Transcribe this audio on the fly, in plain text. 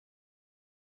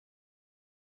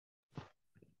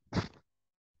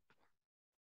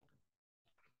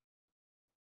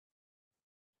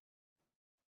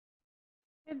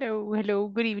Hello, hello,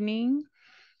 good evening.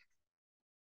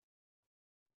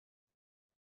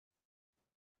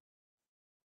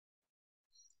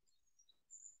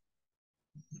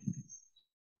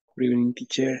 Good evening,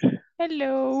 teacher.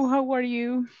 Hello, how are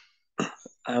you?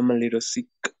 I'm a little sick.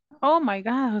 Oh my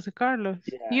God, Jose Carlos,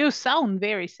 Yeah, you sound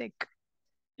very sick.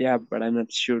 yeah, but I'm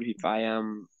not sure if I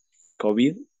am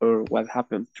COVID or what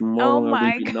happened. Oh Tomorrow I will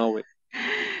my be God. know it.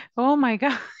 Oh my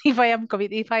God, if I am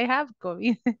COVID, if I have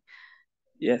COVID.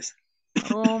 Yes.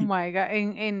 Oh my God,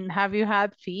 and have you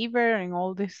had fever and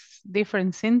all these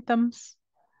different symptoms?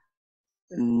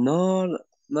 No,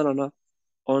 no.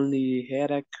 Only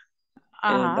headache,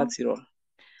 and Uh-huh. that's it all.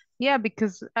 Yeah,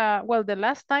 because well, the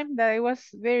last time that I was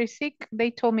very sick,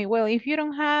 they told me, well, if you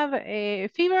don't have a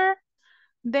fever,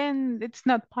 then it's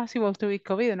not possible to be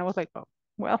COVID. And I was like, oh,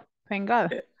 well, thank God.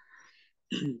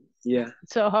 Eh, Yeah.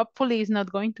 So hopefully it's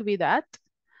not going to be that.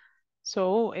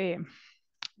 So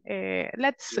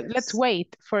let's Yes.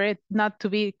 wait for it not to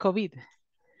be COVID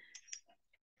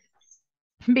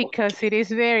because it Okay. is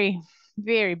very,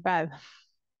 very bad.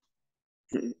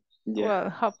 Yeah. Well,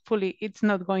 hopefully it's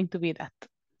not going to be that.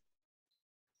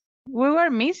 We were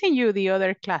missing you the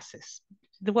other classes.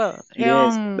 Well,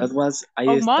 Yes. That was I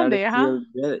on started Monday, huh? feel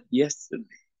better yesterday.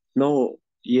 No.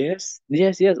 Yes.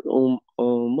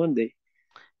 On Monday.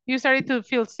 You started to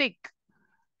feel sick.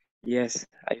 Yes,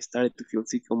 I started to feel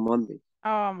sick on Monday.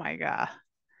 Oh my God.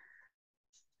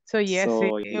 So yes,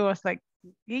 So it was like,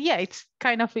 yeah, it's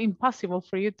kind of impossible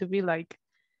for you to be like,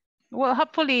 well,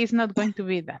 hopefully it's not going to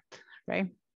be that, right?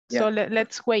 So yeah.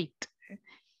 let's wait.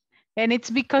 And it's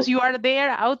because you are there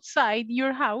outside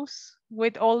your house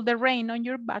with all the rain on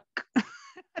your back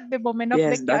at the moment of the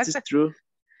Yes, that class. is true.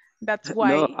 That's No,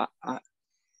 why.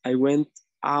 I went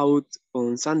out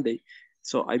on Sunday,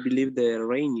 so I believe they're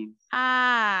raining.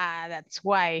 Ah, that's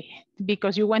why.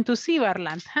 Because you went to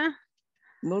Siverland, huh?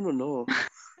 No.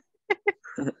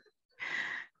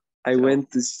 I So,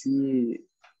 went to see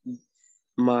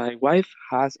my wife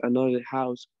has another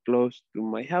house close to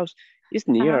my house. It's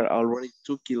uh-huh. near already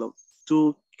 2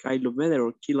 kilometer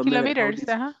or kilometer. How Kilometers, this?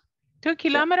 uh-huh. Two Yeah,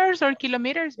 kilometers or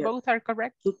kilometers, yeah, both are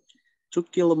correct. two 2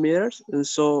 kilometers, and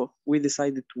so we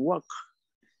decided to walk.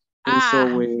 And so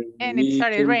Ah, when and it we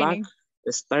started came back, raining.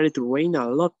 it started to rain a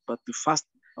lot, but too fast.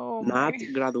 Oh Not my,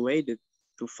 graduated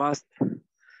too fast.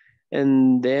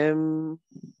 And then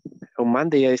on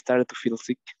Monday I started to feel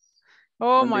sick.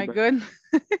 oh Monday, my but good.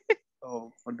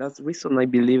 so for that reason I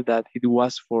believe that it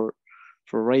was for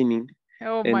raining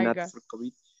Oh and my not God. for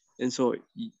COVID. And so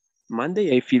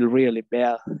Monday I feel really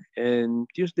bad, and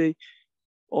Tuesday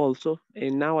also,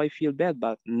 and now I feel bad,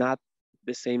 but not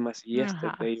the same as Uh-huh.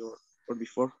 yesterday or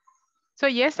before. So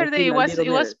I yesterday feel a little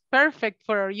it was better. perfect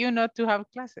for you not to have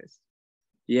classes.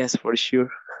 Yes, for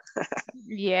sure.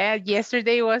 Yeah,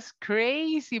 yesterday was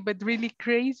crazy, but really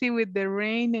crazy with the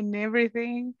rain and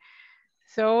everything.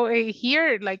 So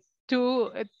here, like two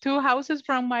houses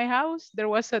from my house, there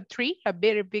was a tree, a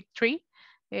very big tree,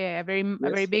 a very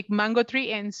Yes. big mango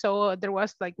tree, and so there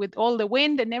was like with all the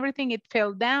wind and everything, it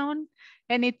fell down,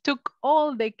 and it took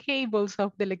all the cables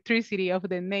of the electricity of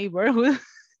the neighborhood.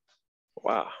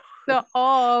 Wow. So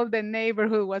all the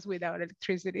neighborhood was without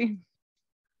electricity.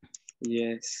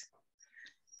 Yes.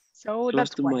 So Close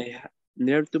that's to why.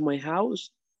 near to my house,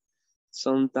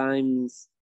 sometimes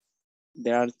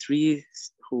there are trees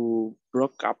who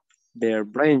broke up their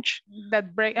branch,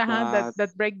 but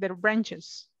That break their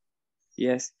branches.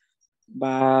 yes,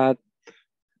 but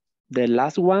the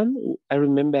last one, I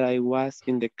remember I was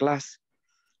in the class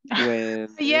when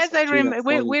there's Yes, a tree that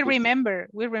we, fall into.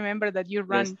 we remember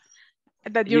Yes,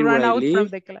 that you here where run I out from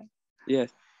live, the class. yes,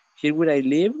 here where I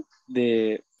live,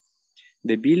 the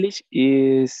village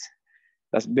is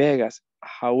Las Vegas.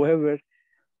 However,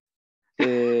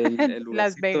 el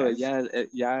Las lugarcito de Vegas. allá,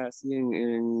 ya así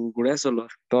en grueso,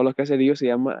 todos los caseríos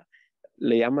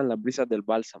le llaman las brisas del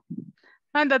bálsamo.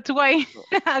 And that's why So,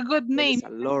 a good there is name. a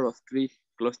lot of tree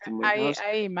close to my house.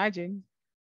 I imagine.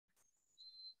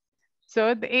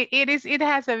 So it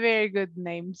has a very good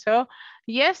name. So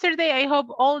yesterday, I hope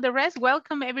all the rest.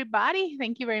 Welcome everybody.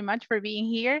 Thank you very much for being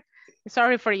here.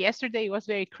 Sorry for yesterday. It was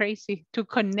very crazy to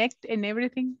connect and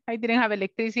everything. I didn't have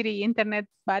electricity, internet,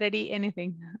 battery,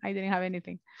 anything. I didn't have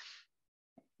anything.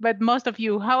 But most of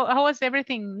you, how was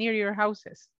everything near your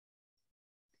houses?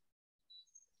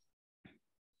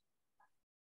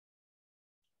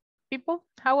 People,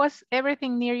 how was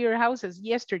everything near your houses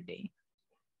yesterday?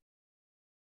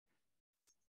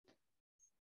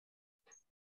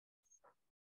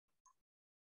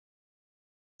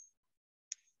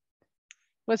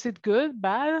 Was it good,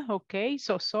 bad, okay,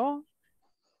 so,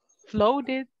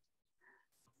 floated?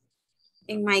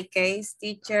 In my case,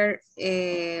 teacher,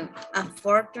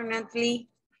 unfortunately,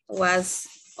 was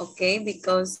okay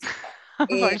because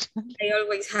Unfortunately. I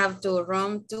always have to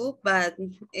run too, but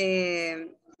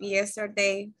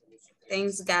yesterday,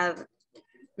 thanks God,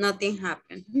 nothing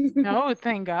happened. No,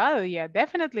 thank God. Yeah,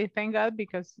 definitely thank God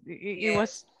because it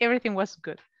was, Yes, everything was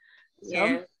good. So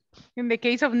yes. in the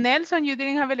case of Nelson, you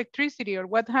didn't have electricity, or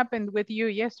what happened with you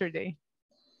yesterday?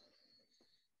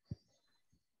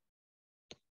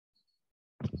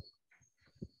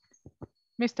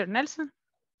 Mr. Nelson?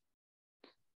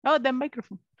 Oh, the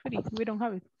microphone. Sorry, we don't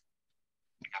have it.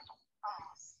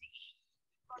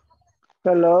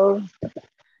 Hello.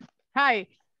 Hi.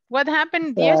 What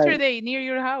happened Hi. yesterday near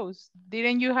your house?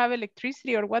 Didn't you have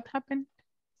electricity, or what happened?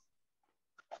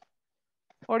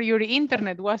 Or your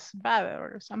internet was bad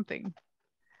or something?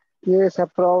 Yes, a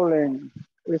problem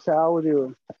with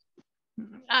audio.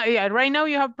 Yeah, right now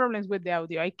you have problems with the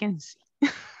audio, I can see.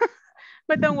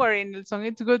 But don't worry, Nelson,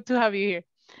 it's good to have you here.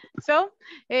 So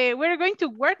we're going to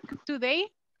work today.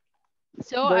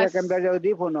 So Voy a cambiar de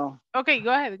audífono. okay,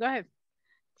 go ahead, go ahead.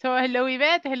 So hello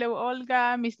Yvette, hello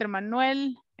Olga, Mr.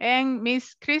 Manuel, and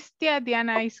Miss Cristia.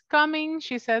 Diana is coming.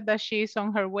 She said that she is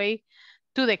on her way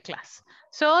to the class.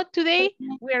 So today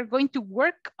we are going to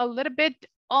work a little bit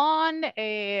on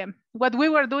what we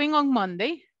were doing on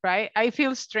Monday, right? I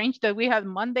feel strange that we had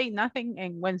Monday, nothing,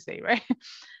 and Wednesday, right?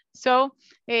 So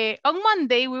on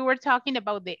Monday, we were talking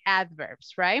about the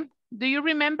adverbs, right? Do you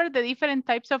remember the different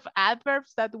types of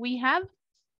adverbs that we have?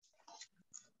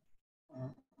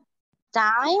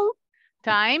 Time.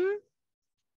 Time.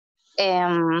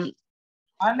 Manner.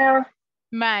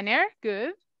 Manner,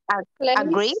 good.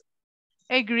 Agree.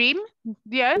 Agree,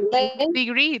 yeah.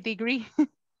 Degree. Degree,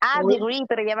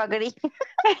 pero lleva agree.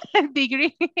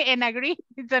 Degree and agree,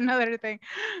 it's another thing.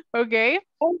 Okay.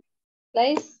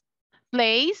 Place.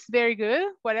 Place, very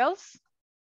good. What else?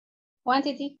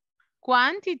 Quantity.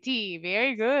 Quantity,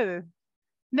 very good.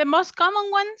 The most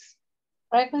common ones?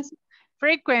 Frequency.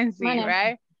 Frequency, Manner.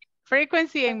 right?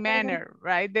 Frequency and manner,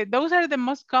 right? Those are the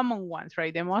most common ones,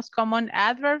 right? The most common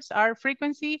adverbs are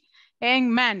frequency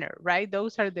and manner, right?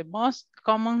 Those are the most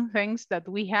common things that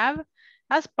we have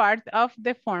as part of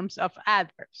the forms of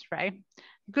adverbs, right?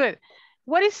 Good.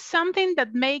 What is something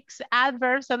that makes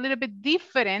adverbs a little bit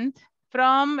different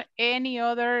from any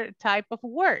other type of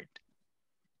word?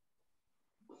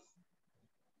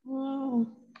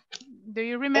 Do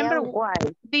you remember? Ly.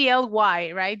 The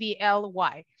ly, right? The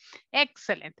ly.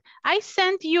 Excellent. I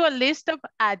sent you a list of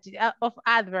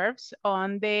adverbs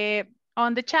on the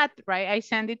chat, right? I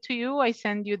send it to you. I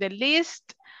send you the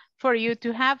list for you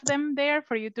to have them there,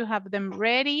 for you to have them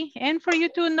ready, and for you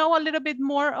to know a little bit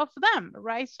more of them,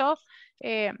 right? So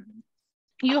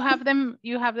you have them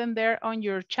there on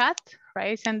your chat,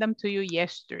 right? I sent them to you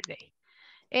yesterday.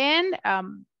 And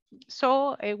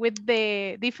so with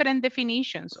the different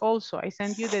definitions also, I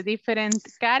sent you the different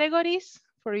categories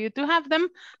for you to have them.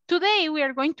 Today, we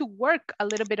are going to work a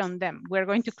little bit on them. We're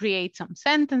going to create some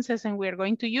sentences and we're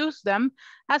going to use them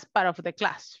as part of the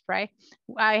class, right?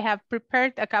 I have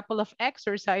prepared a couple of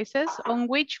exercises on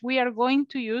which we are going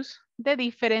to use the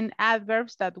different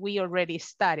adverbs that we already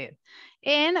studied.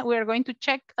 And we're going to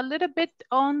check a little bit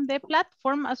on the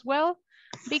platform as well,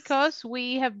 because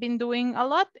we have been doing a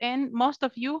lot and most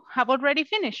of you have already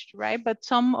finished, right? But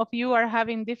some of you are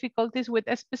having difficulties with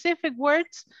specific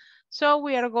words. So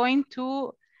we are going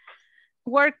to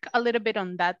work a little bit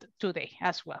on that today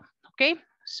as well, okay?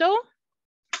 So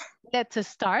let's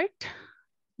start.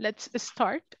 Let's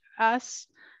start as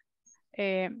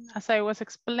I was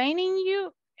explaining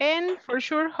you. And for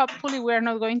sure, hopefully we're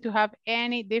not going to have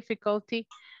any difficulty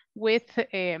with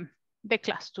the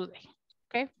class today,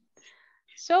 okay?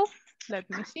 So let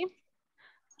me see.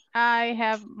 I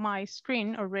have my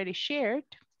screen already shared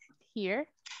here.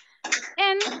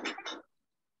 And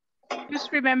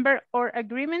just remember our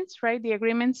agreements, right? The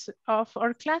agreements of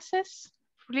our classes.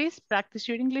 Please practice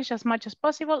your English as much as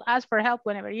possible. Ask for help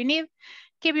whenever you need.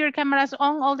 Keep your cameras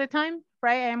on all the time,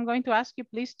 right? I am going to ask you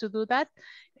please to do that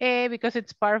because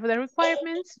it's part of the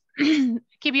requirements.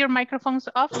 Keep your microphones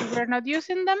off if you're not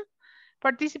using them.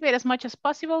 Participate as much as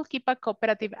possible. Keep a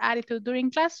cooperative attitude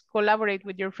during class. Collaborate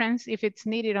with your friends if it's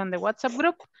needed on the WhatsApp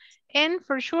group. And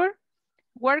for sure,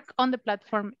 work on the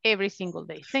platform every single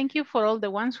day. Thank you for all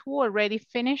the ones who already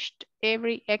finished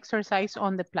every exercise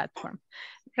on the platform.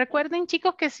 Recuerden,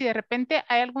 chicos, que si de repente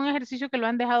hay algún ejercicio que lo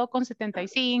han dejado con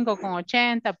 75, con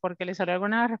 80, porque les salió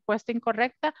alguna respuesta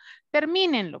incorrecta,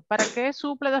 termínenlo para que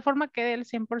su plataforma quede el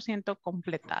 100%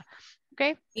 completada.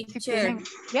 ¿Ok? Si tienen...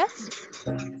 Yes?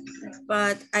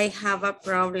 But I have a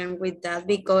problem with that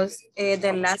because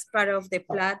the last part of the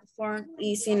platform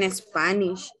is in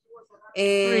Spanish.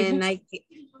 And Really?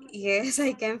 yes,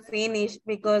 I can finish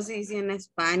because it's in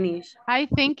Spanish. I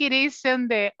think it is on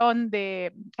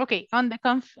the, okay,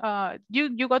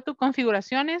 you go to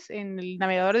configuraciones en el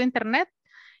navegador de internet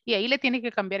y ahí le tiene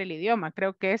que cambiar el idioma.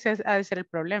 Creo que ese ha de ser el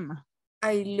problema.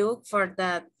 I look for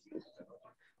that.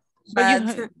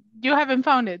 But you haven't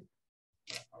found it.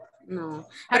 No,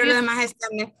 Have pero you- lo demás está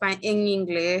en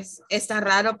inglés. Está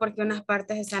raro porque unas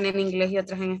partes están en inglés y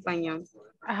otras en español.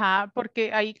 Ajá,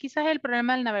 porque ahí quizás es el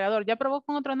problema del navegador. ¿Ya probó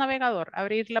con otro navegador?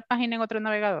 Abrir la página en otro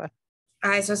navegador.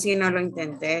 Ah, eso sí, no lo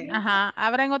intenté. Ajá,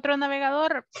 abra en otro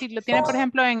navegador. Si lo tiene, por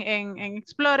ejemplo, en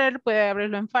Explorer, puede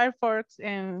abrirlo en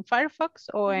Firefox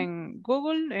o en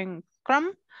Google, en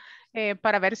Chrome,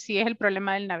 para ver si es el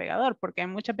problema del navegador, porque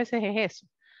muchas veces es eso,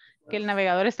 que el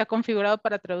navegador está configurado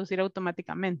para traducir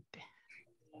automáticamente.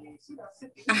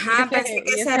 Ajá, Y ese- pensé y que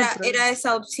ese es esa el era, problema. era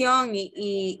esa opción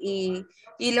y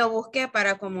lo busqué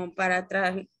para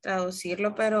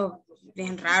traducirlo, pero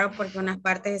bien raro porque unas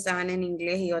partes estaban en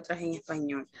inglés y otras en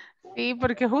español. Sí,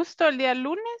 porque justo el día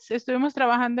lunes estuvimos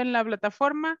trabajando en la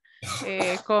plataforma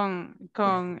con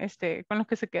los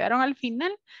que se quedaron al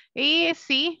final y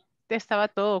sí, estaba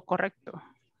todo correcto.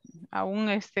 Aún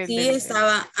Sí,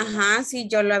 estaba, ajá, sí,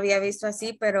 yo lo había visto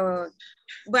así, pero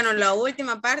bueno, la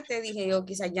última parte dije yo,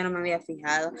 quizás ya no me había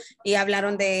fijado y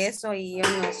hablaron de eso y yo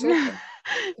no supe.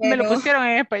 Me lo Pero pusieron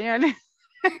en español.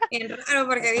 es raro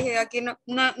porque dije yo aquí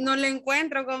no le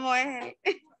encuentro cómo es.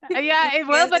 Yeah,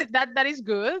 well, but that is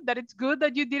good. That it's good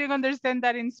that you didn't understand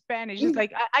that in Spanish. It's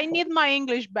like, I need my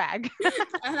English back.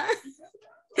 Ajá.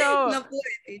 So, No pude,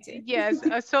 teacher. yes,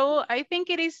 so I think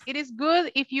it is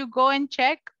good if you go and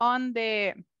check on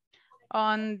a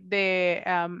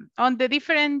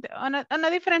different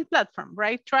platform,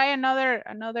 right? Try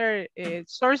another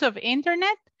source of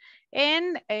internet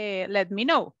and let me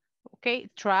know. Okay,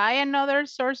 try another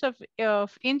source of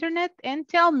internet and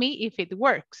tell me if it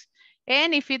works.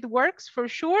 And if it works, for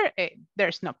sure,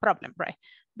 there's no problem, right?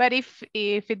 But if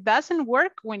it doesn't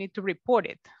work, we need to report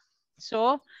it.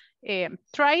 So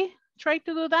try to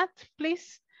do that,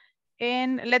 please.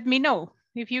 And let me know.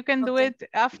 If you can do it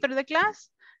after the class,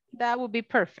 that would be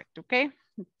perfect, okay?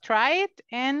 Try it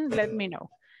and let me know.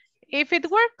 If it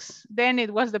works, then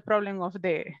it was the problem of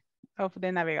the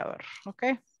navegador,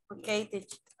 okay? Okay,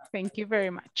 teacher. Thank you very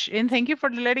much. And thank you for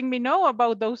letting me know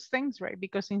about those things, right?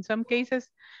 Because in some cases,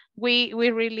 we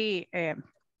really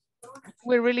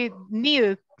need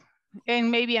it,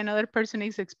 and maybe another person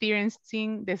is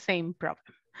experiencing the same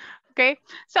problem. Okay,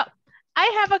 so I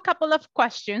have a couple of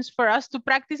questions for us to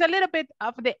practice a little bit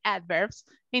of the adverbs.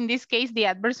 In this case, the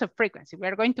adverbs of frequency. We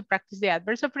are going to practice the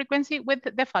adverbs of frequency with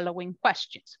the following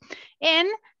questions. And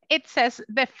it says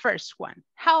the first one.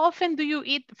 How often do you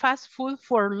eat fast food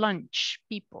for lunch,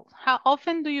 people? How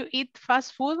often do you eat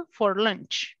fast food for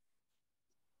lunch?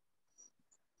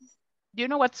 You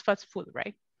know what's fast food,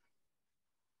 right?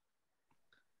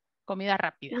 Comida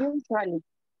rápida. Usually.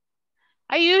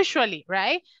 I usually,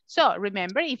 right? So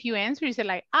remember, if you answer, you say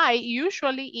like, I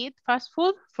usually eat fast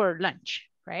food for lunch,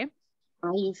 right?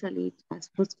 I usually eat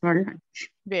fast food for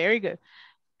lunch. Very good.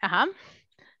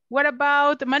 What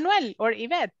about Manuel or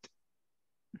Yvette?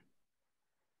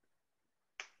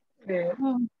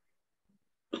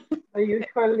 I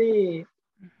usually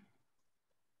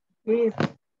eat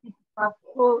fast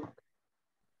food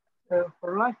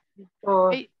for lunch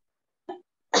because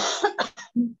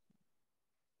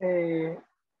every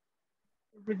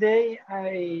day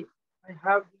I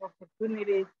have the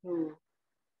opportunity to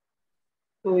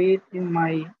eat in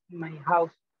my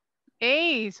house.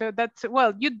 Hey, so that's,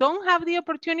 well, you don't have the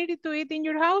opportunity to eat in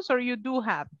your house, or you do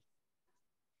have?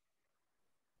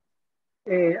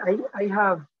 I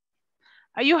have.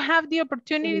 You have the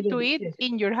opportunity to eat yes.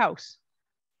 in your house?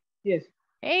 Yes.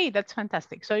 Hey, that's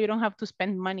fantastic. So you don't have to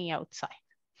spend money outside.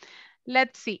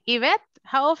 Let's see. Yvette,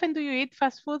 how often do you eat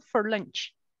fast food for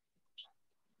lunch?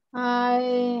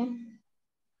 I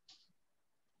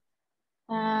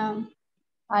don't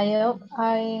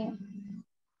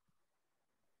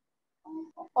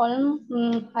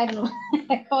know.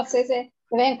 ¿Cómo se dice?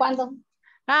 De vez en cuando.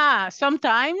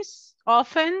 Sometimes,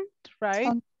 often,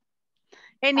 right?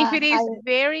 And if it is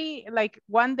very, like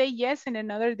one day yes and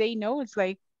another day no, it's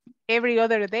like every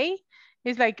other day,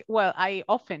 it's like, well, I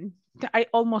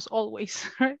almost always,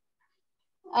 right?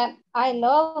 I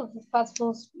love fast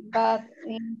food, but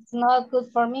it's not good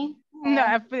for me.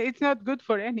 No, it's not good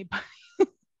for anybody.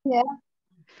 Yeah,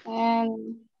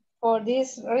 and for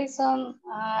this reason,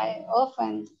 I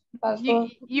often fast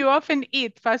food. You often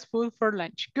eat fast food for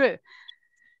lunch. Good.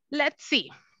 Let's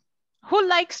see. Who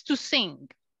likes to sing?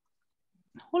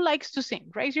 Who likes to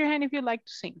sing? Raise your hand if you like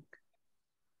to sing.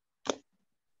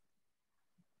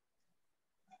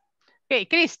 Okay,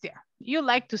 Christian, you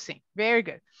like to sing. Very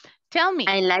good. Tell me.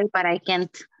 I like, but I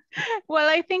can't. Well,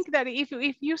 I think that if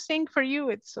you sing for you,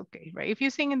 it's okay, right? If you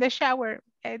sing in the shower,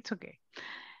 it's okay.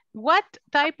 What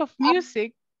type of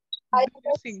music I do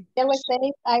you sing? always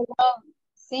say I love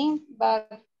sing,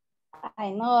 but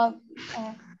I know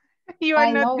You are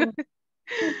I not know good.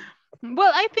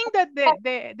 Well, I think that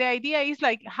the idea is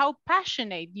like how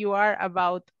passionate you are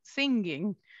about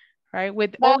singing, right?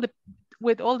 With all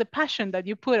the passion that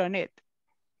you put on it.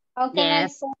 how can I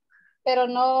Yes. sing, pero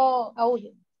no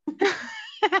audio.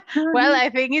 Well, I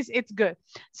think it's good.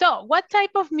 So what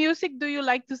type of music do you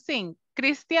like to sing?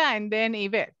 Christia and then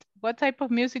Yvette. What type of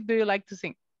music do you like to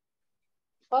sing?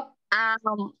 Pop.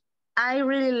 I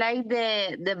really like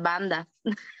the banda.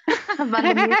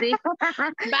 Banda music.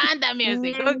 Banda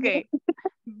music, Yes. okay.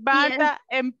 Banda Yes.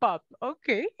 and pop,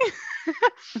 okay.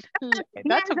 Yes,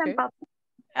 That's and okay. pop.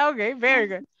 Okay, very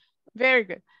good. Very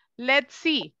good. Let's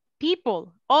see.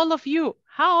 People, all of you,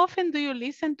 how often do you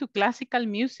listen to classical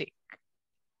music?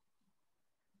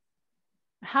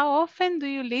 How often do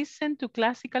you listen to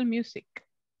classical music?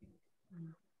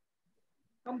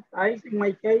 Sometimes, in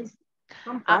my case,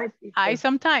 sometimes. I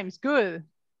sometimes, good.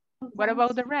 What Sometimes.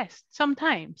 about the rest?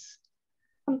 Sometimes.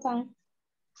 Sometimes.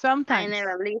 I Sometimes.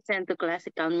 never listen to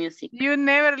classical music. You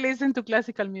never listen to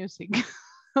classical music.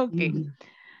 Okay.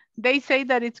 They say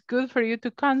that it's good for you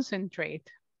to concentrate,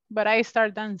 but I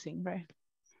start dancing, right?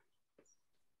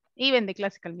 Even the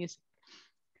classical music.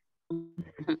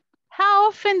 How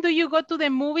often do you go to the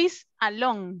movies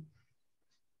alone?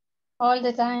 All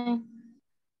the time.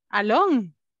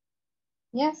 Alone?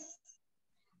 Yes.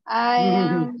 I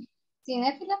am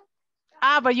cinephila.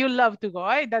 Ah, but you love to go,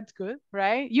 right? That's good,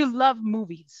 right? You love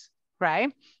movies,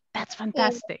 right? That's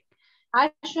fantastic.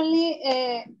 Actually,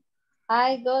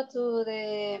 I go to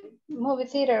the movie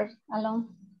theater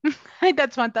alone.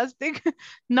 That's fantastic.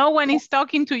 No one is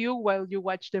talking to you while you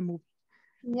watch the movie.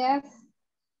 Yes.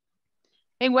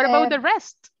 And what about the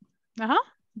rest?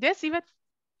 Yes, Yvette.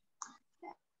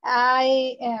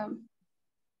 I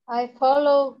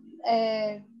follow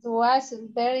to watch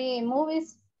very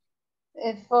movies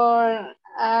for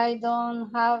I don't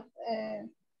have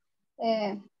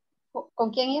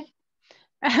 ¿con quién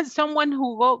ir? Someone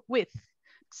who go with.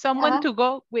 Someone to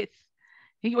go with.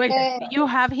 Well, you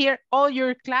have here all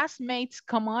your classmates.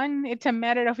 Come on, it's a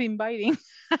matter of inviting.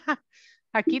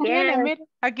 Aquí tiene, mire,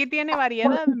 aquí tiene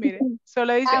variedad, mire.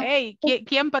 Solo dice, hey,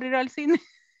 ¿quién para ir al cine?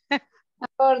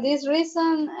 For this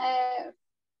reason,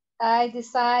 I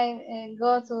decide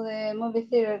go to the movie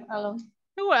theater alone.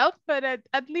 Well, but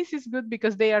at least it's good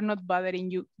because they are not bothering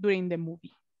you during the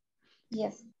movie.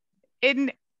 Yes.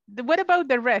 And what about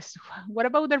the rest? What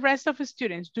about the rest of the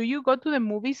students? Do you go to the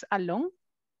movies alone?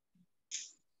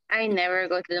 I never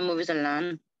go to the movies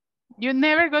alone. You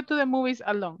never go to the movies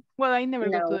alone. Well, I never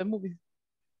go to No. the movies.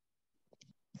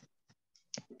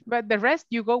 But the rest,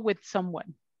 you go with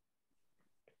someone.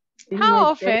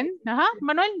 How often?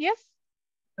 Manuel, yes?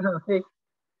 Okay.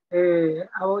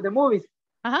 About the movies.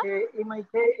 In my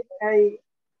case,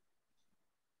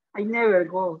 I never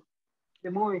go to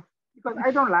the movie because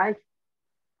I don't like.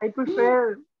 I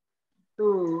prefer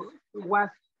to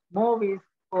watch movies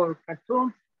or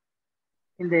cartoons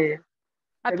in the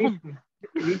television.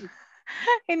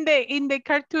 in the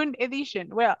cartoon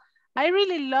edition. Well, I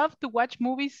really love to watch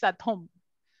movies at home.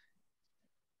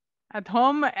 At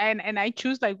home, and I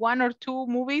choose like 1 or 2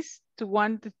 movies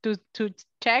to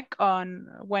check on.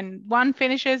 When one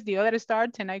finishes, the other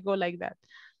starts, and I go like that.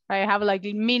 I have like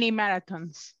mini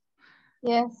marathons.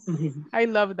 Yes. I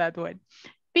love that one.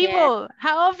 People,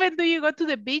 how often do you go to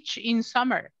the beach in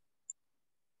summer?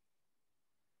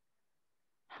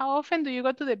 How often do you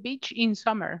go to the beach in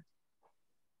summer?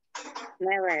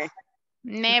 Never.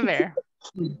 Never.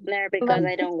 Never, because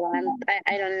I don't want,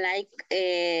 I don't like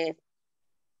a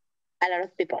lot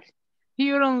of people.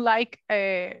 You don't like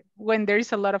when there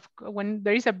is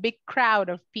a big crowd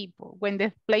of people, when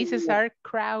the places are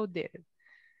crowded.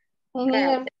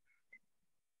 Neither.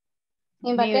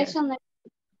 In vacation.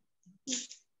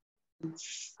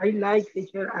 I like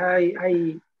teacher.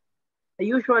 I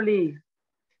usually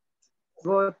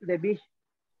go to the beach.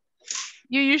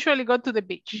 You usually go to the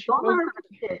beach.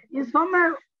 In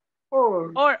summer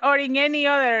or in any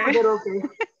other. Okay.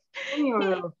 Any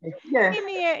other, okay. Yeah.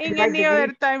 In any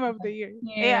other time of the year.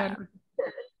 Yeah.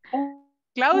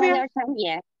 Claudia?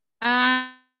 Yeah.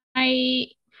 I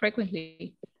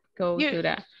frequently go to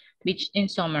the beach in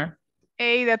summer.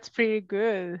 Hey, that's pretty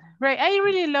good. Right. I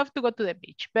really love to go to the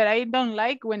beach, but I don't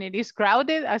like when it is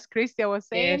crowded, as Christia was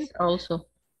saying. Yes, also.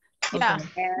 Yeah.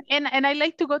 And I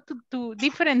like to go to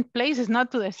different places,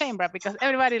 not to the same, right? Because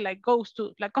everybody like goes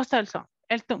to La Costa del Sol,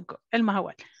 El Tunco, El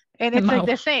Mahahual. And it's like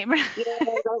the same. Yeah,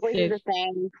 it's always Yes. the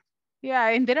same. Yeah,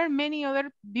 and there are many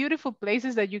other beautiful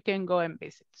places that you can go and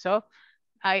visit. So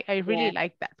I really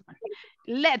like that one.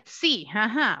 Let's see.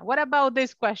 What about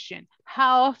this question?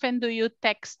 How often do you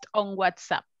text on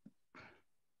WhatsApp?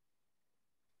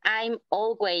 I'm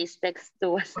always text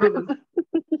to WhatsApp.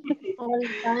 All the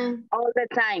time. All the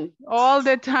time. All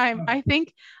the time. I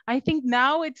think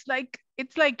now it's like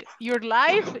your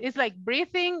life is like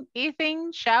breathing,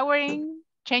 eating, showering,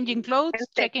 changing clothes,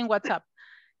 checking WhatsApp,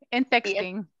 and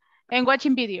texting, and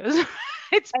watching videos.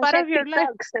 It's And part check of your life.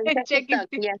 TikToks, and And check checking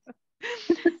TikTok, yes.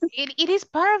 it is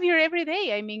part of your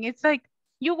everyday. I mean, it's like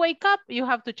you wake up, you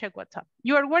have to check WhatsApp.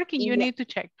 You are working, you need to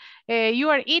check. You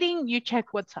are eating, you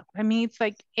check WhatsApp. I mean, it's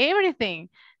like everything.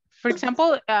 For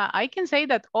example, I can say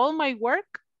that all my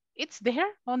work, it's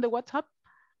there on the WhatsApp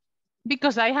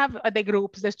because I have the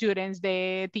groups, the students,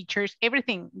 the teachers,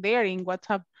 everything there in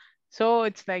WhatsApp. So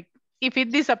it's like, if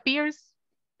it disappears,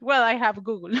 well, I have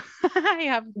Google. I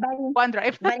have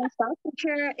OneDrive. But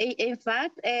in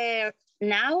fact,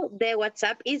 now the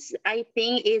WhatsApp is, I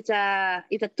think, is a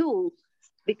tool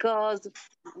because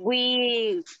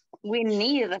we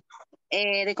need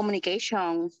the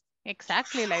communication.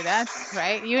 Exactly like that,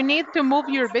 right? You need to move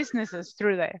your businesses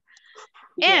through there.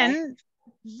 Yes. And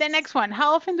the next one,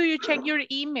 how often do you check your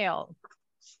email?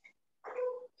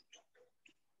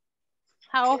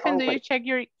 How often do you check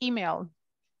your email?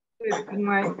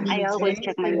 I always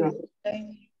check my email.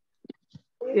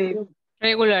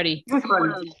 Regularly.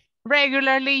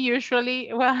 Regularly,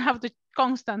 usually. Well, I have to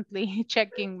constantly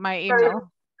checking my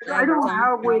email. I don't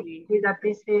have with a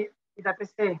PC. With a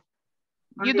PC.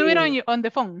 You do it on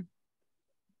the phone?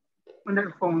 On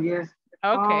the phone, yes.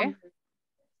 Okay.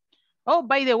 Oh,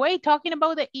 by the way, talking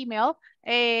about the email,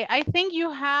 I think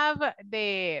you have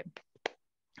the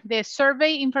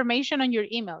survey information on your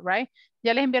email, right?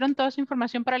 Ya les enviaron toda su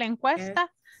información para la encuesta.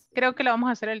 Creo que la vamos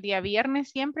a hacer el día viernes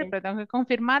siempre, pero tengo que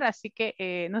confirmar, así que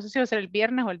no sé si va a ser el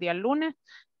viernes o el día lunes,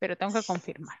 pero tengo que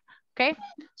confirmar. Okay,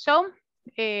 so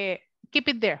keep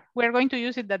it there. We're going to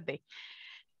use it that day.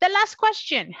 The last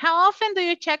question, how often do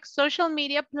you check social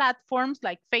media platforms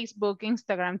like Facebook,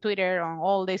 Instagram, Twitter, on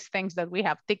all these things that we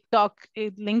have, TikTok,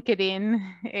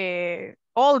 LinkedIn,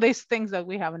 all these things that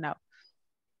we have now?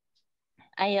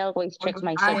 I always check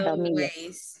my social media.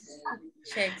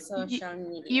 Check social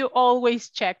media. You always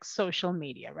check social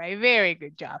media, right? Very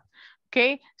good job.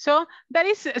 Okay, so that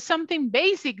is something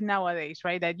basic nowadays,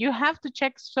 right? That you have to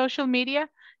check social media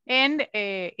and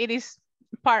it is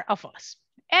part of us.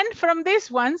 And from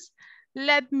these ones,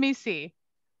 let me see.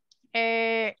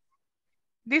 This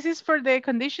is for the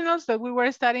conditionals that we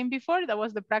were studying before. That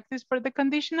was the practice for the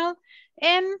conditional.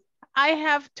 And I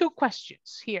have two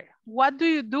questions here. What do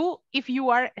you do if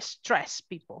you are stressed,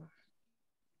 people?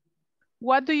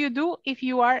 What do you do if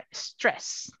you are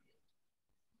stressed?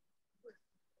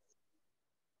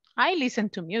 I listen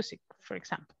to music, for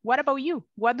example. What about you?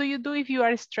 What do you do if you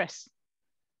are stressed?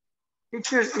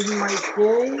 Teacher, in my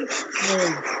case,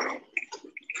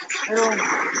 I don't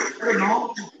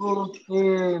know, because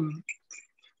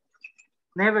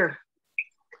never.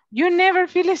 You never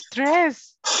feel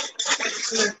stressed.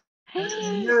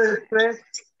 Never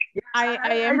stressed. Yeah,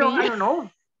 I don't know.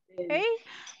 Hey,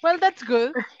 well, that's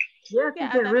good. Yes, Yeah,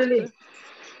 teacher, that's really.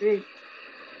 good.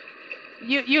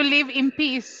 You live in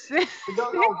peace. I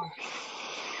don't know.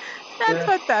 That's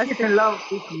fantastic. Peace and love,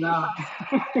 peace and love.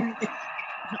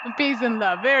 Peace and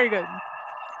love, very good.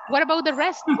 What about the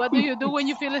rest? What do you do when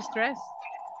you feel stressed?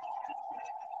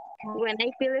 When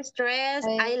I feel stressed,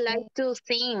 I like to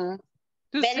sing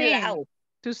very loud.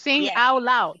 To sing out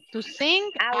loud. To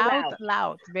sing out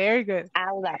loud. Very good.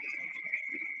 Out loud.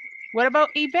 What about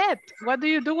Yvette? What do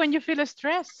you do when you feel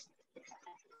stressed?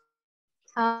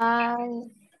 When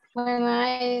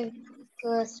I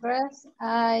feel stressed,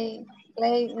 I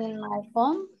play in my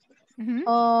phone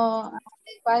or I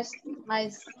watch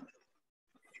my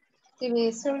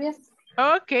TV series.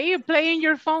 Okay, you play in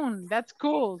your phone. That's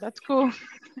cool. That's cool.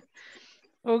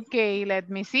 Okay, let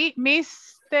me see.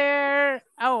 Mr.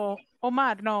 Oh,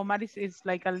 Omar. No, Omar is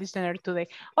like a listener today.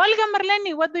 Olga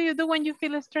Marlene, what do you do when you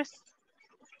feel stressed?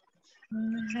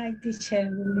 Hi, teacher.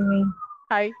 Good evening.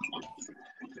 Hi.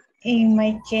 In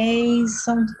my case,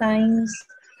 sometimes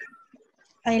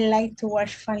I like to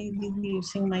watch funny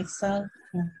videos in myself.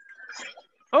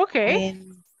 Okay.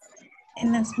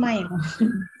 And I smile.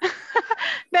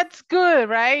 That's good,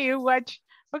 right? You watch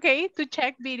Okay, to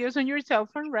check videos on your cell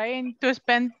phone, right? And to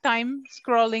spend time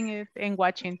scrolling it and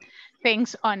watching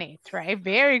things on it, right?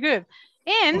 Very good.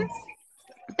 And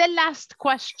the last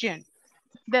question.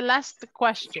 Let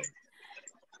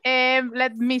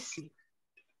me see.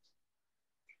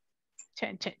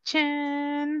 Chan, chan,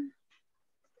 chan.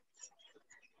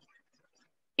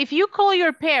 If you call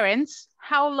your parents,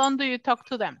 how long do you talk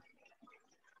to them?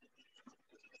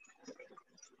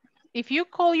 If you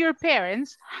call your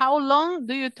parents, how long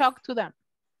do you talk to them?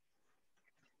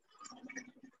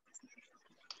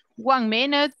 1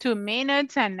 minute, 2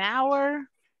 minutes, an hour.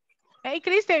 Hey,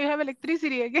 Christian, you have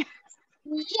electricity again.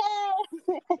 Yeah.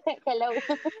 Hello.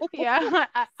 Yeah,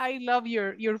 I love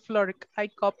your floor. I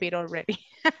copied already.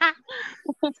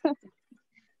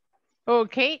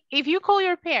 Okay, if you call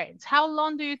your parents, how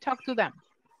long do you talk to them?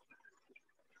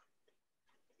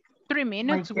 3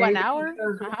 minutes, 1 hour?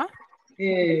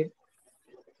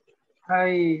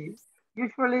 I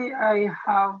usually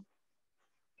have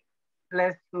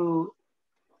less to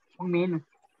 1 minute.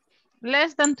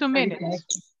 Less than 2 minutes.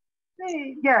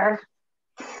 Yes.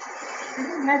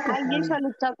 I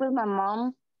usually talk with my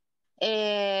mom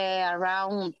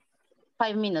around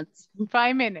 5 minutes.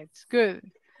 5 minutes, good.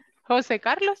 Jose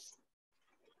Carlos?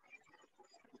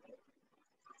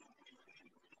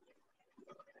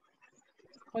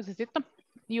 Josecito,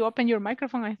 you open your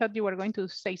microphone. I thought you were going to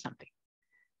say something.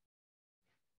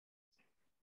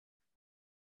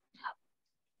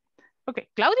 Okay,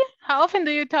 Claudia, how often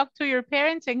do you talk to your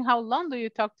parents and how long do you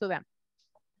talk to them?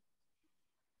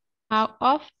 How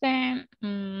often?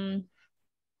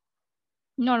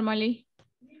 Normally.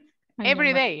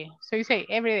 Every day. So you say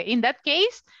every day. In that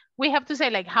case, we have to say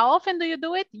like, how often do you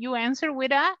do it? You answer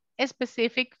with a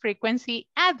specific frequency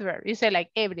adverb. You say like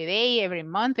every day, every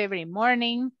month, every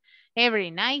morning,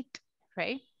 every night,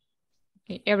 right?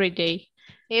 Okay, every day.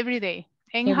 Every day.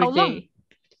 And Every how long? day.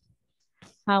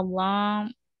 How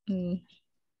long?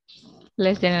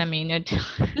 Less than a minute.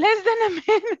 Less than a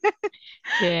minute.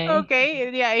 Yeah.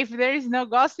 Okay, yeah, if there is no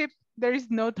gossip, there is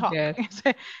no talk. Yes.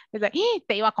 It's like,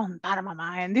 te iba a contar,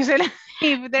 mamá. And this,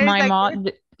 if there's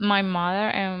my mother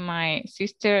and my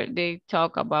sister, they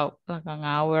talk about like an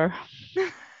hour.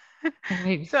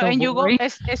 So and you go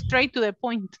straight to the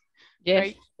point. Yes.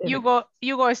 Right? You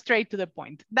go straight to the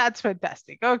point. That's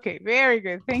fantastic. Okay, very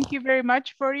good. Thank you very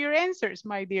much for your answers,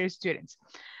 my dear students.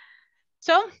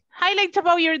 So highlights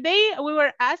about your day. We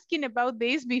were asking about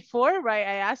this before, right?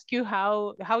 I asked you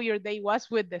how your day was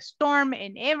with the storm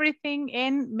and everything,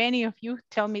 and many of you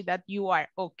tell me that you are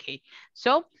okay.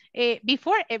 So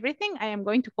before everything, I am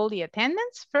going to call the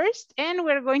attendance first, and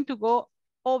we're going to go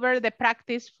over the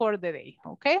practice for the day,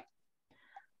 okay?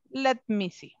 Let me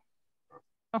see.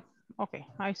 Oh, okay,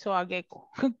 I saw a gecko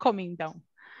coming down.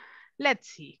 Let's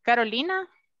see, Carolina.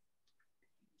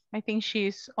 I think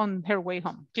she's on her way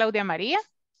home. Claudia Maria.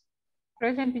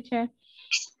 Present, teacher.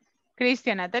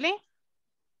 Christian Natalie.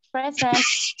 Present.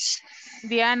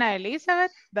 Diana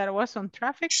Elizabeth, that was on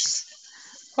traffic.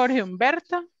 Jorge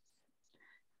Humberto.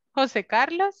 Jose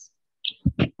Carlos.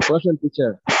 Present,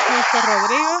 teacher. Jose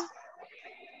Rodrigo.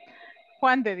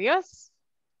 Juan de Dios.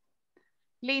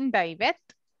 Linda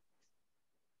Yvette.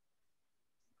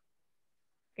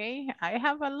 Okay, I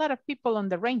have a lot of people on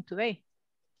the rain today.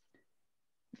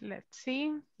 Let's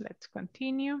see, let's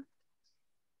continue.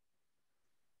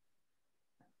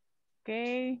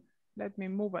 Okay, let me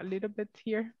move a little bit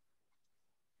here.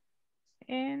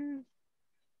 And,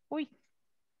 uy.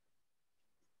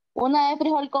 Una de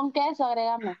frijol con queso,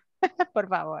 agregamos. Por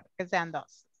favor, que sean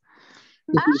 2.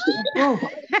 Ah.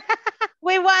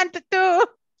 We want 2.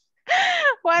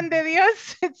 Juan de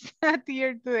Dios, it's not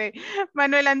here today.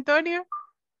 Manuel Antonio.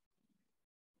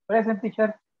 Present,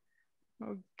 teacher.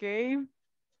 Okay.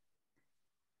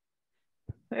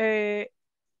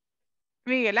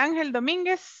 Miguel Ángel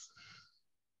Domínguez.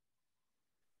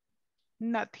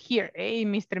 Not here. Hey,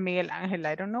 Mr. Miguel Ángel,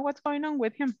 I don't know what's going on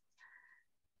with him.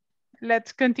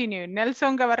 Let's continue.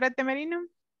 Nelson Gabarrete Merino.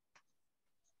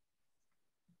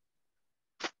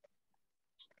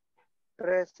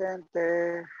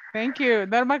 Presente. Thank you.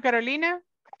 Norma Carolina.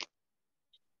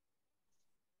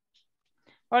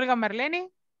 Olga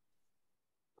Marlene.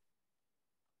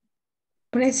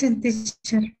 Present,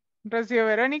 teacher. Rocío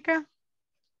Verónica.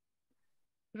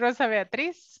 Rosa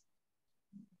Beatriz.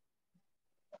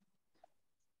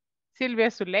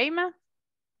 Silvia Zuleima.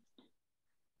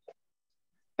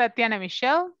 Tatiana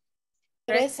Michelle.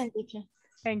 Present, teacher.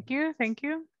 Thank you, thank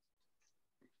you.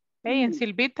 Hey, and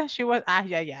Silvita, she was,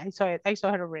 yeah, I saw it. I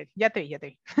saw her already. Ya te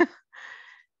vi.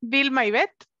 Vilma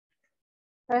Ivette.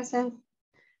 Present.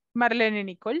 Marlene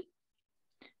Nicole.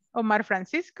 Omar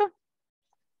Francisco.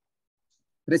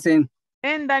 Present.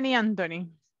 And Danny Anthony.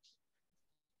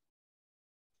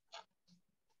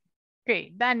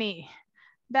 Okay, Danny.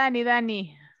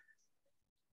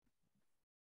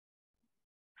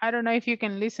 I don't know if you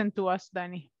can listen to us,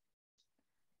 Danny,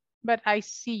 but I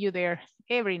see you there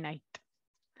every night.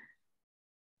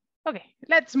 Okay,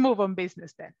 let's move on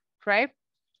business then, right?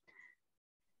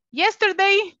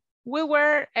 Yesterday, we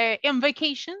were in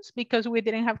vacations because we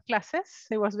didn't have classes.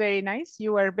 It was very nice.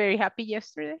 You were very happy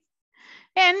yesterday.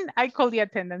 And I called the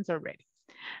attendance already.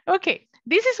 Okay,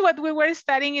 this is what we were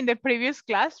studying in the previous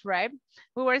class, right?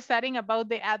 We were studying about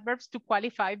the adverbs to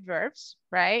qualify verbs,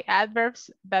 right?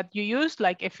 Adverbs that you use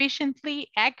like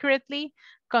efficiently, accurately,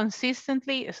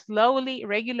 consistently, slowly,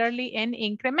 regularly, and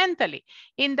incrementally.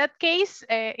 In that case,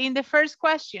 in the first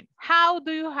question, how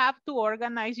do you have to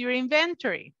organize your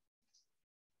inventory?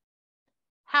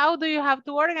 How do you have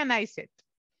to organize it?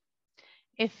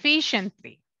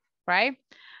 Efficiently, right?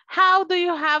 How do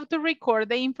you have to record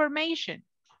the information?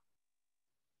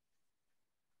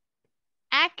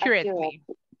 Accurately.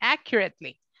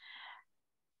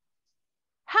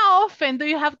 How often do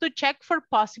you have to check for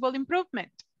possible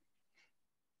improvement?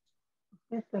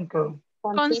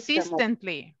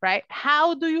 Consistently, right?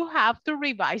 How do you have to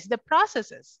revise the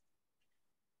processes?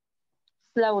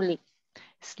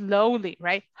 Slowly,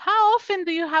 right? How often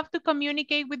do you have to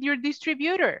communicate with your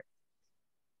distributor?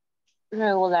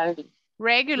 Regularly,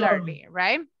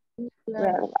 right?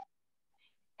 Regularly.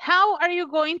 How are you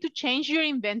going to change your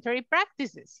inventory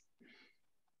practices?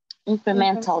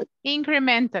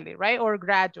 Incrementally, right? Or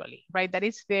gradually, right? That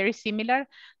is very similar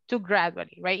to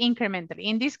gradually, right? Incrementally.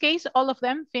 In this case, all of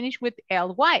them finish with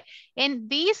ly. And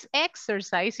this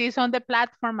exercise is on the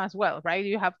platform as well, right?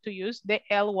 You have to use the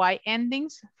ly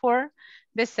endings for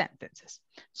the sentences.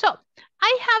 So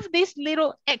I have this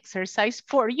little exercise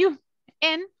for you.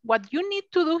 And what you need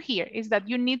to do here is that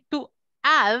you need to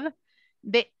add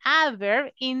the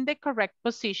adverb in the correct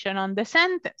position on the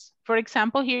sentence. For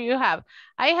example, here you have,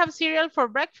 I have cereal for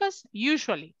breakfast,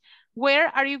 usually. Where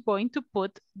are you going to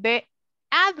put the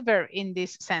adverb in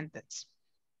this sentence?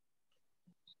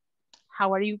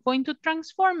 How are you going to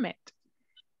transform it?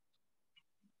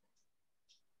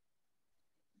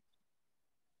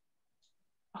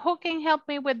 Who can help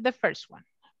me with the first one?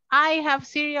 I have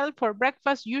cereal for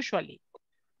breakfast, usually.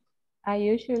 I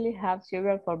usually have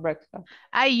cereal for breakfast.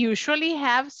 I usually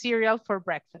have cereal for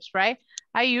breakfast, right?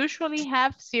 I usually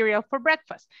have cereal for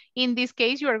breakfast. In this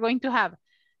case, you are going to have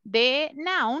the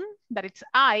noun, that it's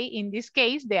I, in this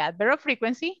case, the adverb of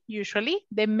frequency, usually,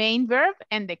 the main verb,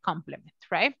 and the complement,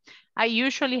 right? I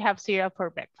usually have cereal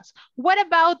for breakfast. What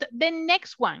about the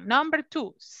next one, number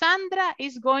 2? Sandra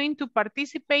is going to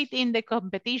participate in the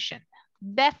competition.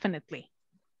 Definitely.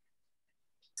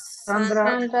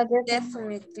 Sandra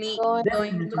definitely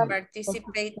going to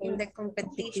participate in the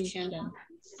competition.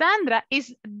 Sandra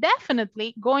is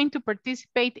definitely going to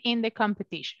participate in the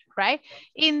competition, right?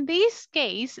 In this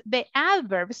case, the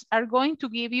adverbs are going to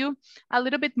give you a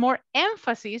little bit more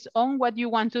emphasis on what you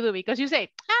want to do, because you say,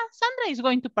 Sandra is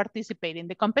going to participate in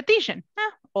the competition.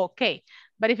 Okay.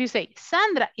 But if you say,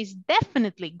 Sandra is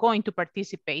definitely going to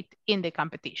participate in the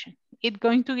competition, it's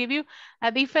going to give you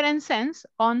a different sense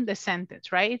on the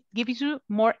sentence, right? It gives you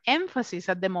more emphasis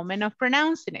at the moment of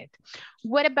pronouncing it.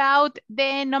 What about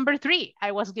the number 3?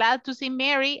 I was glad to see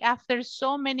Mary after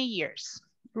so many years.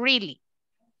 Really.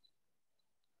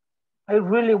 I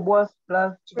really was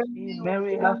glad to see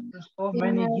Mary after so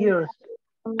many years.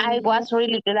 I was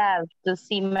really glad to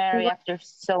see Mary after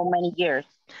so many years.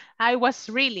 I was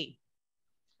really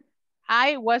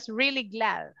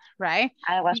glad, right?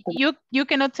 You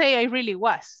cannot say I really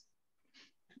was.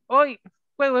 Oh,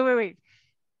 wait.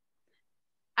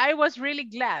 I was really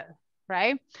glad,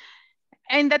 right?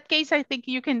 In that case, I think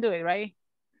you can do it, right?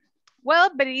 Well,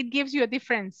 but it gives you a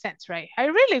different sense, right? I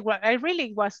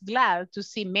really was glad to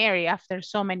see Mary after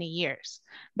so many years.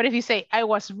 But if you say, I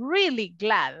was really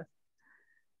glad,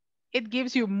 it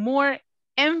gives you more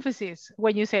emphasis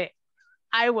when you say,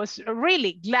 I was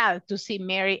really glad to see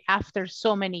Mary after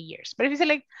so many years. But if you say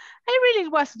like, I really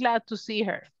was glad to see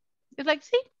her. It's like,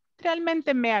 sí,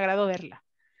 realmente me agradó verla.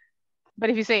 But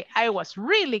if you say, I was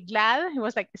really glad, it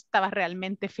was like, estaba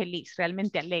realmente feliz,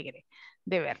 realmente alegre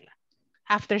de verla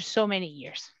after so many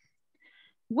years.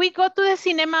 We go to the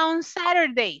cinema on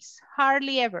Saturdays,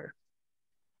 hardly ever.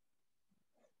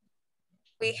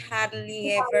 We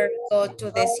hardly ever go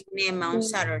to the cinema on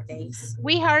Saturdays.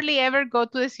 We hardly ever go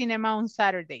to the cinema on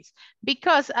Saturdays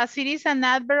because as it is an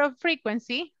adverb of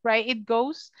frequency, right? It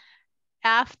goes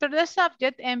after the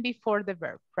subject and before the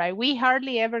verb, right? We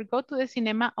hardly ever go to the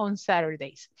cinema on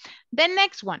Saturdays. The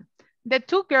next one, the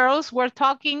 2 girls were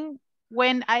talking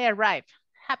when I arrived,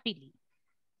 happily.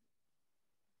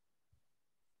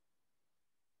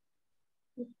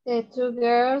 The two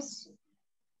girls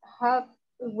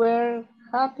were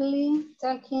happily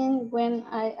talking when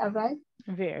I arrived.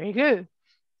 Very good.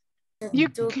 The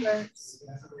two girls.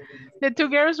 The two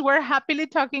girls were happily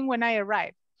talking when I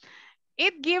arrived.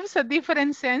 It gives a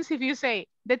different sense if you say,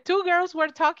 the two girls were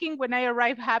talking when I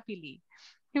arrived happily.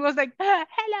 He was like,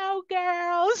 hello,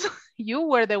 girls. You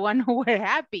were the one who were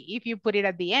happy if you put it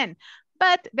at the end.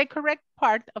 But the correct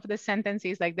part of the sentence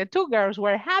is like, the two girls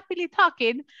were happily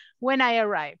talking when I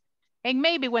arrived. And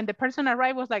maybe when the person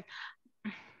arrived was like,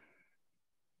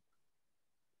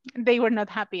 they were not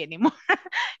happy anymore.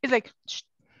 It's like, shh.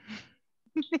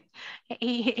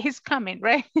 He's coming,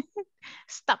 right?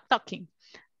 Stop talking.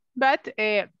 But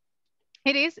it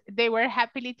is, they were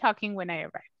happily talking when I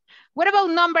arrived. What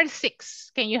about number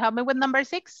 6? Can you help me with number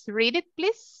 6? Read it,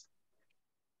 please.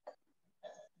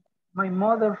 My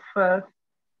mother felt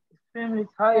extremely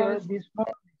tired this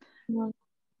morning.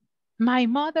 My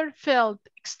mother felt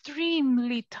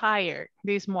extremely tired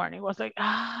this morning. It was like,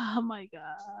 oh my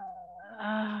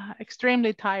God.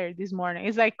 Extremely tired this morning.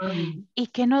 It's like, ¿y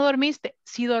que no dormiste?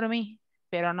 Sí dormí,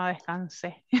 pero no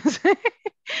descansé.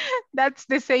 That's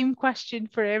the same question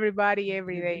for everybody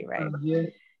every day, right? Yeah.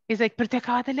 It's like, pero te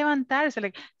acabas de levantar. It's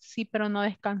like, sí, pero no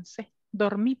descansé.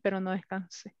 Dormí, pero no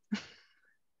descansé.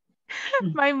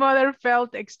 My mother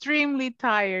felt extremely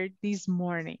tired this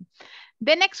morning.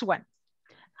 The next one.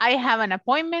 I have an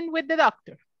appointment with the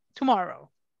doctor tomorrow.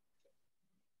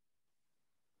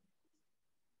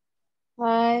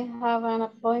 I have an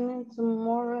appointment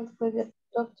tomorrow with the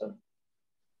doctor.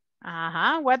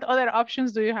 What other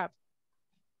options do you have?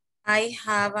 I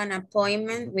have an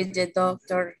appointment with the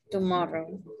doctor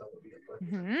tomorrow.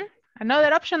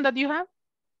 Another option that you have?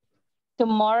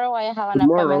 Tomorrow I have an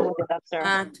appointment with the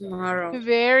doctor. Tomorrow.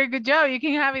 Very good job. You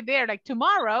can have it there. Like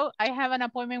tomorrow, I have an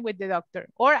appointment with the doctor.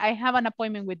 Or I have an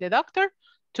appointment with the doctor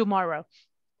tomorrow.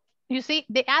 You see,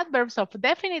 the adverbs of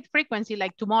definite frequency,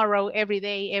 like tomorrow, every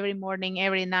day, every morning,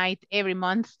 every night, every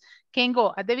month, can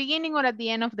go at the beginning or at the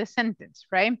end of the sentence,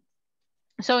 right?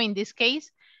 So in this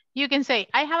case, you can say,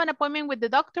 I have an appointment with the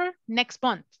doctor next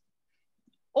month.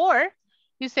 Or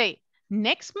you say,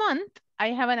 next month,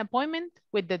 I have an appointment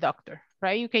with the doctor,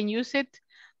 right? You can use it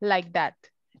like that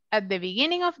at the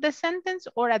beginning of the sentence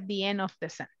or at the end of the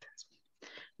sentence.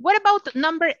 What about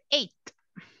number 8?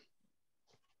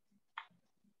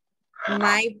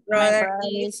 My brother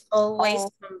is always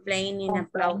complaining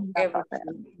about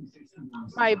everything.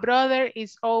 My brother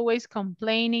is always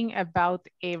complaining about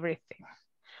everything.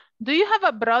 Do you have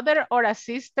a brother or a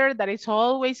sister that is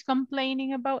always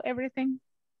complaining about everything?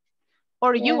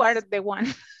 Or yes. You are the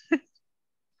one?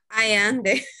 I am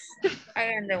the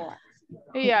one.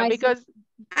 Yeah, because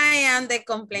I am the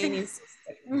complaining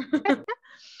sister.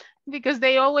 Because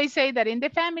they always say that in the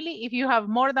family, if you have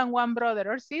more than one brother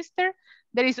or sister,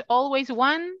 there is always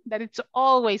one that it's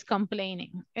always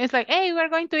complaining. It's like, hey, we're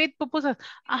going to eat pupusas.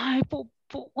 Ay,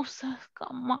 pupusas,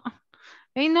 come on.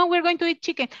 Hey, no, we're going to eat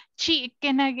chicken.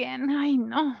 Chicken again, I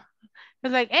know.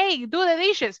 It's like, hey, do the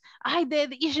dishes. I did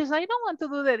the dishes. I don't want to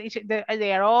do the dishes.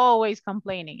 They are always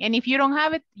complaining. And if you don't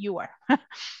have it, you are.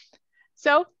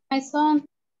 So. My son.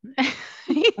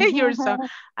 Your son.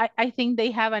 I think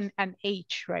they have an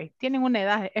age, right? Tienen una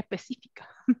edad específica.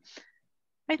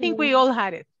 I think we all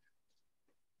had it.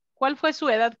 ¿Cuál fue su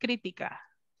edad crítica?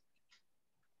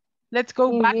 Let's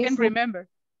go back and remember.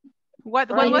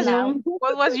 What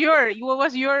was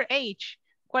your age?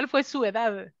 ¿Cuál fue su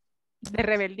edad de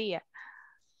rebeldía?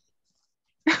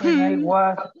 When I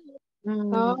was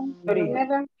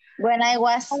when I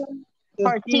was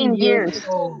 14 years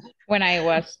old. When I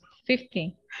was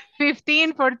 15.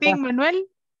 15, 14, yeah. Manuel?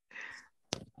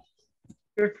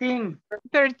 13.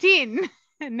 13.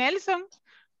 Nelson,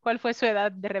 ¿cuál fue su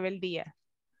edad de rebeldía?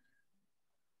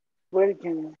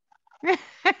 Virgin.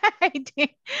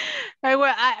 When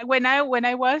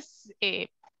I was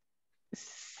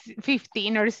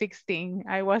 15 or 16,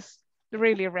 I was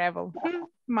really rebel.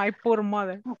 My poor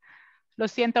mother. Lo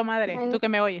siento, madre, tú que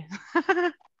me oyes.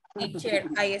 Teacher,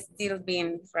 I still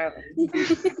being rebel.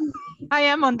 I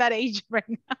am on that age right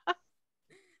now.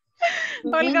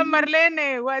 Olga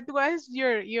Marlene, what was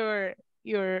your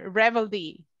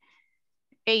rebeldy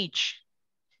age?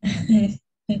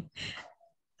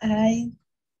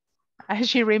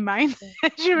 She remembers.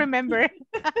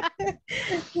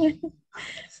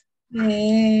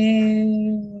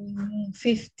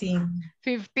 15.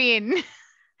 15.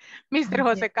 Mr.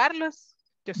 Jose Carlos,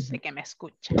 yo sé que me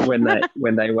escucha.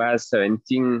 When I was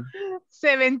 17.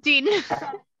 17.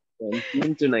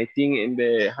 17 to 19 in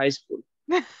the high school.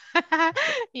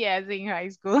 Yes, in high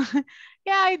school.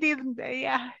 Yeah, I did.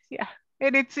 Yeah.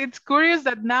 And it's curious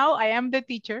that now I am the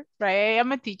teacher, right? I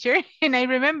am a teacher and I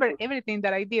remember everything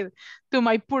that I did to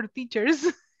my poor teachers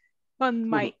on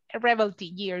my rebelty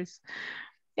years.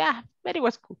 Yeah, but it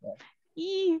was cool.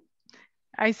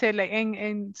 I said like,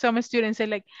 and some students said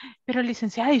like, pero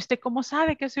licenciada, ¿y usted cómo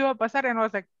sabe que eso iba a pasar? And I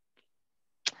was like,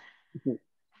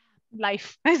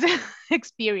 life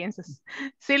experiences.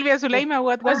 Silvia Zuleima,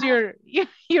 what was your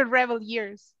rebel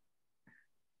years?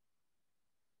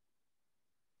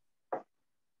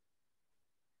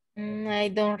 I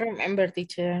don't remember,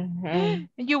 teacher.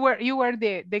 You were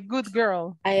the good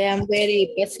girl. I am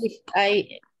very pacific.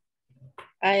 I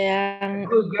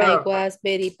was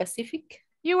very pacific.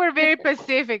 You were very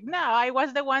Pacific. No, I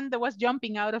was the one that was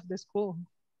jumping out of the school.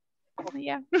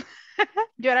 Yeah.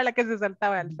 Yo era la que se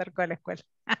saltaba al cerco de la escuela.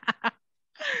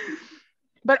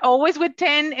 But always with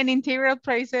 10 and integral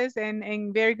prices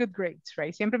and very good grades,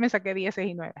 right? Siempre me saqué 10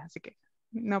 y 9, así que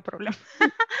no problem.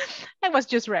 I was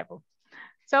just rebel.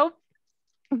 So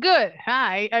good.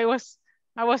 I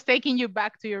was taking you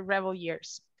back to your rebel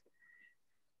years.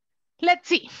 Let's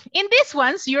see. In these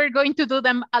ones, you're going to do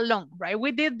them alone, right?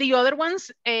 We did the other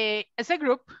ones as a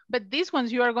group, but these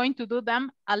ones you are going to do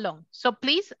them alone. So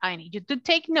please, I need you to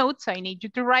take notes. I need you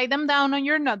to write them down on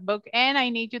your notebook and I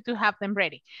need you to have them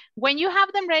ready. When you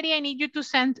have them ready, I need you to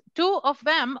send 2 of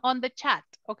them on the chat,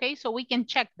 okay? So we can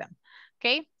check them,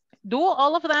 okay? Do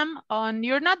all of them on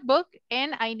your notebook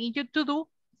and I need you to do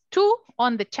 2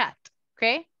 on the chat,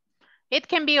 okay? It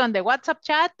can be on the WhatsApp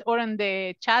chat or on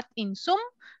the chat in Zoom,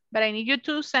 but I need you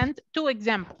to send 2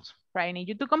 examples, right? I need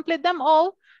you to complete them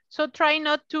all. So try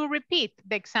not to repeat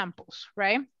the examples,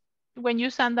 right? When you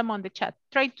send them on the chat,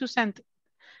 try to send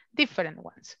different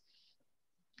ones.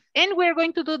 And we're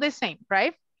going to do the same,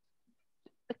 right?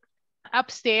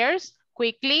 Upstairs,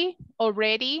 quickly,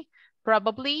 already,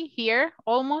 probably, here,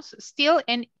 almost, still,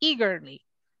 and eagerly.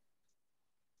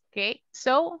 Okay,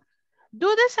 so do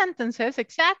the sentences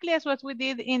exactly as what we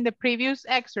did in the previous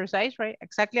exercise, right?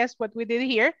 Exactly as what we did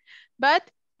here, but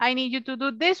I need you to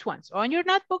do these ones on your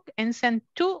notebook and send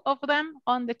 2 of them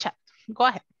on the chat. Go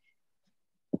ahead.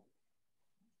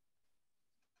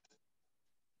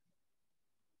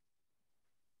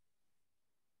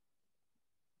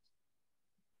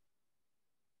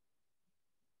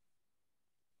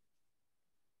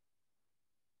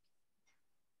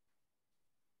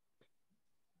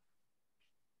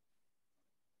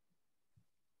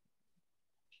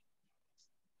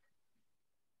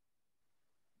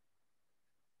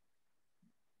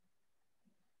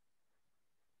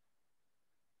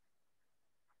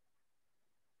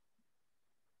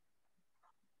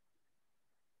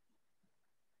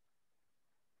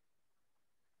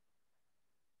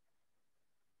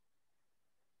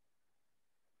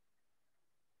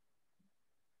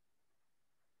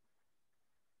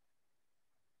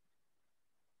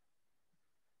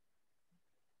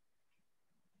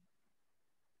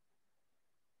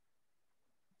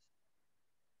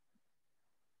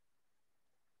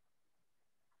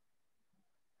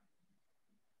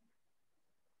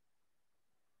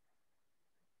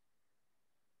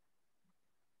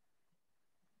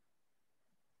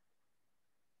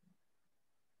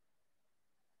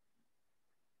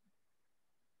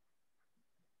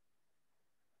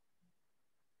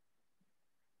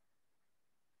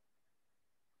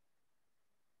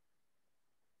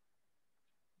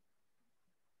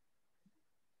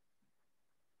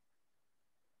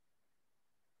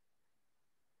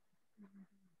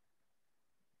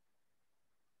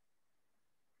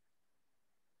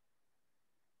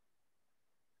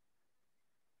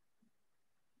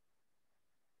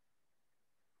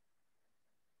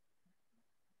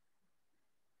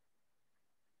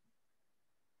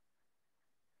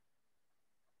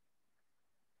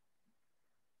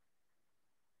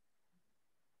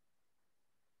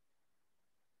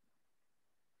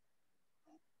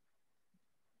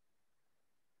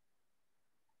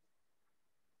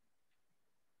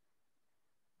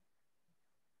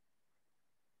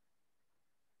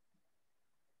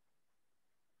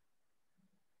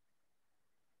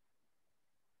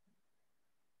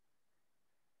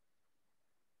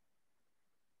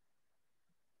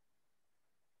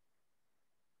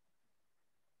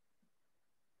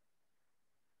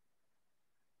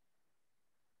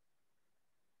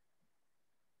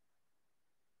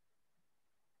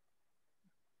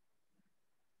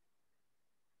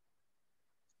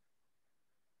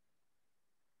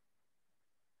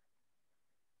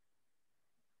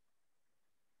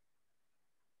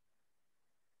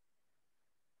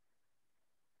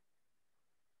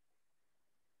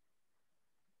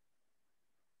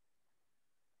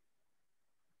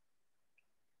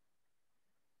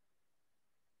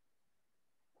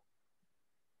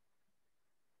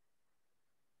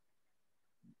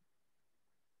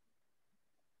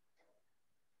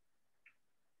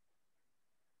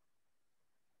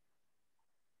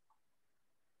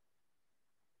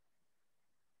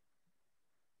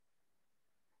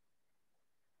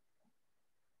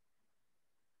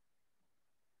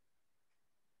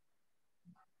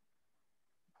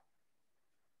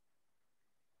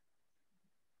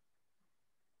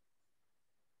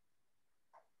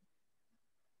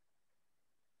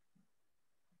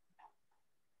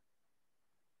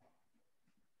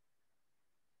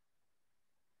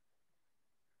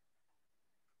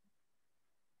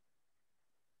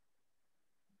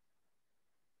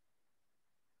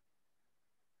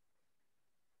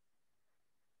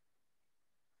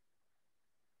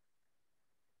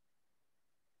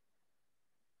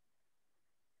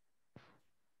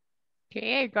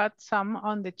 Okay, I got some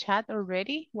on the chat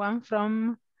already. One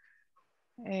from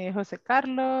Jose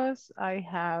Carlos. I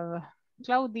have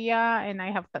Claudia and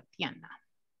I have Tatiana.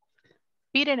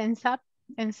 Peter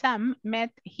and Sam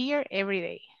met here every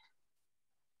day.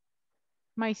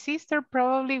 My sister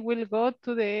probably will go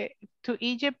to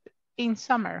Egypt in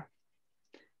summer.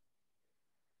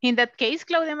 In that case,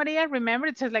 Claudia Maria, remember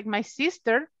it says like my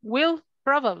sister will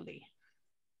probably.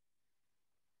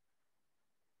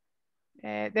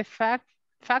 The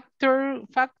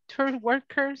factory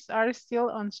workers are still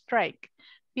on strike.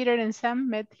 Peter and Sam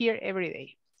met here every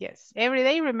day. Yes, every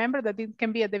day, remember that it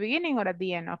can be at the beginning or at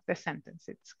the end of the sentence.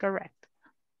 It's correct.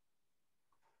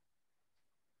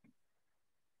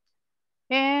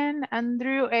 And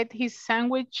Andrew ate his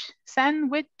sandwich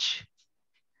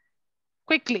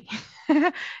quickly.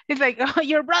 It's like, oh,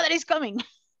 your brother is coming.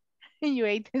 And you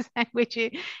ate the sandwich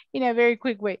in a very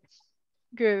quick way.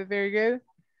 Good, very good.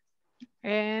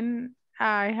 And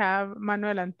I have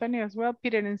Manuel Antonio as well.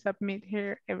 Peter and Sam meet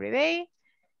here every day.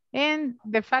 And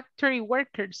the factory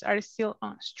workers are still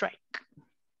on strike.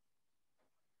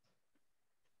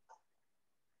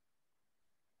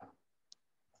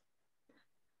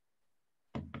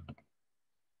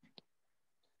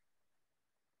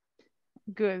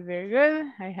 Good, very good.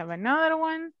 I have another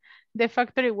one. The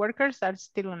factory workers are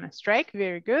still on a strike.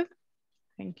 Very good.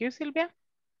 Thank you, Silvia.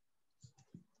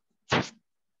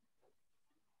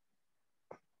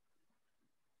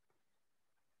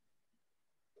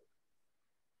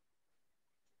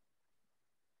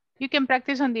 You can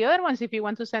practice on the other ones. If you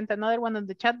want to send another one on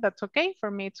the chat, that's okay.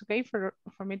 For me, it's okay for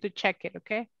me to check it,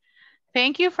 okay?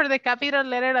 Thank you for the capital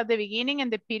letter at the beginning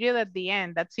and the period at the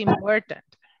end. That's important,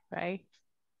 right?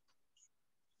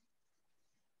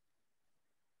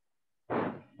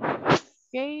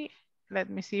 Okay, let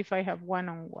me see if I have one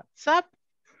on WhatsApp.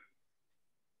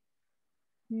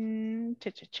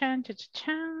 Cha-cha-chan,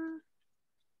 cha-cha-chan.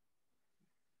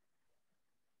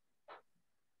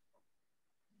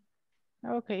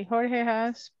 Okay, Jorge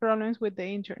has problems with the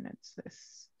internet.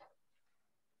 Says.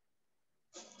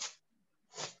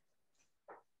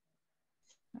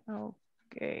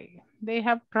 Okay, they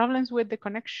have problems with the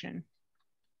connection.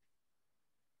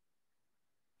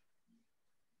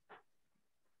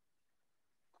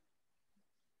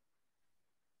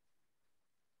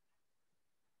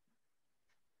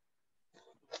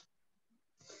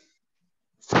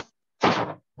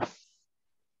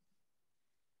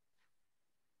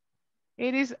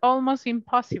 It is almost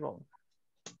impossible.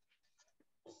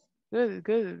 Good,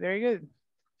 good, very good.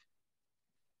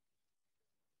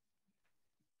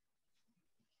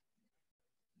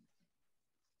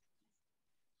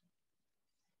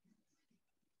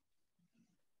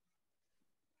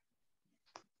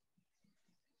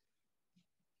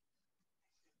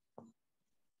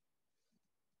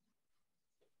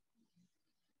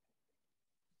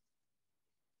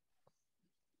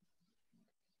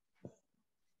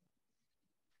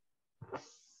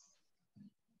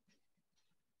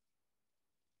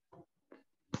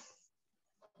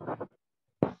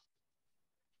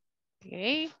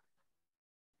 Okay.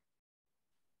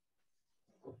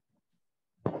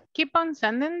 Keep on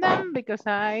sending them because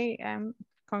I am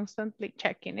constantly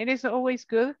checking. It is always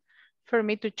good for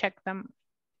me to check them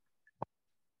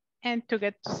and to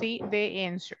get to see the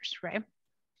answers, right?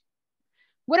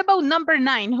 What about number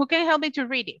 9? Who can help me to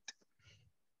read it?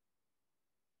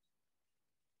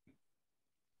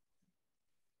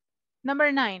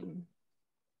 Number 9.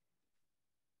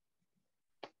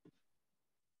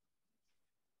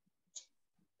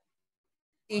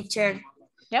 Teacher.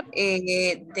 Yep.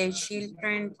 The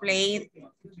children played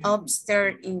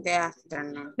upstairs in the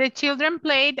afternoon. The children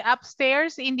played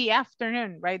upstairs in the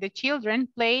afternoon, right? The children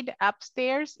played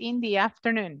upstairs in the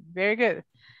afternoon. Very good.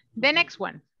 The next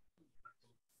one.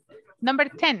 Number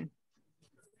 10.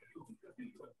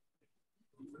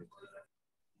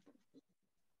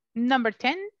 Number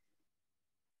 10.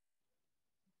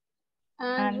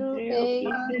 Andrew ate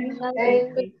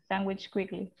ate his sandwich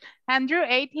quickly. Andrew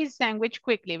ate his sandwich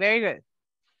quickly. Very good.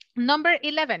 Number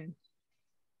 11.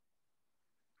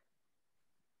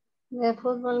 the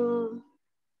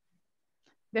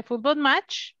football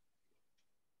match.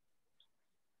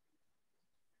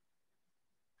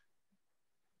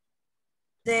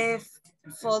 The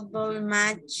football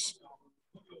match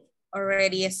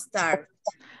already started.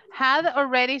 Had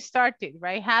already started,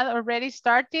 right? Had already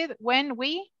started when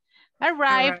we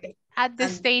arrived at the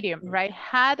stadium, right?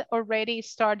 Had already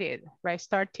started, right?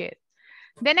 Started.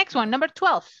 The next one, number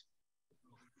 12.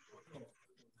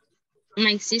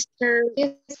 My sister.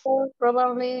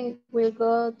 Probably will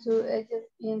go to Egypt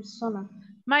in summer.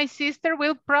 My sister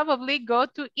will probably go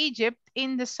to Egypt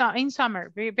in the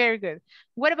summer. Very, very good.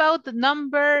 What about the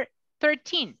number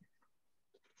 13?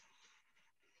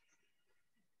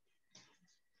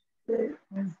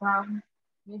 And Sam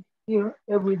meet here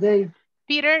every day.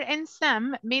 Peter and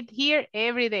Sam meet here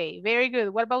every day. Very good.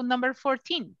 What about number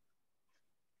 14?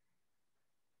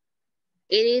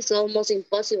 It is almost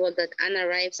impossible that Anne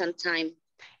arrives on time.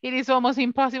 It is almost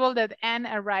impossible that Anne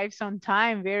arrives on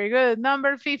time. Very good.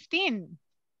 Number 15.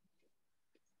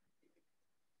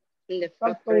 The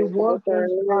Factory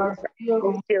workers are still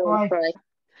on strike.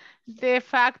 The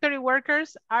factory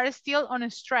workers are still on a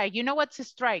strike. You know what's a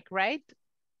strike, right?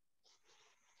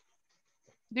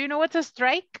 Do you know what's a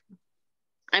strike?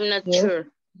 I'm not sure.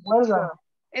 Huelga.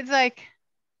 It's like,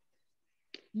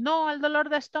 no al dolor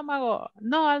de estómago,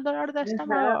 no al dolor de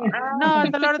estómago, no al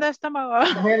dolor de estómago.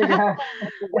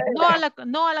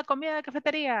 No a la comida de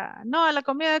cafetería, no a la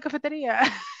comida de cafetería.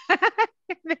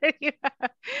 There you go.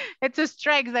 It's a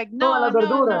strike, it's like, no a la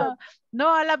verdura.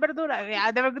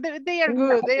 Yeah, they are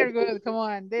good, they are good, come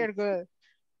on, they are good.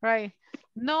 Right.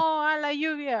 No a la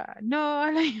lluvia, no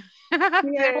a la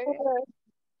lluvia.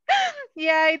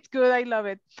 Yeah, it's good. I love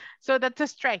it. So that's a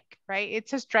strike, right?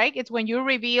 It's a strike. It's when you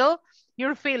reveal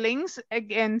your feelings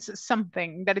against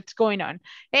something that it's going on.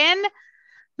 And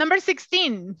number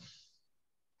 16.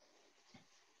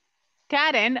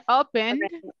 Karen opened.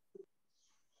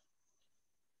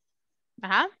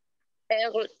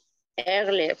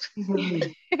 Early.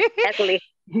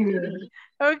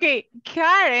 Okay,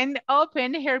 Karen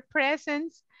opened her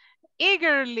presents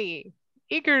eagerly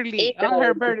on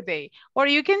her birthday. Or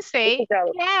you can say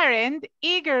Karen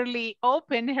eagerly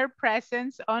opened her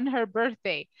presents on her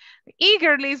birthday.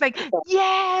 Eagerly is like,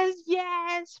 yes,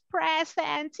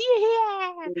 presents,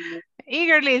 yeah.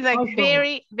 Eagerly is like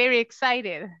very, very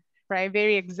excited, right?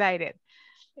 Very excited.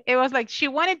 It was like she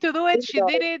wanted to do it, she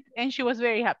did it, and she was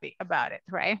very happy about it,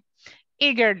 right?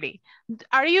 Eagerly.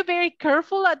 Are you very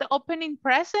careful at opening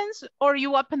presents or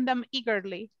you open them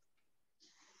eagerly?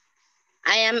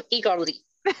 I am eagerly.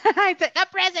 It's a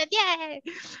present, yay!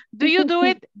 Do you do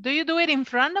it? Do you do it in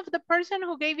front of the person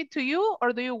who gave it to you,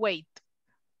 or do you wait?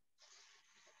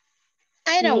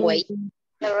 I don't wait.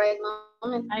 The right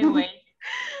moment. I wait.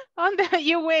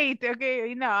 You wait, okay?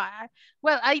 You know,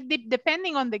 well,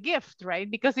 depending on the gift, right?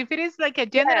 Because if it is like a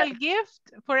general gift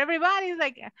for everybody, it's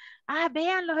like,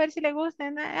 véanlo, a ver si le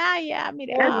gustan. Yeah,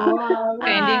 mire.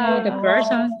 Depending on the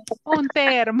person. Un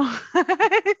termo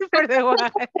for the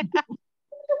one.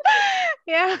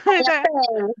 Yeah.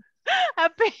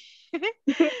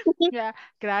 Yeah.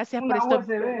 Gracias por esto.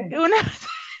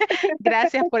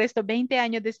 Gracias por estos 20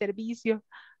 años de servicio.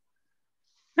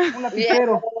 Un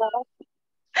lapicero.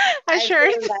 A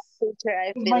shirt.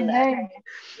 My name.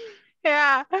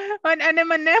 Yeah. An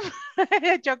M&M.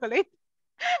 Chocolate.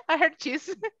 I heard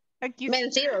cheese.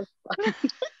 Vencidos.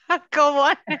 Come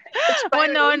on. Oh,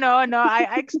 no.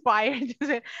 I expired.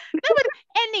 No, but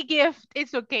any gift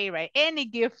is okay, right? Any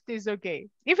gift is okay.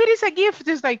 If it is a gift,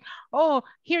 it's like, oh,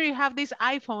 here you have this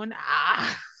iPhone.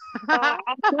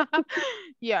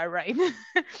 Yeah, right.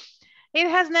 It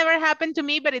has never happened to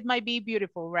me, but it might be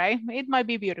beautiful, right? It might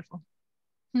be beautiful.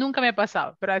 Nunca me ha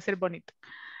pasado, pero va a ser bonito.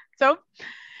 So,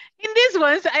 in these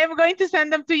ones, I am going to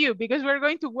send them to you because we're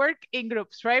going to work in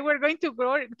groups, right? We're going to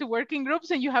go to work in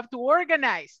groups and you have to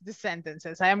organize the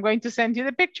sentences. I am going to send you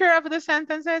the picture of the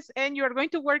sentences and you're going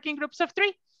to work in groups of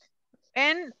 3.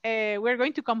 And we're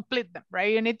going to complete them,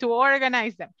 right? You need to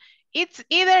organize them. It's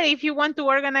either if you want to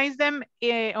organize them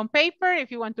on paper,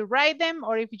 if you want to write them,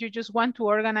 or if you just want to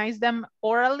organize them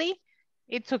orally,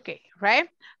 it's okay, right?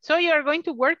 So you're going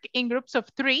to work in groups of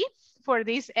 3 for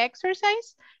this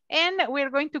exercise, and we're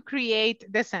going to create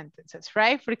the sentences,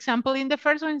 right? For example, in the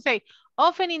first one, say,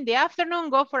 often in the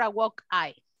afternoon, go for a walk,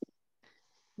 I.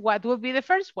 What will be the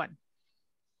first one?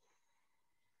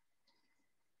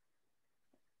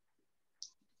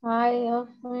 I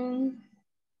often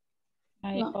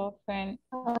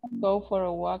go for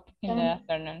a walk in the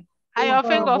afternoon. I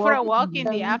often go for a walk in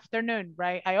the afternoon,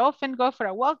 right? I often go for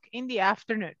a walk in the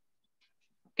afternoon.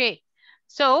 Okay,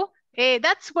 so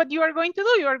that's what you are going to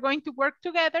do. You are going to work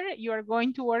together. You are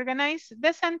going to organize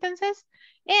the sentences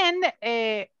and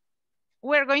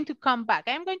we're going to come back.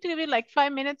 I'm going to give you like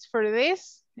 5 minutes for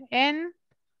this and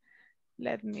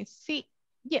let me see.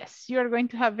 Yes, you're going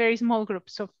to have very small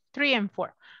groups of 3 and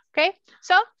 4. Okay,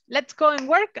 so let's go and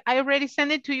work. I already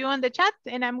sent it to you on the chat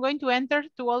and I'm going to enter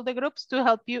to all the groups to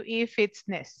help you if it's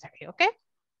necessary, okay?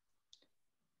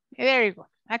 There you go.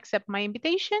 Accept my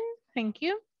invitation. Thank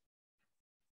you.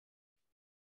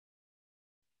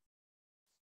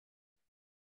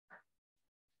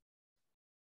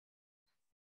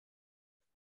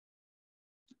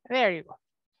 There you go.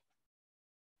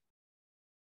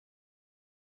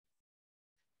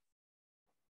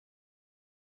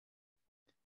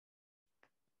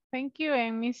 Thank you.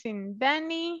 I'm missing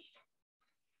Danny.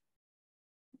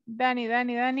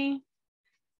 Danny.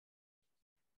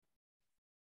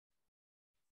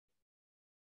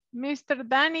 Mr.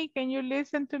 Danny, can you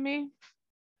listen to me?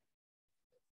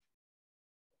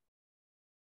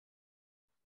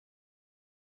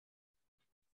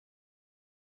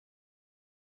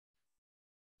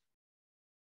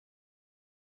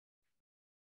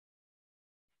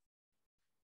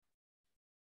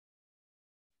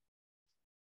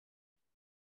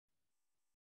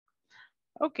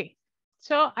 Okay,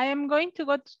 so I am going to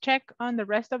go to check on the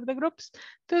rest of the groups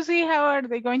to see how are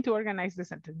they going to organize the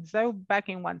sentence. So back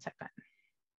in 1 second.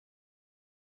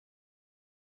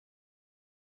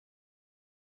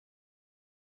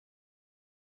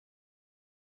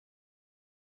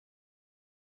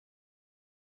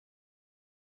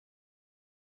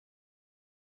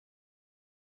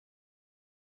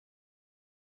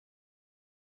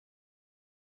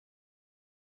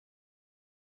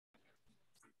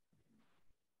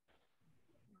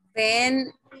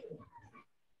 Ben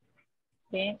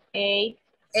ate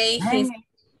his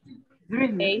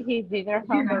his dinner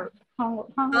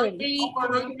hungry At the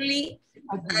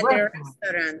at the restaurant.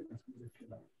 restaurant.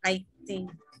 I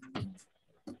think.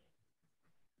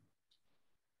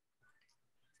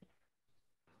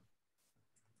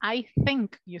 I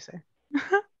think, you say.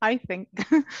 I think.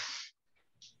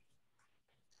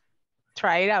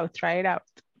 Try it out.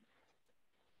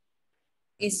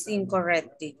 It's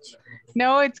incorrect, teacher.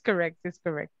 No, it's correct. the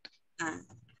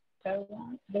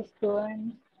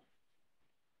student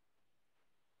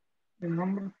The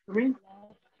number 3.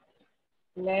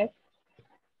 left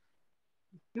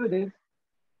Students.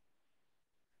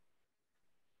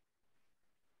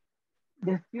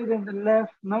 The student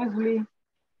left noisily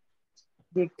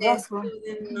the classroom.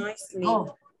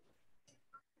 Noisily.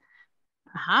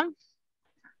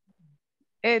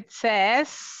 It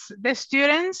says the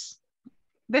students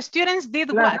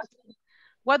did what?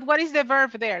 What is the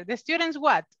verb there? The students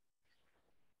what?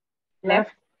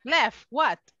 left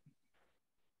What?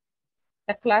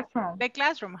 the classroom. The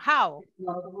classroom. How?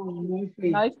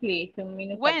 Noisily 2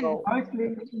 minutes When? ago.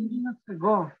 Noisily 2 minutes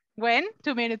ago. When?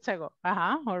 2 minutes ago.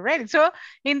 All right. So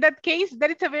in that case, that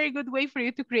is a very good way for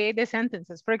you to create the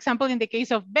sentences. For example, in the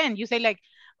case of Ben, you say like,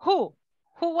 who?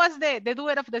 Who was the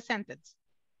doer of the sentence?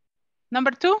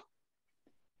 Number 2,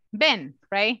 Ben,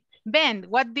 right? Ben,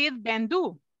 what did Ben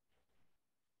do?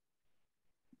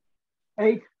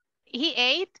 Ate. He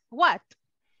ate what?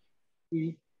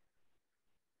 He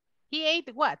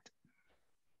ate what?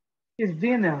 His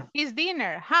dinner. His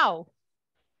dinner. How?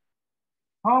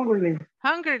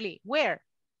 Hungrily. Where?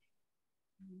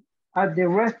 At the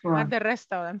restaurant. At the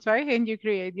restaurant, sorry, and you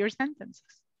create your sentences.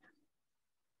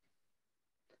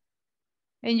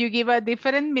 And you give a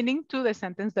different meaning to the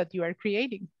sentence that you are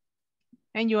creating.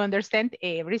 And you understand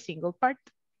every single part.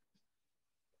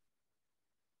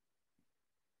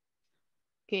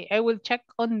 Okay, I will check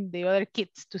on the other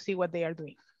kids to see what they are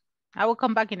doing. I will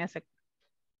come back in a second.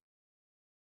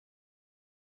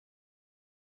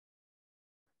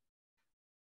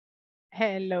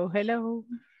 Hello.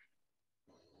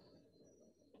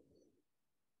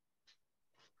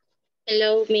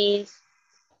 Hello, Miss.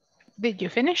 Did you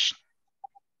finish?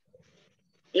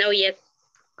 No, yet.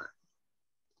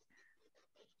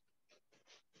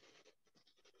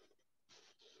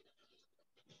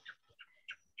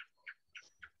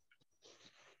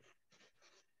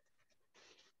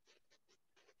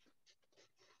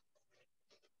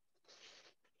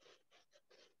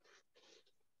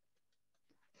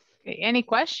 Okay, any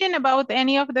question about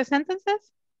any of the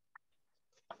sentences?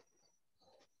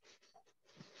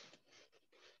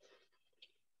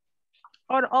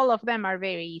 Or all of them are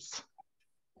very easy?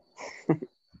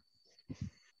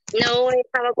 No, I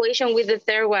have a question with the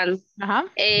third one.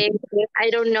 I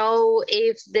don't know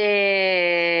if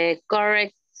the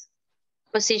correct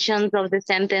positions of the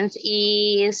sentence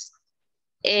is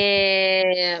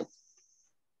 2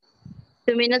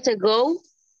 minutes ago,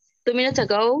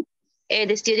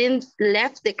 the student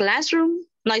left the classroom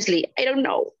noisily. I don't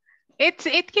know.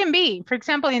 It can be, for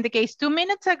example, in the case 2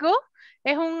 minutes ago,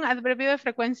 es un adverbio de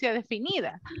frecuencia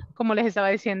definida, como les estaba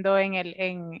diciendo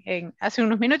hace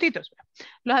unos minutitos.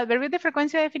 Los adverbios de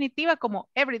frecuencia definitiva como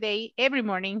every day, every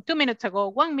morning, 2 minutes ago,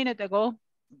 1 minute ago,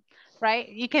 right?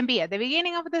 It can be at the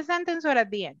beginning of the sentence or at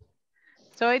the end.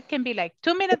 So it can be like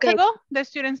 2 minutes ago, the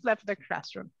students left the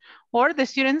classroom. Or the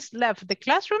students left the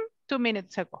classroom 2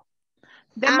 minutes ago.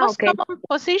 The most common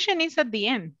position is at the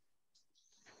end.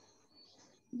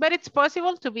 but it's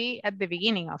possible to be at the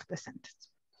beginning of the sentence.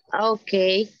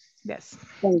 Okay. Yes.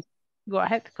 Thanks. Go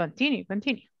ahead, continue.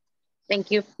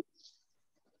 Thank you.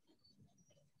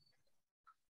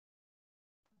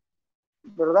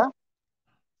 ¿Verdad?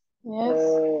 Yes.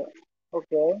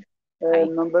 Okay.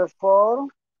 Number 4.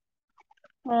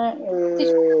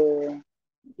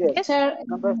 Yes. Teacher,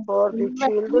 Number 4, the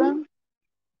children.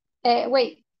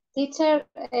 Wait, teacher,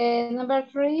 number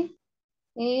 3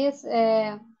 is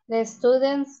the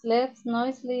students left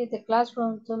noisily the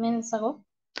classroom 2 minutes ago.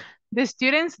 The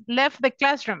students left the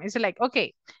classroom. It's like,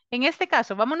 okay, en este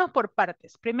caso, vámonos por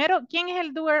partes. Primero, ¿quién es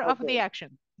el doer of the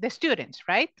action? The students,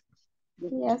 right?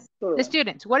 Yes. The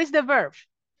students. What is the verb?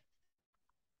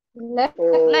 Left.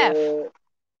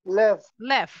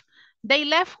 Left. They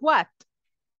left what?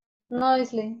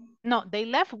 Noisily. No, they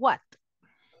left what?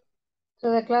 To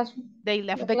the classroom. They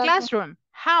left the classroom.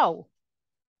 How?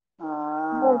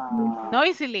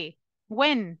 Noisily.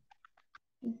 When?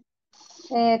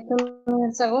 2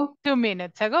 minutes ago. 2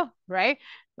 minutes ago, right?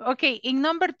 Okay, in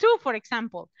number 2, for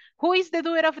example, who is the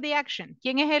doer of the action?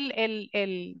 ¿Quién es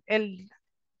el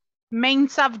main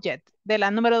subject de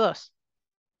la número 2?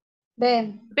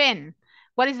 Ben. Ben.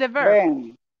 What is the verb?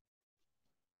 Ben.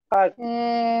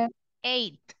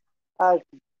 Ate.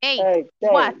 Ate.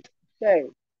 What?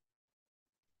 Ate.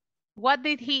 What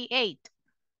did he eat?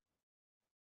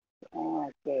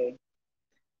 Okay.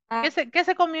 ¿Qué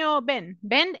se comió Ben?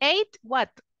 Ben ate what?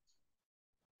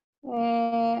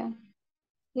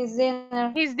 His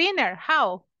dinner. His dinner.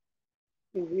 How?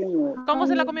 His dinner. ¿Cómo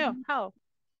se la comió? How?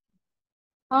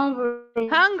 Hungry.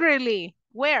 Hungrily.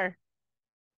 Where?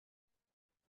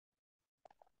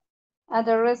 At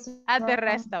the restaurant. At the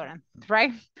restaurant,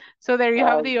 right? So there you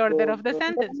have the order of the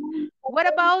sentence. What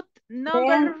about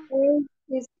number?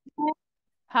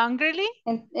 Hungrily?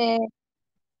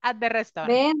 At the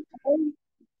restaurant.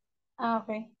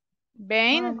 Okay.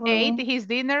 Ben ate his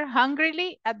dinner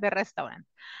hungrily at the restaurant.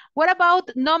 What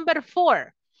about number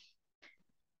 4?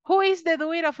 Who is the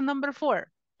doer of number 4?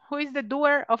 Who is the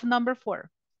doer of number 4?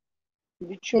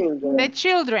 The children. The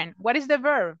children. What is the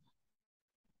verb?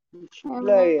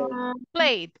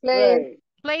 Played.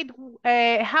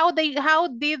 How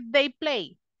did they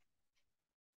play?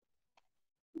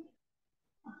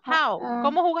 How?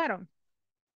 ¿Cómo jugaron?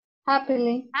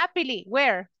 Happily. Happily.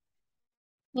 Where?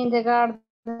 In the garden.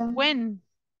 When?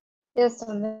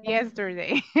 Yesterday.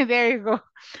 Yesterday. There you go.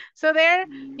 So there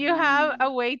you have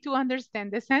a way to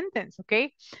understand the sentence,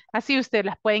 ¿ok? Así ustedes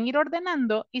las pueden ir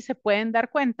ordenando y se pueden dar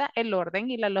cuenta el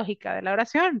orden y la lógica de la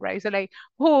oración, right? So like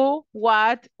who,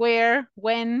 what, where,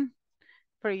 when,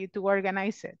 for you to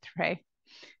organize it, right?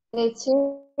 The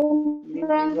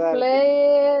children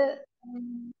play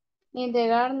in the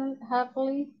garden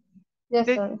happily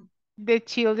yesterday. The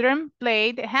children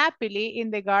played happily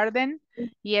in the garden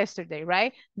yesterday,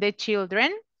 right? The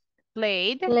children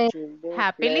played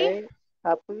happily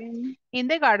in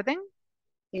the garden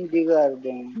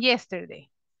yesterday.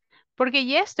 Porque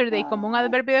yesterday, como un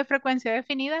adverbio de frecuencia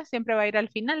definida, siempre va a ir al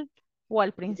final o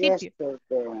al principio.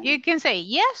 You can say,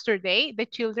 yesterday, the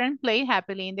children played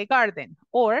happily in the garden.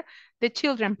 Or, the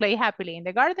children played happily in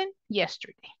the garden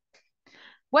yesterday.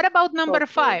 What about number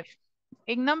 5?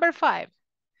 In number 5,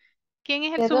 ¿quién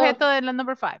es el sujeto de la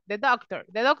number 5? The doctor.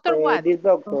 The doctor what? The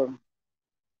doctor.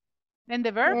 And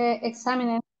the verb?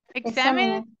 Examine.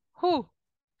 Examine. Who?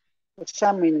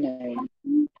 Examine.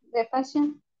 The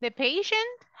patient. The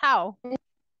patient? How?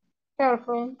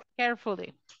 Carefully.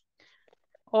 Carefully.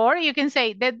 Or you can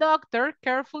say, the doctor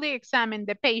carefully examined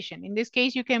the patient. In this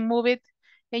case, you can move it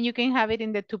and you can have it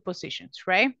in the 2 positions,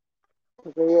 right?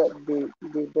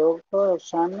 The doctor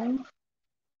examined.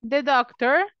 The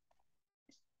doctor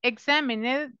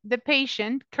examined the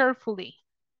patient carefully.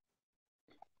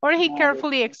 Or he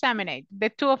carefully examined. The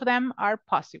 2 of them are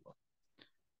possible.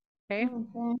 Okay.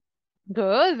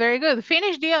 Good, very good.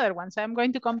 Finish the other ones. I'm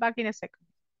going to come back in a second.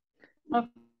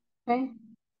 Okay.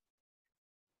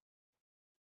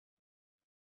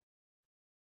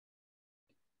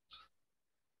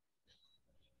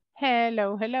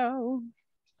 Hello, hello.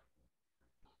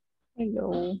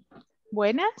 Hello.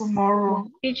 Buenas. Tomorrow.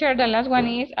 Teacher, the last one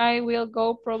is I will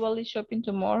go probably shopping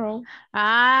tomorrow.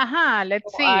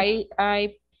 Let's see.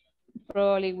 I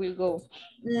probably will go.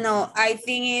 No, I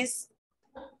think it's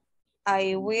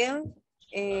I will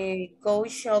go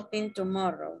shopping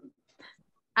tomorrow.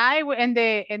 I will, and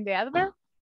the adverb?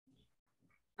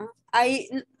 I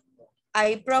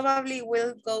probably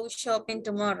will go shopping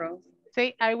tomorrow.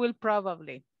 Say I will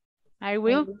probably. I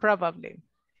will probably.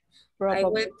 I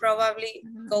will probably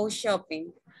go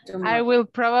shopping tomorrow. I will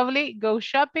probably go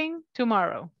shopping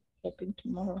tomorrow. Shopping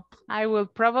tomorrow. I will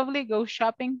probably go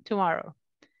shopping tomorrow.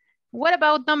 What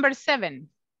about number 7?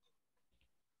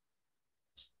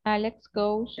 Alex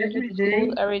goes to Every school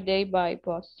day. every day by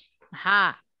bus.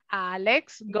 Ajá.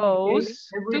 Alex goes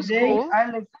Every to day, school.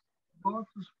 Alex goes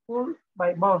to school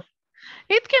by bus.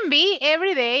 It can be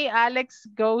every day Alex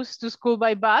goes to school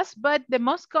by bus, but the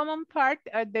most common part,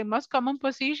 the most common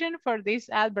position for these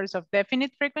adverbs of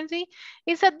definite frequency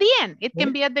is at the end. It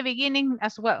can be at the beginning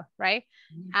as well, right?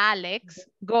 Alex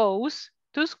goes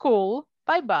to school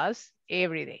by bus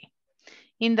every day.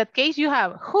 In that case, you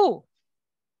have who.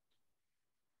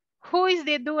 Who is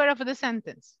the doer of the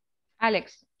sentence?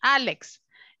 Alex. Alex.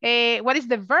 What is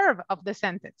the verb of the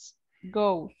sentence?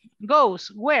 Goes.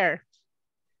 Goes. Where?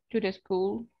 To the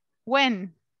school.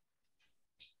 When?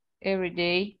 Every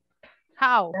day.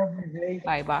 How? Every day.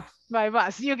 By bus. By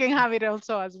bus. You can have it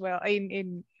also as well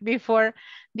in before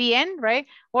the end, right?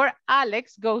 Or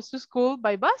Alex goes to school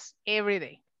by bus every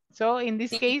day. So in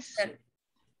this case,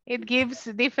 it gives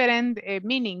different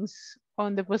meanings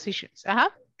on the positions.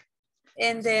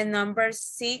 In the number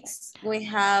 6, we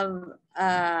have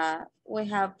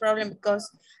problem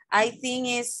because I think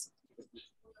it's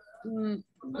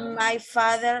my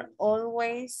father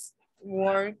always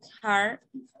worked hard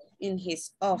in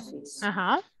his office.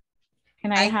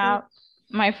 Can I have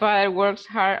my father works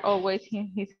hard always in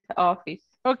his office?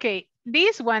 Okay,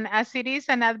 this one, as it is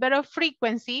an adverb of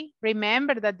frequency,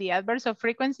 remember that the adverbs of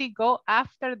frequency go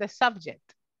after the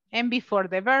subject and before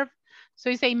the verb. So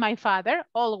you say my father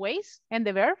always, and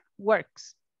the verb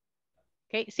works.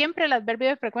 Okay, siempre el adverbio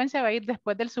de frecuencia va a ir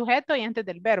después del sujeto y antes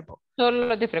del verbo. Solo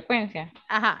los de frecuencia.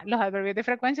 Ajá, los adverbios de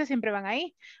frecuencia siempre van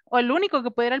ahí. O el único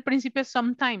que puede ir al principio es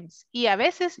sometimes y a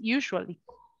veces usually.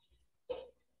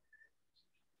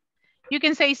 You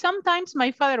can say sometimes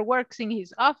my father works in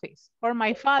his office or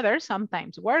my father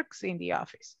sometimes works in the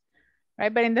office.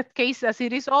 Right, but in that case, as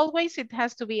it is always, it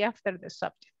has to be after the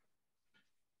subject.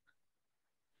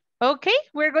 Okay,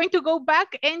 we're going to go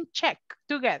back and check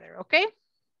together, okay?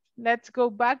 Let's go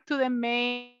back to the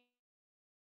main.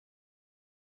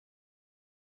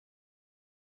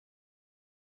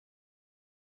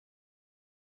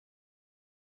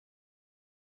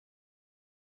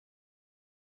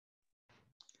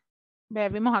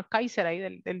 Vimos a Kaiser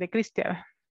ahí del de Cristian.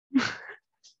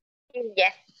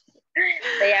 Yes,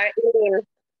 they are eating.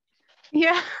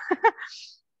 Yeah.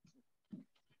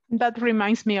 That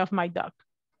reminds me of my dog.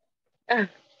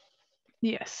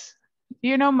 Yes.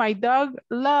 You know, my dog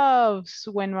loves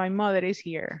when my mother is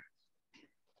here.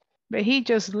 But he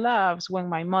just loves when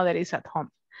my mother is at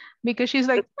home. Because she's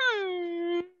like,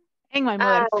 and my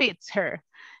mother feeds her.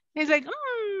 He's like,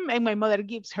 and my mother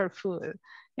gives her food.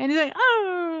 And he's like,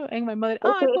 oh, and my mother,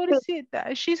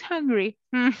 pobrecita, she's hungry.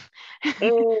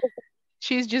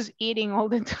 She's just eating all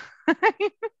the time.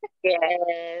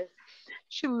 Yes.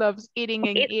 She loves eating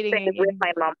and eating and with eating.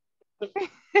 my mom.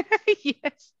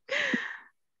 Yes.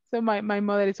 So my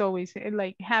mother is always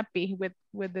like happy with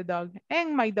the dog.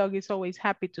 And my dog is always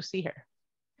happy to see her.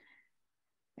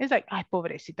 It's like, ay,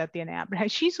 pobrecita tiene hambre.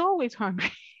 She's always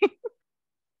hungry.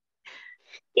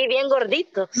 Y bien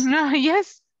gorditos.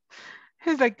 Yes.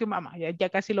 It's like, mamá, ya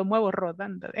casi lo muevo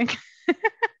rodando.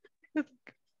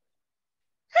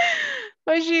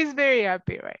 But she's very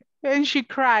happy, right? And she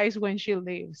cries when she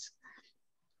leaves.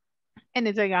 And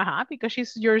it's like, because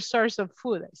she's your source of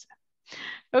food.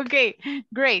 Okay,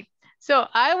 great. So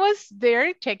I was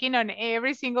there checking on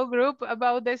every single group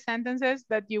about the sentences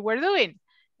that you were doing.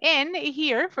 And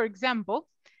here, for example,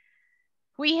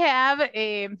 we have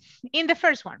in the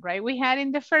first one, right? We had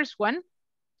in the first one,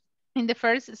 in the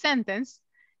first sentence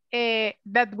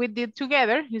that we did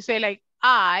together, you say like,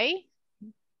 I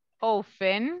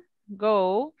often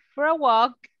go for a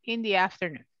walk in the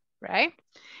afternoon, right?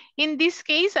 In this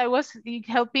case, I was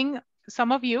helping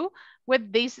some of you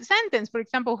with this sentence. For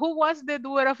example, who was the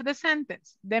doer of the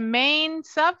sentence? The main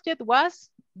subject was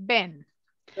Ben.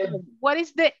 What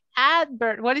is the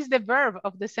adverb? What is the verb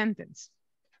of the sentence?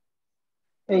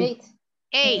 Ate.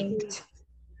 Ate.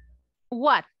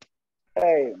 What?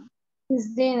 His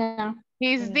dinner.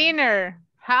 His dinner.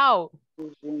 How?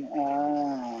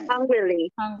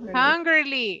 Hungrily.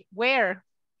 Hungrily. Where?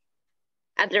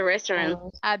 At the restaurant.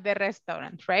 At the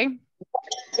restaurant, right?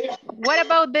 What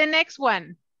about the next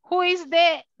one? Who is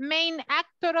the main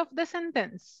actor of the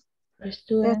sentence? The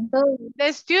student.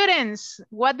 The students.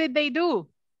 What did they do?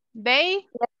 They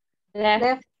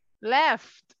left.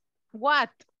 What?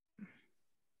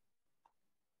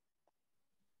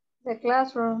 The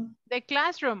classroom. The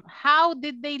classroom. How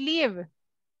did they leave?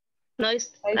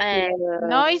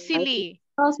 Noisily.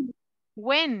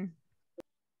 When?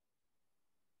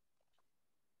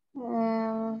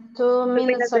 2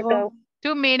 minutes ago.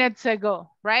 2 minutes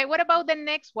ago, right? What about the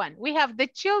next one? We have the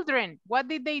children. What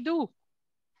did they do?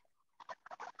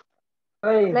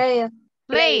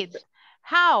 Played.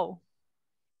 How?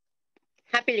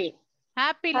 Happily.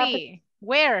 Happily.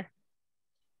 Where?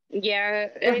 Yeah,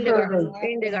 in the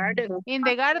garden. In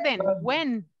the garden.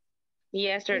 When?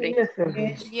 Yesterday.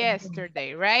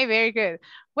 Yesterday, right? Very good.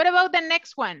 What about the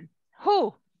next one?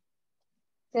 Who?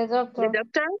 The doctor. The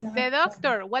doctor? The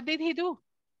doctor. What did he do?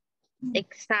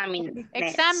 Examine.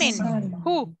 Examine.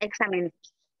 Who? Examine.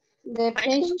 The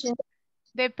patient.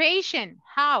 The patient.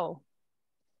 How?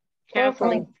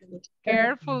 Carefully.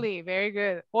 Carefully. Very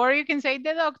good. Or you can say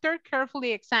the doctor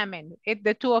carefully examined.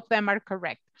 The two of them are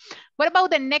correct. What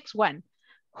about the next one?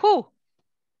 Who?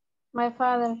 My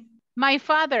father. My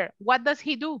father. What does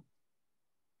he do?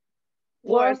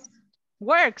 Works.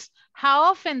 Works. How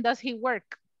often does he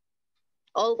work?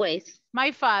 Always.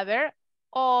 My father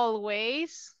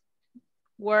always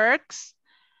works.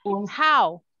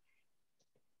 How?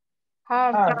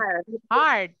 Hard.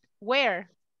 Hard. Where?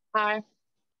 Hard.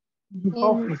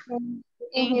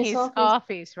 In his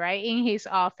office, right? In his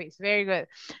office. Very good.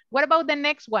 What about the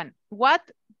next one? What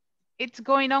is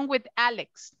going on with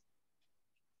Alex?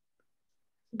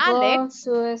 Alex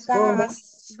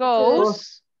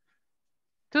goes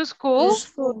to school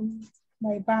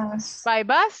by bus. By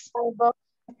bus?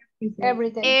 Every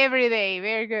day. Every day.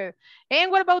 Very good.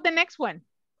 And what about the next one?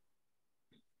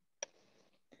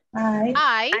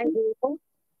 I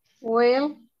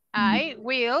will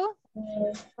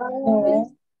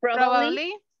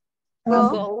probably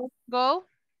go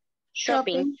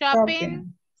shopping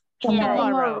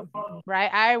tomorrow.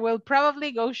 Right? I will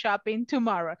probably go shopping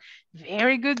tomorrow.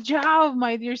 Very good job,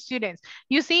 my dear students.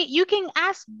 You see, you can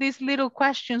ask these little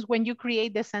questions when you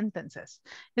create the sentences.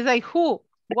 It's like who,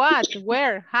 what,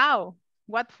 where, how,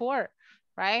 what for,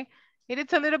 right? It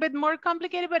is a little bit more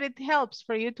complicated, but it helps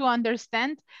for you to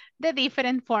understand the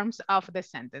different forms of the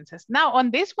sentences. Now,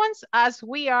 on these ones, as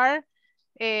we are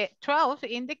 12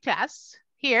 in the class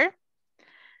here,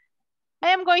 I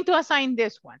am going to assign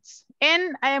these ones,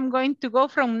 and I am going to go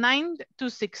from 9 to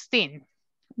 16.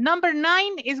 Number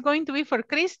 9 is going to be for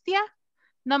Cristia.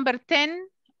 Number 10,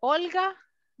 Olga.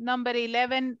 Number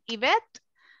 11, Yvette.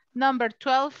 Number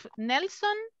 12,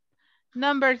 Nelson.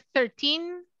 Number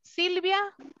 13,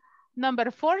 Silvia.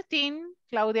 Number 14,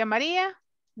 Claudia Maria.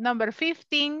 Number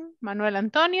 15, Manuel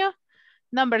Antonio.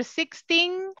 Number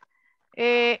 16,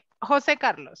 Jose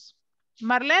Carlos.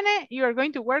 Marlene, you are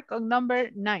going to work on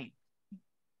number 9.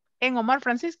 And Omar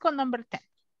Francisco, number 10.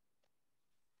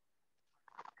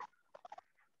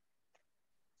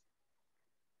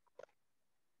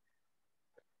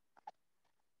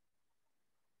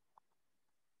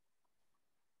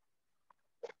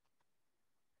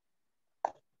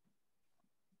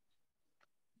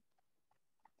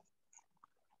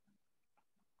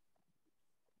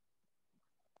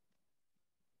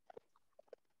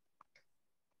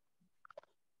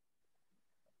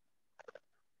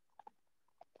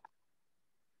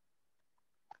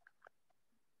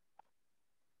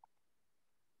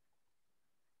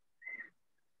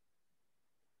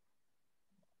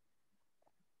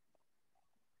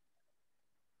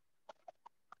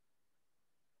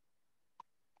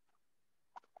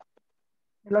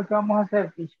 Lo que vamos a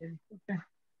hacer, teacher. Okay.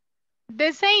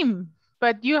 The same,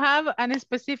 but you have a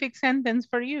specific sentence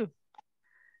for you.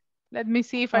 Let me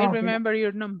see if I remember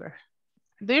your number.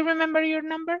 Do you remember your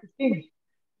number? 15.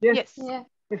 Yes. Yeah.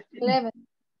 11.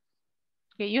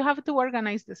 Okay, you have to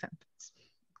organize the sentence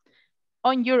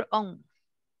on your own.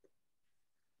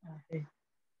 Okay.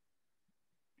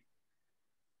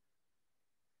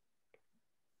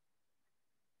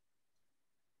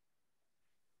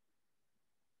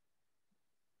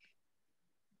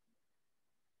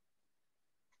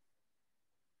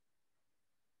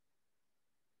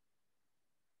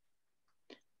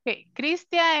 Okay,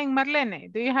 Cristia and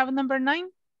Marlene, do you have number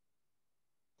 9?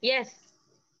 Yes.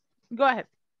 Go ahead.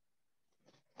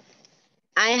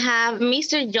 I have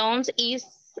Mr. Jones is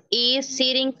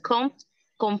sitting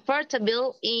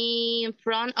comfortable in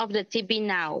front of the TV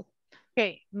now.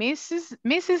 Okay,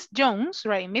 Mrs. Jones,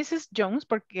 right? Mrs. Jones,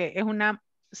 porque es una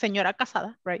señora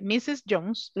casada, right? Mrs.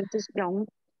 Jones. Mrs. Jones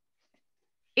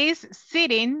is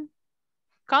sitting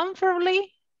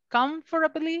comfortably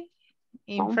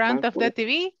in front of the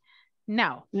TV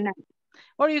now. No.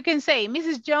 Or you can say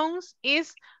Mrs. Jones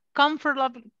is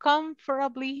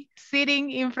comfortably sitting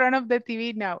in front of the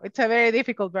TV now. It's a very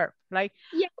difficult verb, like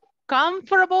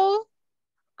comfortably,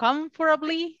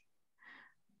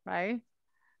 right?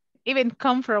 Even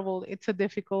comfortable, it's a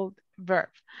difficult verb,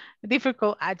 a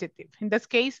difficult adjective. In this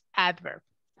case, adverb,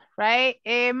 right?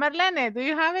 Marlene, do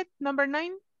you have it, number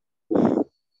 9?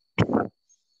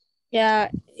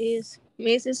 Yeah, is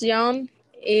Mrs. Young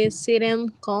is sitting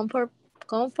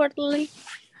comfortably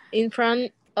in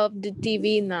front of the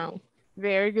TV now.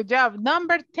 Very good job.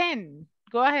 Number 10.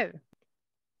 Go ahead.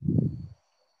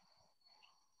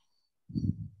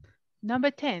 Number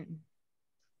 10.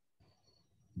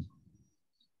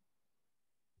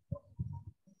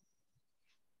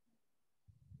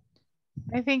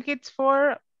 I think it's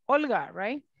for Olga,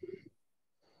 right?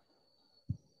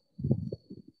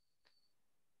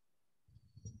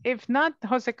 If not,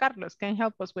 Jose Carlos can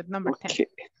help us with number 10.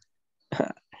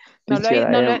 No,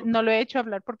 no lo he hecho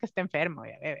hablar porque está enfermo.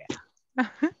 Ya, vea.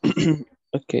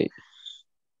 Ok.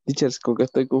 Teachers, con que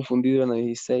estoy confundido en la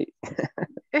 16.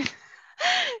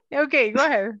 Okay, go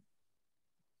ahead.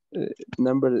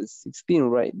 Number 16,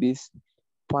 right? This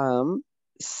Pam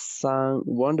sang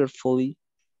wonderfully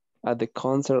at the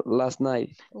concert last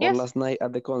night. Or yes. Last night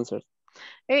at the concert.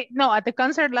 No, at the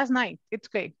concert last night. It's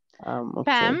okay. Okay.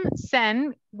 Pam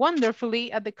sang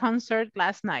wonderfully at the concert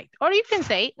last night. Or you can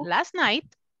say, last night,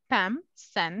 Pam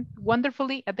sang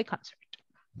wonderfully at the concert.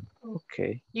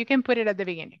 Okay. You can put it at the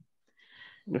beginning.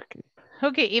 Okay.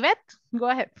 Okay, Yvette, go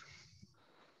ahead.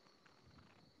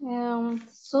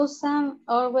 Susan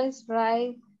always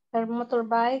rides her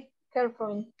motorbike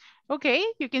carefully. Okay,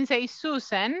 you can say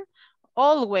Susan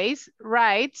always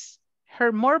rides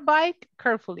her motorbike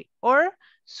carefully. Or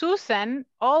Susan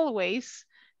always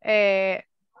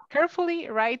carefully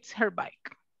rides her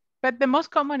bike. But the most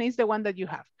common is the one that you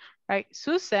have, right?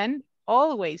 Susan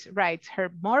always rides her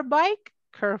motorbike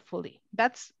carefully.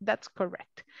 That's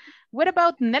correct. What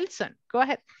about Nelson? Go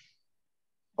ahead.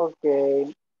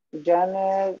 Okay.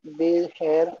 Janet did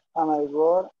her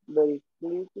homework very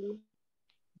quickly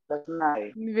last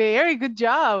night. Very good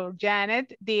job.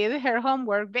 Janet did her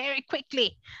homework very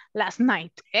quickly last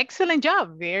night. Excellent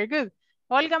job. Very good.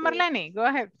 Olga Marlene, go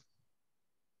ahead.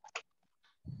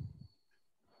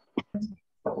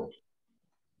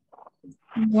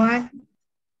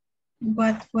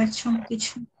 What question,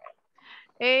 teacher?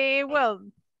 Well,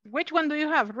 which one do you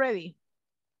have ready?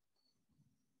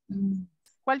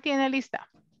 ¿Cuál tiene lista?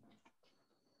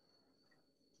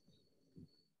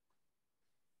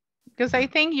 Because I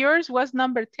think yours was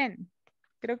number 10.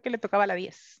 Creo que le tocaba la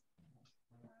 10.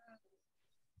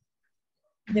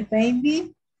 The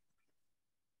baby.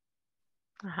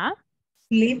 Ajá.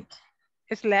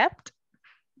 Slept.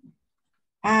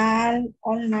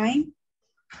 All night.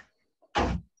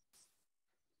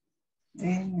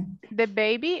 The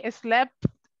baby slept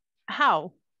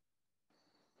how?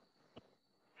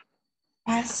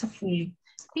 Peacefully.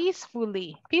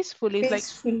 Peacefully is like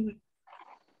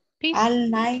peaceful. All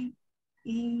night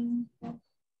in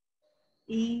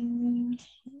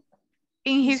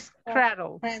his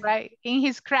cradle, right? In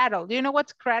his cradle. Do you know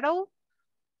what's cradle?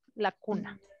 La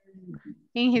cuna.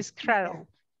 In his cradle.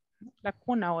 La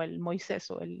cuna o el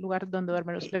Moisés o el lugar donde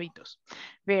duermen los bebitos.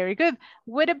 Very good.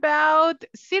 What about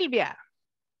Silvia?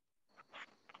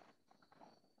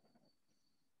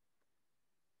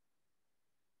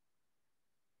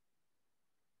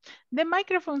 The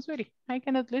microphone, sweetie. I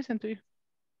cannot listen to you.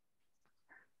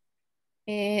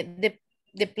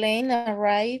 The plane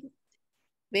arrived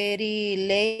very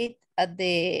late at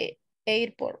the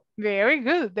airport. Very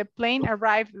good. The plane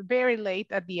arrived very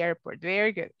late at the airport.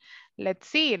 Very good. Let's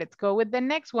see. Let's go with the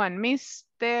next one.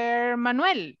 Mr.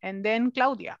 Manuel and then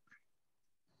Claudia.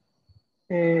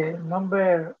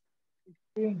 Number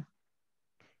 16.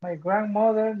 My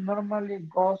grandmother normally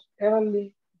goes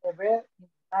early to bed at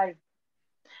night.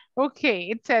 Okay,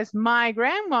 it says my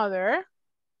grandmother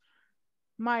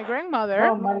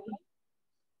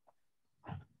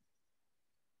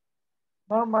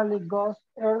normally goes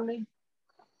early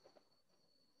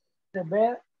to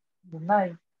bed at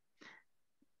night.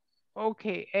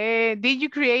 Okay, did you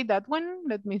create that one?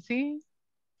 Let me see.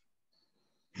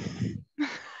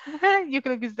 Yo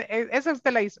creo que esa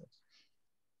usted la hizo.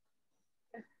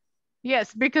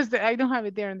 Yes, because I don't have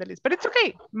it there in the list, but it's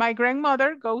okay. My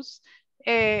grandmother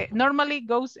normally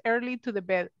goes early to the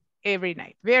bed every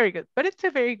night. Very good, but it's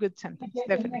a very good sentence,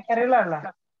 definitely.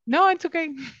 No, it's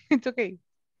okay. It's okay.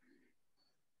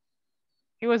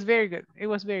 It was very good. It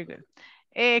was very good.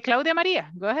 Claudia Maria,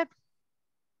 go ahead.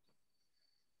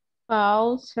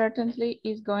 Paul certainly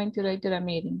is going today to the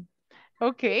meeting.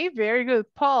 Okay, very good.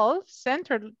 Paul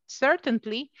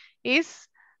certainly is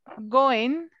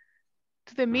going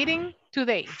to the meeting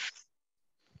today.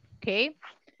 Okay,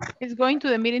 is going to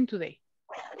the meeting today.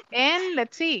 And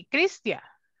let's see, Cristia.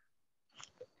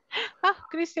 Ah,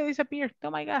 Cristia disappeared. Oh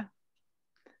my God.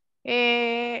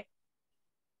 Okay,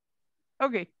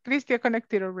 Cristia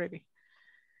connected already.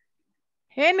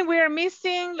 And we are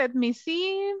missing, let me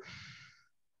see.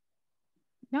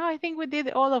 No, I think we did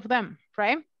all of them,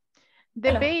 right?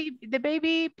 The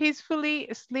baby peacefully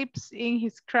slept in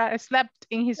his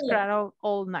cradle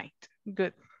all night.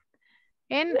 Good.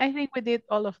 And I think we did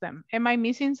all of them. Am I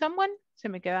missing someone? ¿Se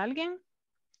me queda alguien?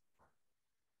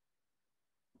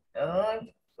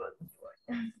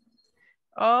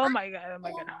 Oh my God, oh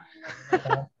my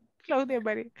God. Claudia,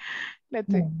 buddy. Let's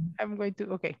see. I'm going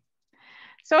to, okay.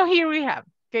 So here we have,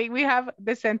 okay, we have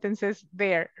the sentences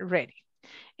there ready.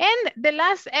 And the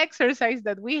last exercise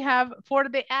that we have for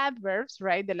the adverbs,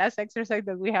 right? The last exercise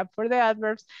that we have for the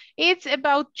adverbs, it's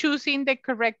about choosing the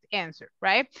correct answer,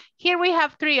 right? Here we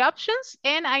have 3 options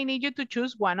and I need you to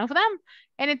choose one of them.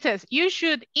 And it says, you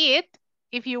should eat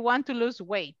if you want to lose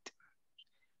weight.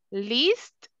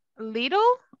 Least,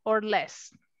 little, or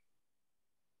less?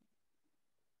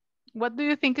 What do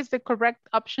you think is the correct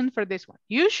option for this one?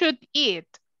 You should eat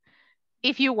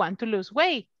if you want to lose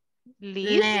weight.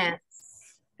 Least, less.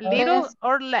 Little, less.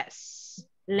 Or less?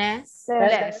 Less.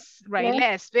 Less, right,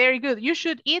 less. Very good. You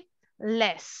should eat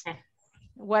less.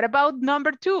 What about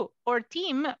number 2? Our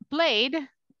team played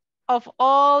of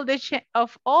all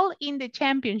in the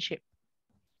championship.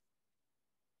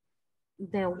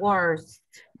 The worst.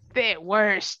 The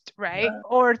worst, right?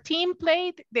 Our team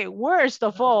played the worst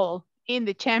of all in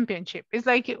the championship. It's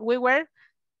like we were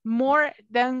more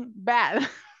than bad,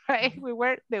 right? We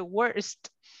were the worst.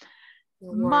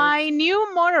 My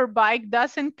new motorbike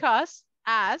doesn't cost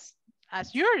as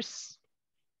yours.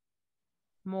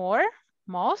 More,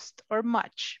 most, or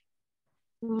much?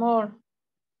 More.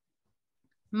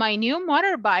 My new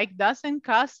motorbike doesn't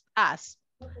cost as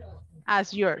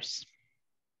yours.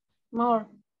 More.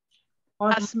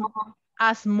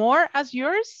 As more as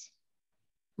yours?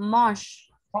 Much.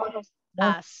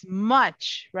 As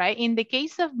much, right? In the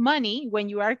case of money, when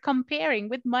you are comparing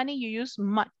with money, you use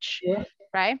much,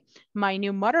 right? My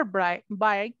new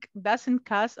motorbike doesn't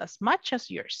cost as much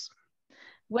as yours.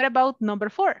 What about number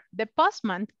 4? The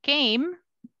postman came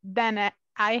than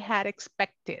I had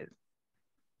expected.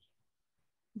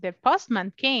 The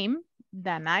postman came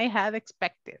than I had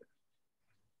expected.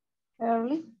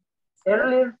 Early.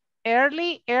 Earlier.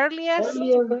 Early, earliest,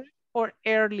 or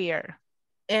earlier?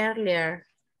 Earlier.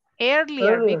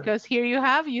 Earlier, because here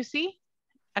you see,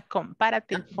 a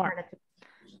comparative form.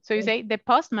 So you say, the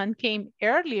postman came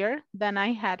earlier than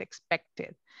I had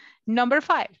expected. Number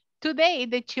 5, today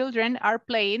the children are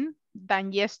playing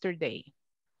than yesterday.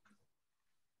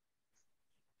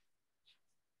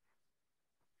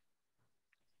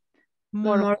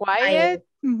 More quiet,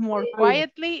 more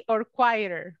quietly, or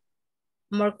quieter?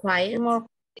 More quiet.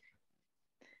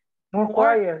 More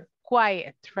quiet.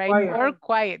 Quiet, right? Quiet. More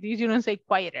quiet. You don't say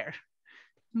quieter.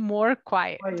 More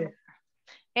quiet.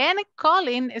 And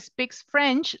Colin speaks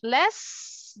French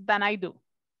less than I do.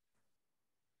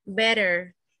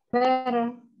 Better.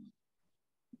 Better,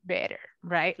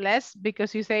 right? Less,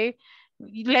 because you say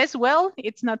less well,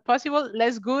 it's not possible.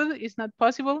 Less good, it's not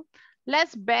possible.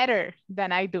 Less better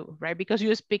than I do, right? Because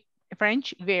you speak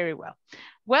French very well.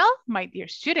 Well, my dear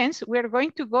students, we're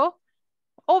going to go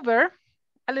over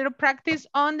a little practice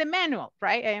on the manual,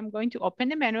 right? I am going to open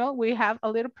the manual. We have a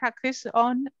little practice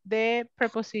on the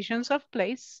prepositions of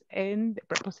place and the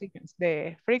prepositions,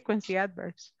 the frequency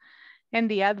adverbs, and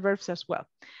the adverbs as well.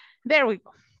 There we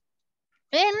go.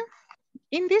 And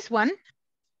in this one,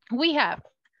 we have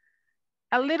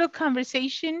a little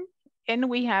conversation and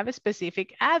we have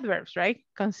specific adverbs, right?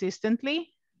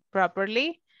 Consistently,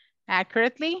 properly,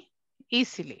 accurately,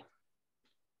 easily.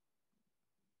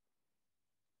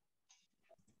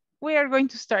 We are going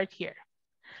to start here.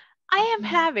 I am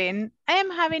having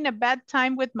a bad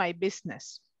time with my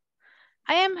business.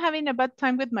 I am having a bad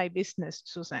time with my business,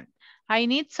 Susan. I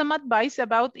need some advice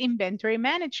about inventory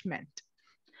management.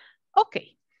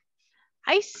 Okay.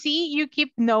 I see you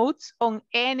keep notes on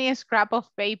any scrap of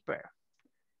paper.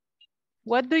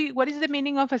 What is the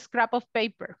meaning of a scrap of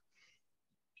paper?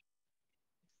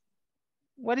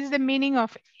 What is the meaning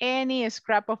of any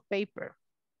scrap of paper?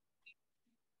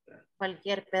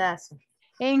 Cualquier pedazo.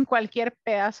 En cualquier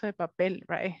pedazo de papel,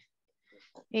 right?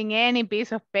 In any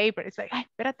piece of paper. It's like, ay,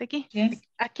 espérate aquí. Yes.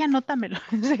 Aquí anótamelo.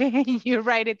 You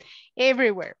write it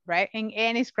everywhere, right? In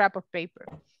any scrap of paper.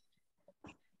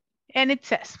 And it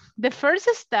says, the first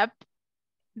step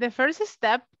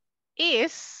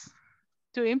is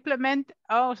to implement,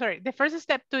 the first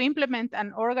step to implement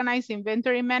an organized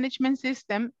inventory management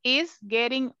system is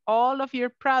getting all of your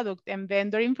product and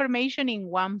vendor information in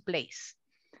one place.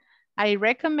 I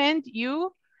recommend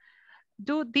you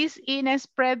do this in a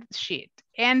spreadsheet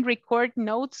and record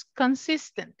notes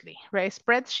consistently, right?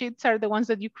 Spreadsheets are the ones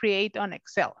that you create on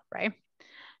Excel, right?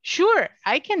 Sure,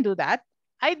 I can do that.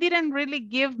 I didn't really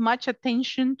give much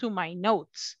attention to my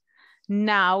notes.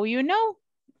 Now you know.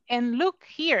 And look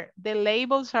here, the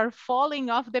labels are falling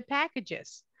off the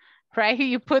packages, right?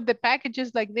 You put the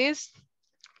packages like this.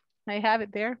 I have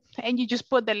it there. And you just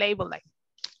put the label like,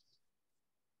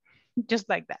 just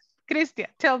like that. Christian,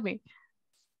 tell me.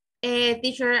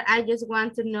 Teacher, I just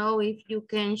want to know if you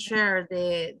can share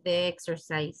the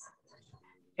exercise.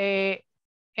 Am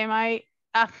I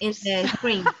in the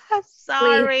screen?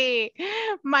 Sorry,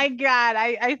 my God,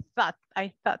 I thought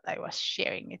I was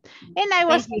sharing it, and I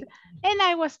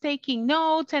was taking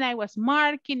notes and I was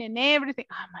marking and everything.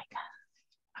 Oh my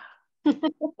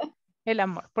God. El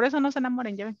amor, por eso no se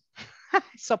enamoren, ya ven.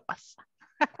 Eso pasa.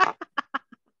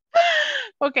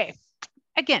 Ok,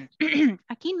 again,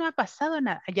 aquí no ha pasado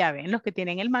nada. Ya ven, los que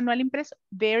tienen el manual impreso.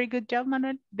 Very good job,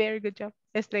 Manuel. Very good job.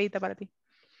 Estrellita para ti.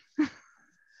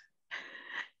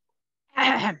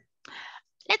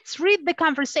 Let's read the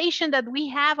conversation that we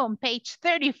have on page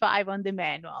 35 on the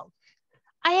manual.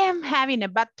 I am having a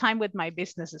bad time with my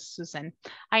businesses, Susan.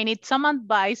 I need some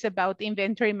advice about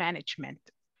inventory management.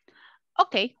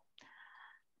 Okay.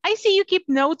 I see you keep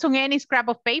notes on any scrap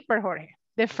of paper, Jorge.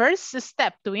 The first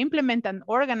step to implement an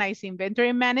organized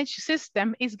inventory managed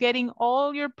system is getting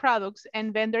all your products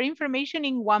and vendor information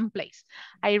in one place.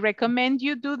 I recommend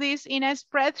you do this in a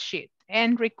spreadsheet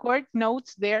and record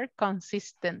notes there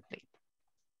consistently.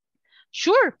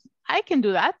 Sure, I can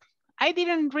do that. I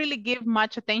didn't really give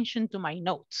much attention to my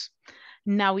notes.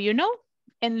 Now you know,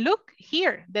 and look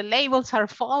here, the labels are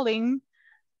falling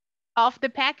off the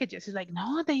packages. It's like,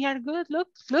 no, they are good,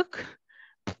 look.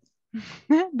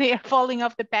 They are falling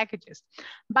off the packages.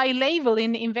 By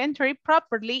labeling inventory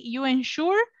properly, you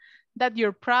ensure that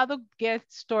your product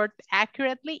gets stored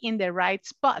accurately in the right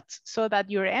spots so that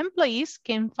your employees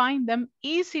can find them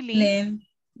easily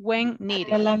when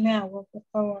needed.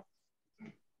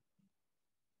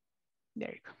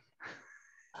 There you go.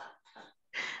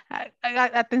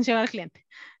 Atención al cliente.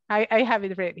 I have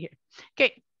it right here.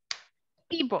 Okay,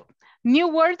 people, new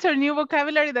words or new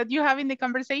vocabulary that you have in the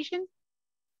conversation?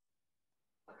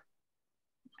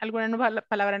 ¿Alguna nueva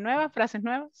palabra nueva, frases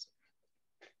nuevas?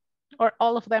 Or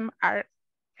all of them are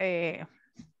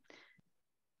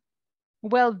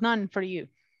well done for you?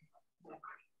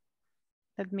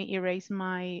 Let me erase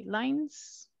my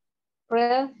lines.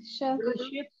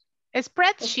 Spreadsheet.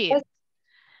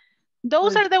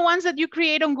 Those are the ones that you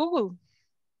create on Google,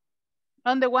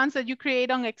 on the ones that you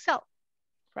create on Excel,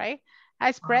 right?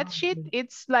 A spreadsheet,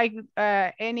 it's like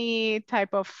any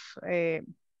type of,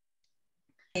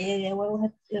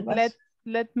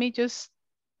 let me just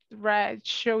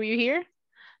show you here.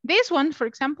 This one, for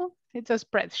example, it's a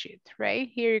spreadsheet, right?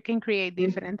 Here you can create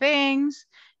different things.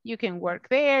 You can work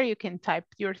there, you can type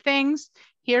your things.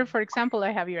 Here, for example,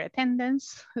 I have your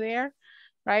attendance there,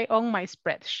 right, on my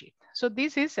spreadsheet. So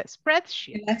this is a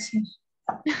spreadsheet.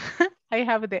 I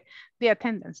have the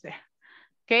attendance there,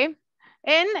 okay?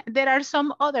 And there are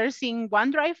some others in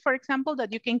OneDrive, for example,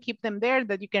 that you can keep them there,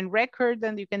 that you can record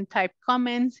and you can type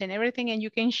comments and everything, and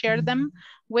you can share them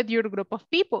with your group of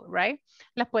people, right?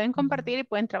 Las pueden compartir y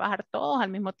pueden trabajar todos al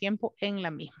mismo tiempo en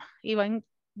la misma. Y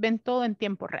ven todo en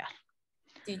tiempo real.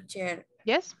 Teacher.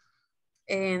 Yes?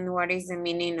 And what is the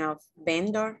meaning of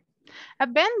vendor? A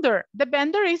vendor. The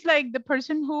vendor is like the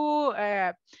person who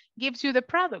gives you the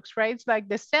products, right? It's like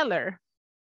the seller.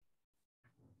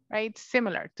 Right?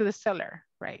 Similar to the seller,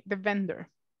 right? The vendor.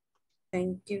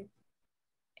 Thank you.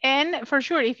 And for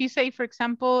sure, if you say, for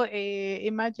example,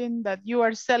 imagine that you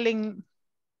are selling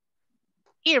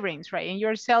earrings, right? And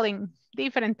you're selling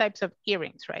different types of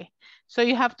earrings, right? So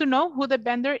you have to know who the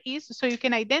vendor is so you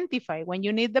can identify when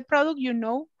you need the product, you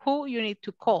know who you need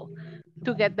to call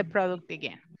to get the product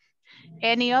again.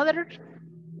 Any other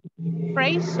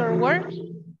phrase or word?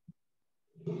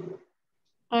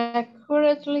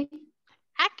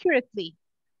 Accurately,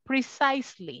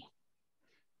 precisely,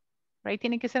 right?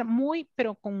 Tiene que ser muy,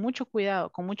 pero con mucho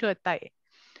cuidado, con mucho detalle.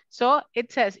 So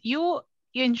it says, you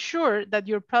ensure that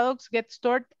your products get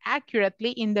stored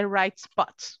accurately in the right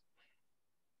spots.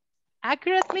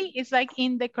 Accurately is like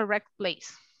in the correct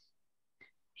place.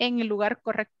 En el lugar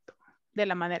correcto, de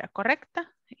la manera correcta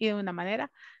y de una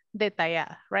manera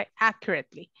detallada, right?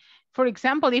 Accurately. For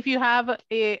example, if you have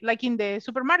like in the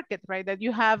supermarket, right, that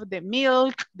you have the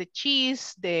milk, the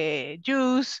cheese, the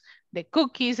juice, the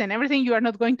cookies and everything, you are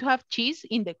not going to have cheese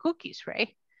in the cookies,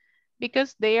 right?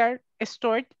 Because they are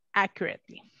stored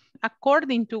accurately,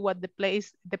 according to what the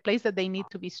place that they need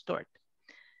to be stored.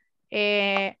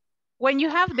 When you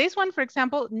have this one, for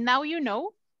example, now you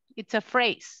know, it's a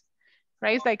phrase,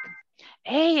 right? It's like,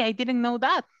 hey, I didn't know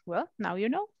that. Well, now you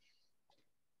know.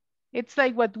 It's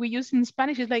like what we use in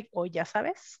Spanish. It's like, oh, ya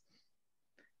sabes.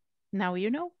 Now you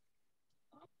know.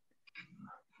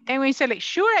 And when you say like,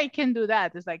 sure, I can do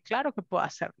that. It's like, claro que puedo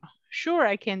hacerlo. Sure,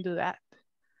 I can do that.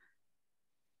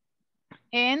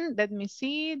 And let me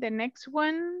see the next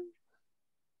one.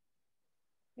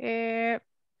 I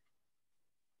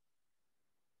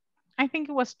think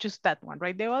it was just that one,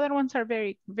 right? The other ones are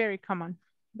very, very common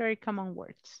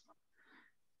words.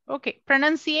 Okay,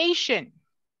 pronunciation.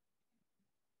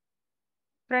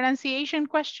 Pronunciation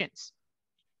questions.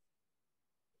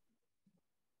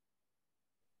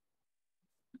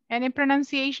 Any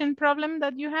pronunciation problem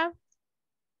that you have?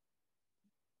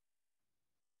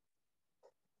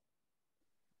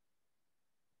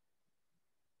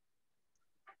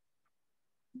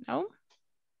 No?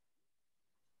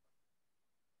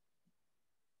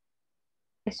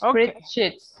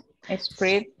 Spreadsheets.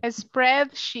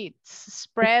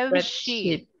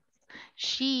 Spreadsheets.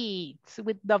 Sheets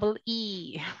with double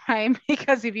E, right?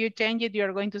 Because if you change it,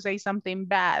 you're going to say something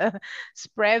bad.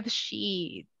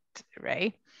 Spreadsheet,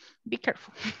 right? Be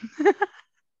careful.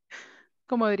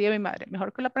 Como diría mi madre,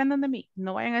 mejor que lo aprendan de mí.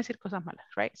 No vayan a decir cosas malas,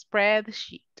 right?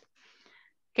 Spreadsheet.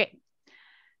 Okay.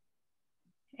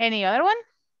 Any other one?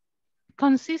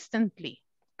 Consistently,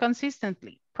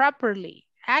 properly,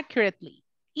 accurately,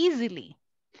 easily.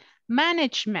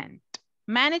 Management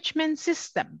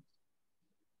system.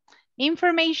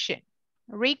 Information,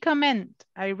 recommend,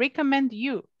 I recommend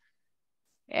you.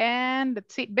 And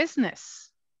let's see,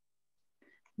 business.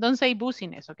 Don't say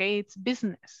business, okay? It's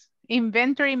business.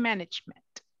 Inventory management.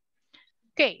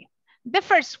 Okay, the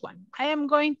first one. I am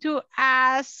going to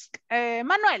ask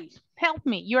Manuel, help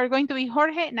me. You are going to be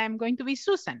Jorge and I'm going to be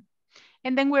Susan.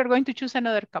 And then we're going to choose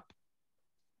another couple.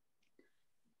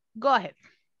 Go ahead.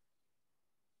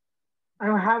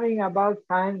 I'm having a bad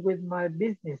time with my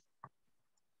business.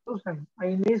 Susan,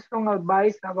 I need some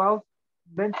advice about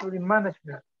inventory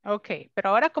management. Ok, pero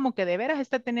ahora como que de veras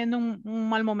está teniendo un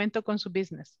mal momento con su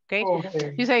business, okay?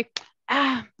 Okay. You say,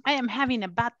 I am having a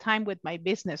bad time with my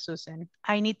business, Susan.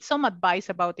 I need some advice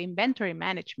about inventory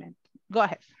management. Go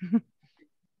ahead.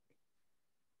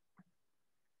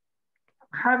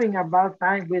 Having a bad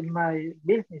time with my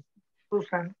business,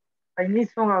 Susan. I need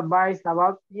some advice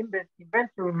about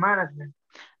inventory management.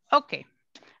 Okay.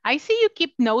 I see you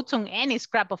keep notes on any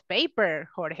scrap of paper,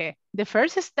 Jorge. The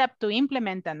first step to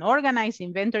implement an organized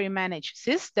inventory managed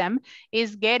system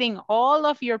is getting all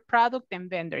of your product and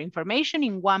vendor information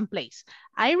in one place.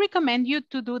 I recommend you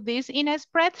to do this in a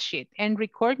spreadsheet and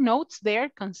record notes there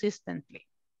consistently.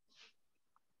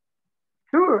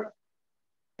 Sure,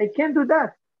 I can do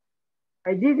that.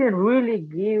 I didn't really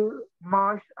give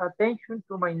much attention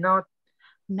to my notes.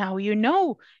 Now you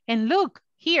know. And look,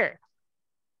 here.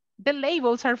 The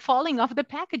labels are falling off the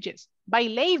packages. By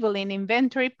labeling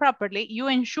inventory properly, you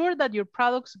ensure that your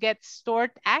products get stored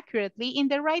accurately in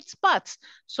the right spots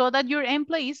so that your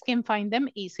employees can find them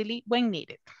easily when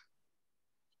needed.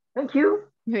 Thank you.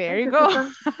 There you go.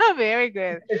 Very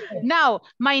good. Now,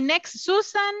 my next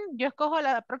Susan, yo escojo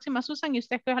la próxima Susan y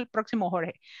usted escoge el próximo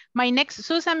Jorge. My next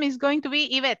Susan is going to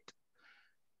be Yvette.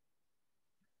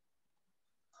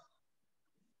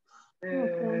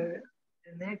 The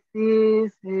next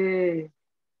is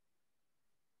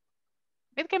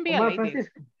it can be Omar a lady.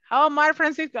 Francisco. Oh, Omar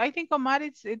Francisco. I think Omar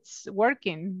it's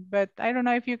working, but I don't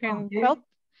know if you can help.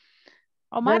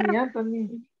 Omar. Danny Anthony.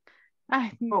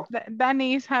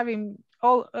 Danny is having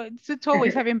it's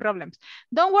always having problems.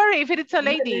 Don't worry if it's a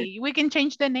lady, we can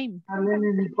change the name.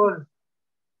 Marlene Nicole.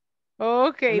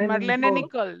 Okay, Marlene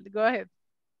Nicole. Go ahead.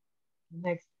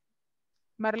 Next.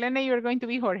 Marlene, you're going to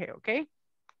be Jorge, okay?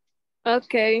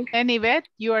 Okay. And Yvette,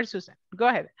 you are Susan. Go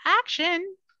ahead. Action.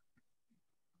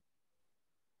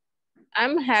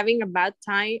 I'm having a bad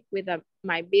time with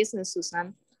my business,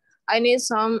 Susan. I need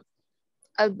some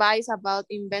advice about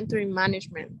inventory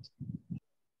management.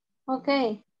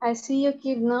 Okay, I see you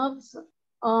keep notes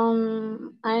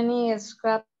on any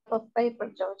scrap of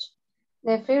paper, George.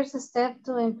 The first step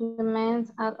to implement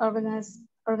an organized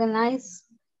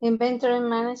inventory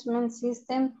management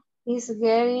system is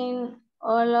getting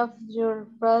all of your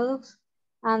products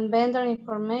and vendor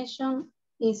information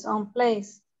is on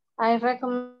place. I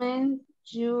recommend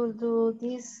you do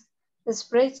these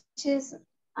spreadsheets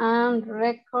and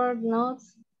record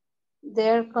notes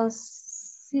there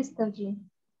consistently.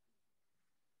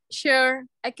 Sure,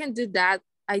 I can do that.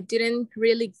 I didn't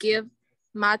really give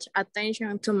much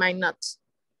attention to my notes.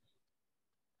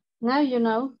 Now you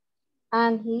know.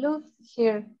 And look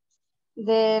here,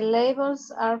 the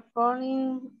labels are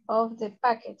falling off the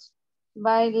package.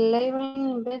 By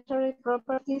labeling inventory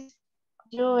properties,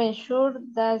 you ensure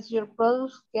that your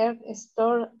products get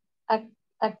stored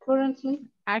accurately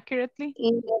Accurately.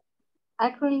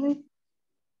 accurately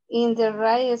in the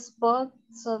right spot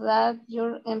so that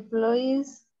your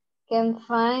employees can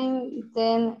find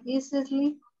them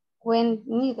easily when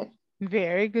needed.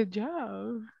 Very good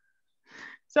job.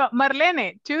 So,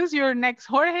 Marlene, choose your next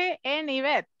Jorge, and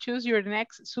Yvette, choose your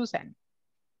next Susan.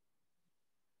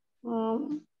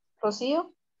 Rocío?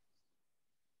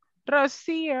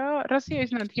 Rocio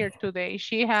is not here today.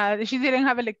 She didn't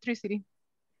have electricity.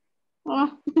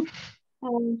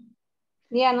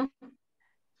 Diana.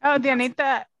 Oh,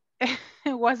 Dianita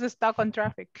was stuck on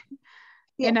traffic.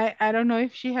 Yeah. And I don't know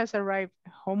if she has arrived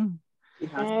home.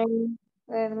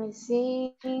 Let me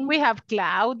see. We have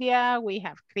Claudia, we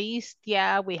have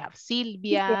Cristia, we have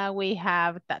Silvia, we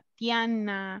have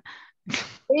Tatiana.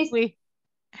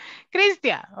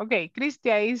 Cristia, okay,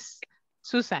 Cristia is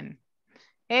Susan.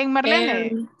 And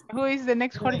Marlene, who is the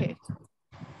next Jorge?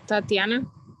 Tatiana.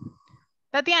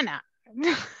 Tatiana.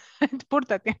 Poor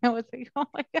Tatiana was like, oh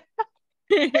my God.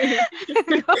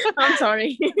 I'm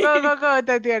sorry. Go,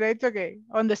 Tatiana. It's okay.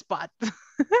 On the spot.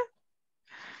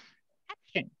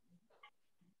 Action.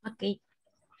 Okay.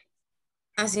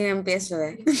 Así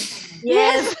empiezo.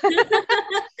 Yes.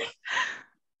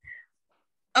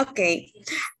 Okay.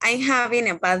 I'm having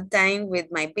a bad time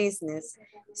with my business.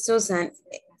 Susan,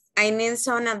 I need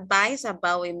some advice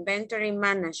about inventory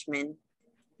management.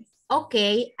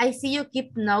 Okay, I see you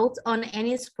keep notes on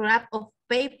any scrap of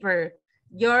paper.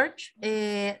 George,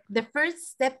 the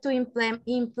first step to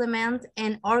implement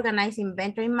and organize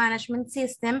inventory management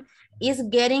system is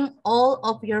getting all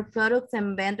of your products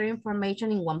and vendor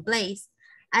information in one place.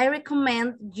 I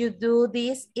recommend you do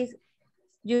this in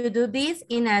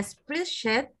a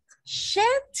spreadsheet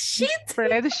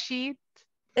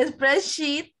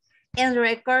and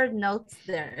record notes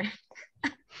there.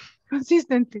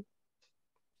 Consistently.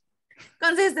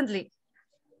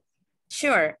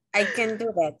 Sure, I can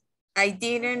do that. I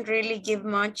didn't really give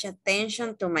much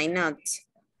attention to my notes.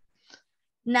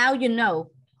 Now you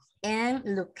know. And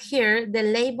look here, the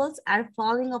labels are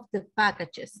falling off the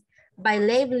packages. By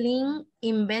labeling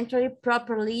inventory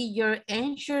properly, you're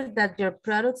ensured that your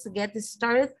products get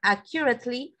stored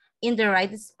accurately in the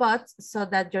right spots so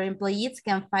that your employees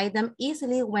can find them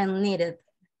easily when needed.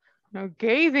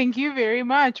 Okay, thank you very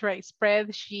much. Right,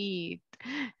 spreadsheet.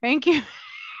 Thank you.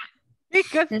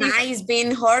 Nice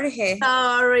being Jorge.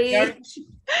 Sorry.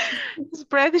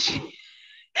 Spreadsheet.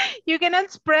 You cannot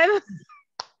spread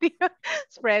the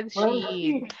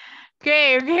spreadsheet.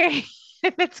 Okay.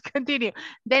 Let's continue.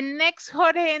 The next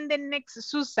Jorge and the next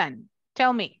Susan.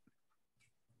 Tell me.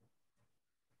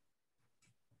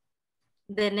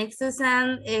 The next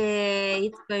Susan,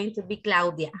 it's going to be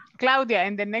Claudia. Claudia,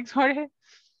 and the next Jorge?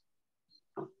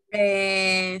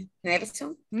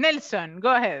 Nelson. Nelson,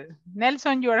 go ahead.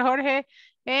 Nelson, you are Jorge,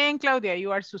 and Claudia,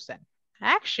 you are Susan.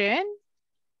 Action.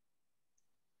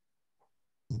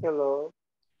 Hello.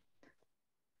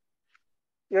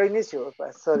 Yo inicio,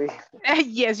 sorry.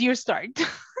 Yes, you start.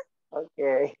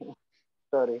 Okay,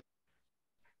 sorry.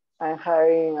 I'm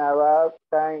having a bad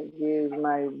time with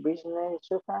my business,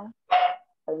 Susan.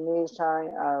 I need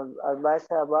some advice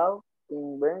about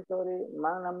inventory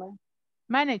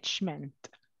management.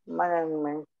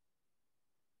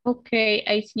 Okay,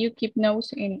 I see you keep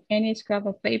notes in any scrap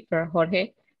of paper,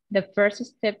 Jorge. The first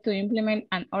step to implement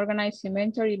and organize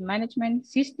inventory management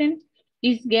system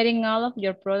is getting all of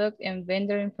your product and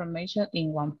vendor information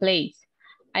in one place.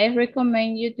 I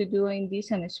recommend you to doing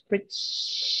this on a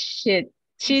spreadsheet.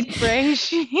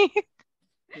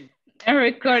 And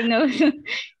record notes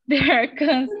there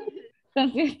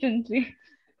consistently.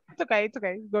 It's okay.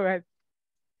 Go ahead.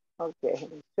 Okay,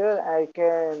 sure, I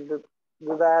can do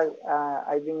that.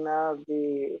 I did not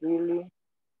be really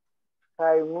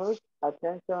pay much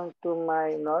attention to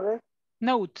my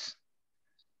notes.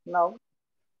 No,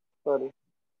 sorry.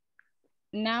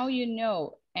 Now you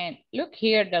know. And look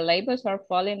here, the labels are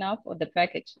falling off of the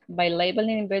package. By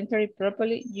labeling inventory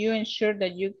properly, you ensure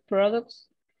that your products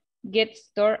get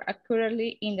stored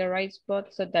accurately in the right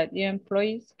spot so that your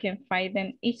employees can find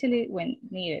them easily when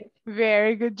needed.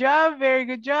 Very good job. Very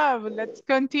good job. Let's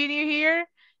continue here.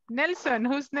 Nelson,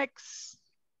 who's next?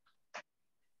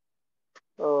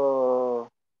 Oh,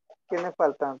 ¿quiénes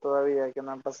faltan todavía que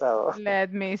no han pasado?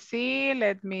 Let me see.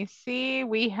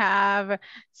 We have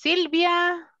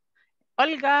Silvia,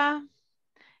 Olga,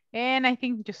 and I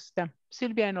think just them,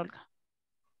 Silvia and Olga.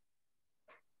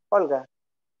 Olga.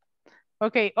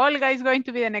 Okay, Olga is going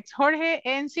to be the next Jorge,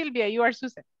 and Silvia, you are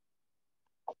Susan.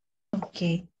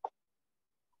 Okay.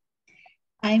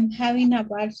 I'm having a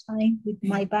bad time with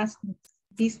my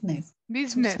business.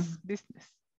 Business.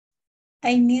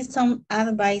 I need some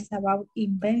advice about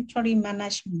inventory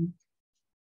management.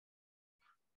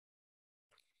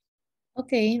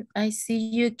 Okay, I see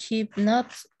you keep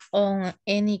notes on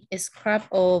any scrap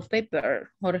of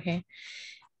paper, Jorge.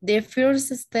 The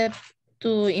first step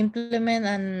to implement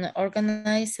an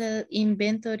organized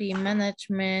inventory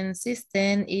management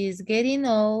system is getting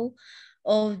all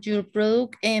of your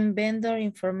product and vendor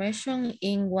information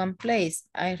in one place.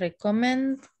 I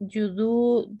recommend you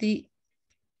do the...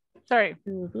 Sorry.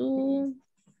 You do...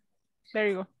 There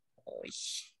you go.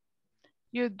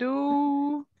 You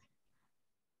do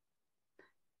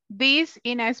this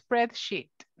in a spreadsheet.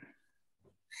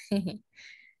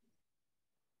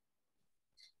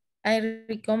 I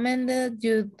recommend that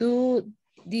you do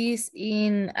this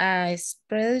in a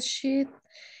spreadsheet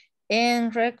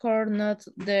and record notes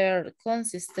there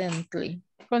consistently.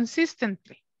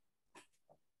 Consistently.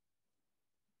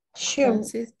 Sure,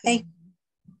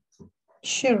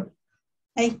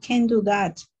 I can do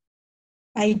that.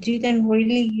 I didn't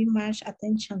really give much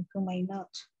attention to my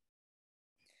notes.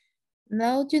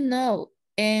 Now you know,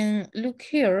 and look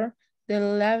here, the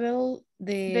labels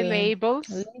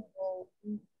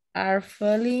are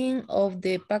filling of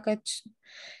the package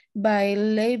by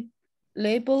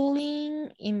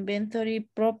labeling inventory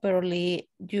properly.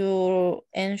 You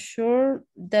ensure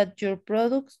that your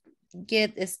products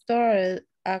get stored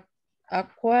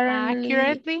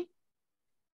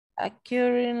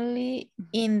accurately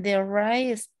in the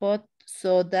right spot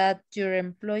so that your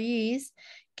employees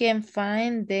can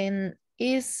find them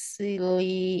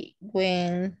easily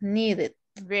when needed.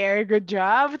 Very good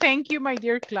job. Thank you, my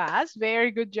dear class.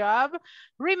 Very good job.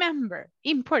 Remember,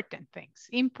 important things,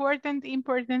 important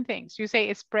things. You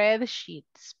say spreadsheet,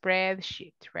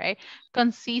 right?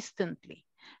 Consistently,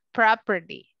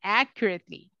 properly,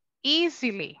 accurately,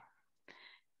 easily,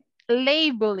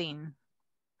 labeling,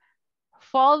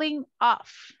 falling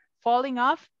off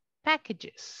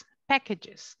packages,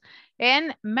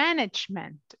 and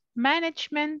management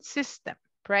system,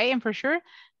 right? And for sure,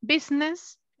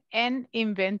 business and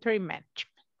inventory management,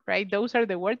 right? Those are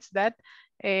the words that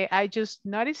I just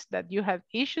noticed that you have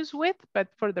issues with, but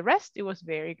for the rest, it was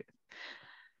very good.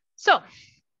 So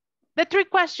the 3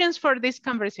 questions for this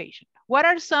conversation. What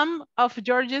are some of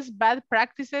George's bad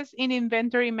practices in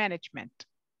inventory management?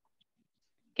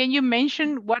 Can you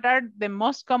mention what are the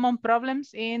most common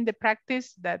problems in the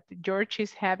practice that George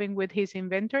is having with his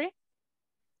inventory?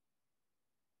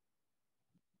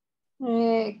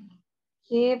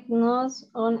 Keep notes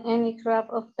on any scrap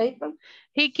of paper.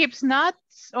 He keeps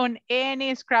notes on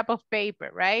any scrap of paper,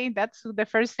 right? That's the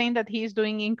first thing that he is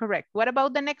doing incorrect. What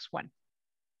about the next one?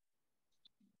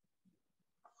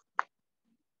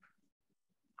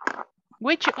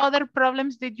 Which other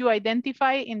problems did you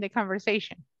identify in the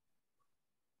conversation?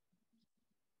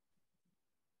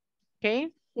 Okay.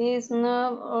 Is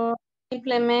not or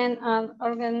implement and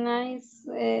organize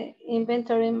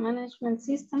inventory management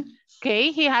system.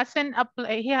 Okay, he hasn't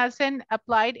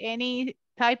applied any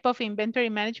type of inventory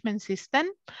management system.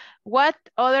 What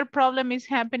other problem is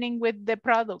happening with the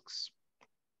products?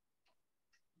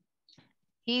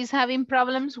 He's having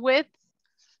problems with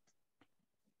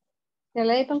the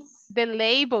labels. The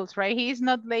labels, right? He's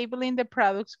not labeling the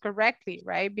products correctly,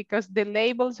 right? Because the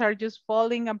labels are just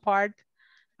falling apart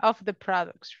of the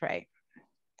products, right?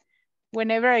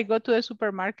 Whenever I go to a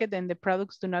supermarket and the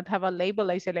products do not have a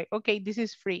label, I say like, okay, this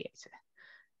is free.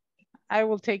 I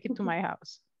will take it to my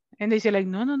house. And they say like,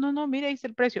 no, mira, es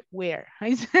el precio. Where?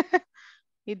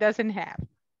 It doesn't have.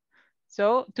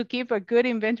 So to keep a good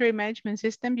inventory management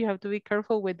system, you have to be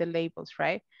careful with the labels,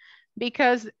 right?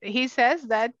 Because he says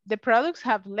that the products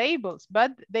have labels,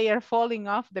 but they are falling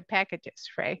off the packages,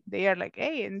 right? They are like,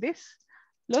 hey, and this,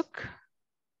 look,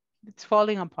 it's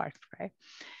falling apart, right?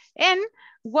 And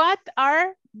what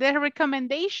are the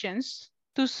recommendations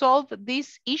to solve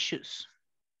these issues?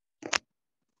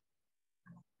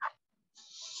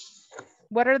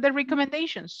 What are the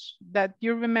recommendations that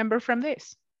you remember from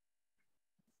this?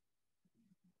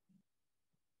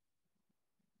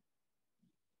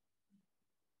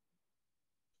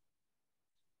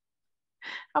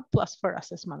 A plus for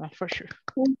us as Manuel, for sure.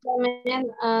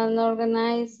 Implement an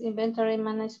organized inventory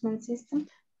management system.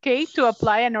 Okay, to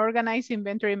apply an organized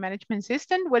inventory management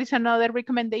system. What is another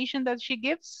recommendation that she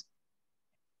gives?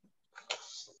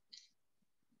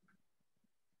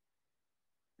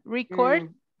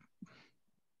 Record.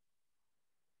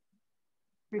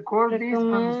 Record this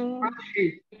on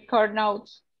spreadsheet. Record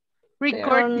notes.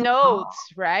 Record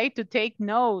notes, right? To take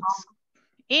notes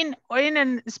in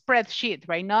a spreadsheet,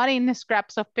 right? Not in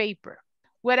scraps of paper.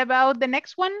 What about the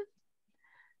next one?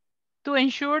 To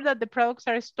ensure that the products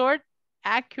are stored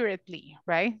accurately,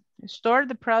 right? Store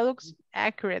the products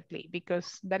accurately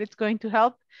because that is going to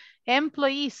help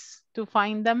employees to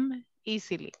find them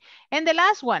easily. And the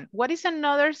last one, what is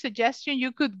another suggestion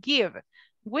you could give?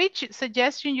 Which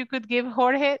suggestion you could give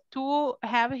Jorge to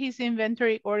have his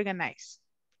inventory organized?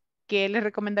 ¿Qué les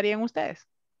recomendarían ustedes?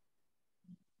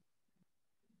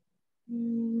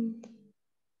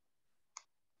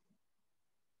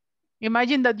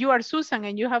 Imagine that you are Susan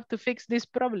and you have to fix this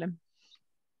problem.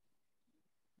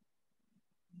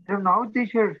 I don't know,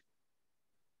 teacher.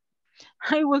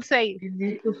 I will say. I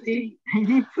need to see. I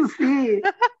need to see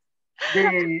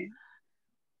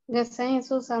the same,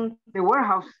 Susan. The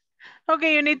warehouse.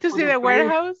 Okay, you need to see the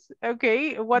warehouse.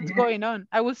 Okay, what's going on?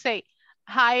 I will say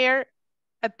hire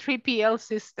a 3PL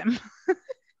system.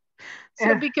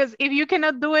 So because if you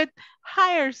cannot do it,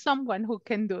 hire someone who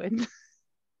can do it.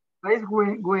 It's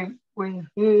when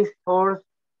he stores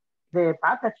the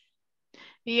package.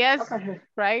 Yes,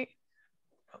 right.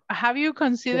 Have you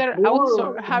considered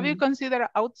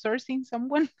outsourcing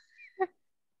someone?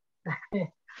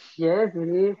 Yes, it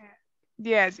is.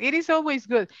 Yes, it is always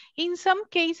good. In some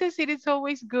cases, it is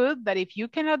always good that if you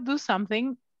cannot do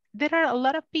something, there are a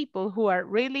lot of people who are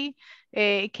really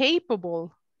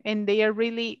capable and they are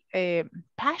really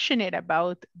passionate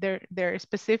about their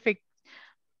specific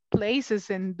places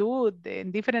and do the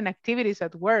different activities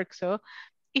at work. So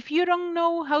if you don't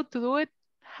know how to do it,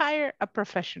 hire a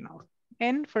professional.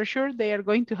 And for sure, they are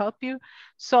going to help you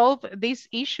solve these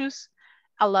issues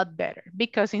a lot better.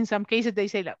 Because in some cases, they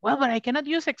say, like, well, but I cannot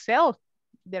use Excel.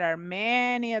 There are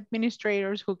many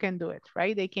administrators who can do it,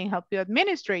 right? They can help you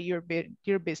administrate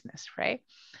your business, right?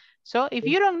 So if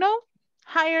you don't know,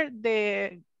 hire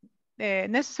the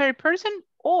necessary person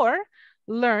or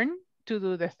learn to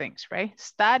do the things, right?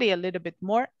 Study a little bit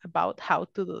more about how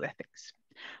to do the things,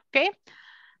 okay?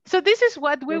 So this is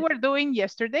what we were doing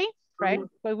yesterday, right?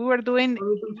 What we were doing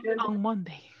on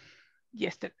Monday,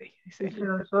 yesterday.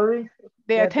 Sorry.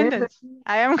 The attendance.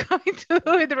 I am going to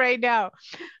do it right now.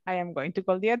 I am going to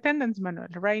call the attendance, Manuel,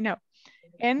 right now.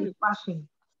 And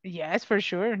yes, for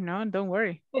sure. No, don't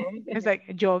worry. It's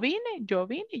like, yo vine, yo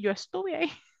estuve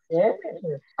ahí. Yes,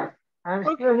 I'm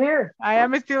still here. I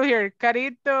am still here.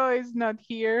 Carito is not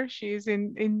here. She's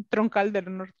in Troncal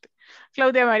del Norte.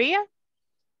 Claudia Maria?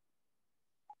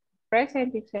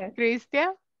 Present, teacher.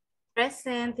 Cristia?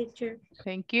 Present, teacher.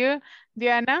 Thank you.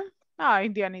 Diana? Oh,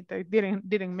 Dianita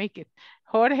didn't make it.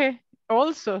 Jorge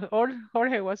also, or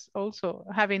Jorge was also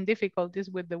having difficulties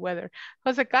with the weather.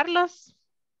 Jose Carlos?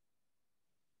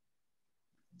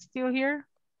 Still here?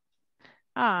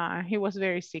 Ah, he was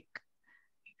very sick.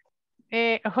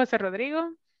 Jose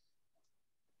Rodrigo?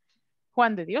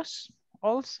 Juan de Dios,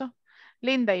 also.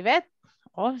 Linda Ivette,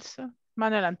 also.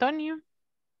 Manuel Antonio.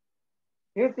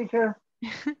 Yes, teacher.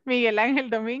 Miguel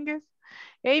Ángel Domínguez.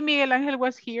 Hey, Miguel Ángel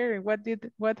was here.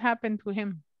 What happened to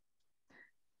him?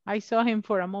 I saw him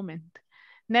for a moment.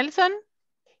 Nelson?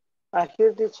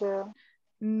 Here, teacher.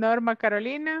 Norma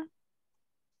Carolina.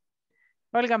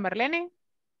 Olga Marlene.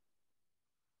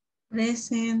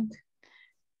 Present.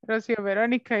 Rocio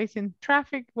Veronica is in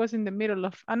traffic, was in the middle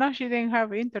of, no, she didn't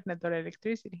have internet or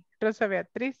electricity. Rosa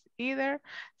Beatriz either.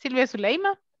 Silvia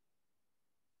Zuleima.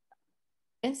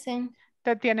 Present.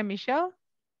 Tatiana Michelle.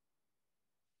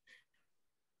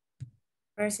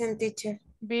 Present, teacher.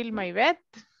 Vilma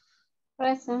Ivette.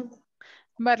 Present.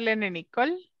 Marlene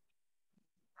Nicole.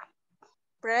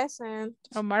 Present.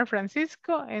 Omar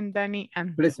Francisco and Danny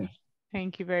Ann. Present.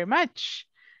 Thank you very much.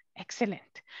 Excellent.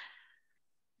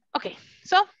 Okay,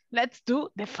 so let's do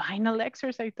the final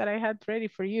exercise that I had ready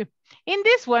for you. In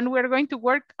this one, we're going to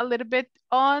work a little bit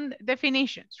on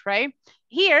definitions, right?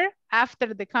 Here,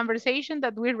 after the conversation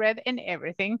that we read and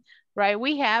everything, right,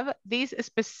 we have these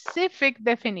specific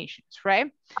definitions,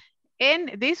 right?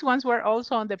 And these ones were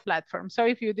also on the platform. So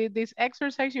if you did this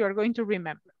exercise, you are going to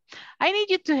remember. I need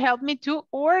you to help me to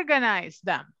organize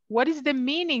them. What is the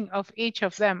meaning of each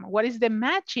of them? What is the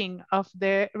matching of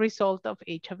the result of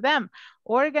each of them?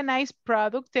 Organize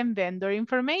product and vendor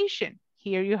information.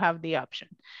 Here you have the option.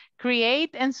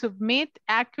 Create and submit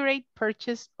accurate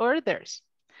purchase orders.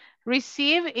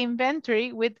 Receive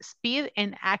inventory with speed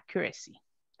and accuracy.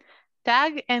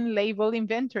 Tag and label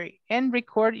inventory and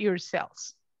record your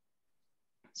sales.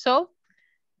 So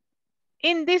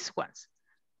in these ones,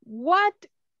 what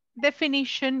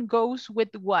definition goes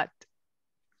with what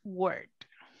word?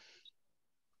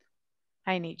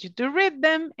 I need you to read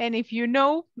them, and if you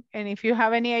know, and if you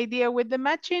have any idea with the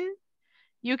matching,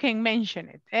 you can mention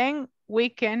it and we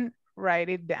can write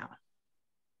it down.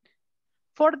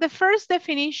 For the first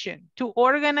definition, to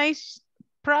organize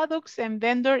products and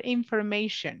vendor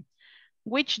information,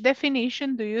 which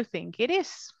definition do you think it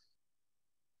is?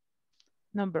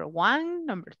 Number 1,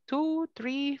 number 2,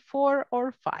 3, 4,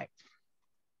 or 5?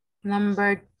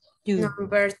 Number 2.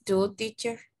 Number 2,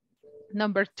 teacher.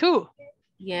 Number 2.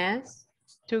 Yes.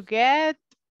 To get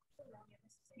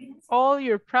all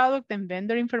your product and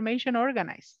vendor information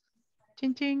organized.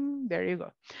 Ching, ching, there you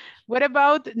go. What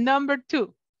about number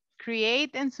 2?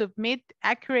 Create and submit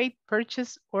accurate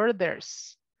purchase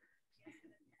orders.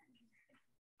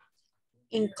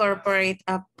 Incorporate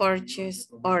a purchase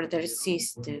order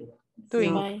system. To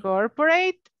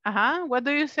incorporate, what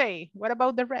do you say? What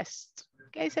about the rest?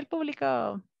 ¿Qué dice el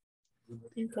público?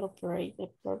 Incorporate the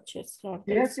purchase order.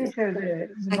 Yes, teacher,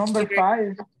 the number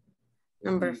 5.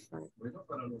 Number 5.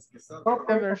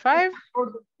 Number 5.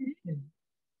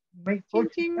 Make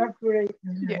purchase accurate.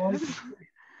 Yes.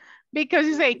 Because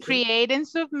you say create and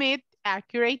submit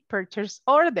accurate purchase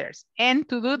orders. And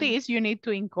to do this, you need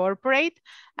to incorporate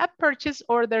a purchase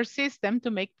order system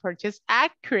to make purchase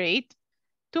accurate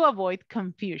to avoid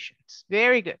confusions.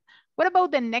 Very good. What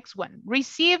about the next one?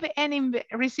 Receive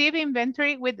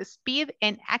inventory with speed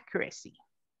and accuracy.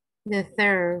 The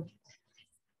third.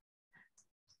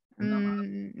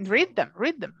 Read them.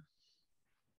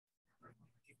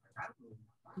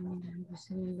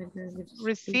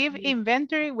 Receive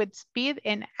inventory with speed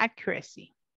and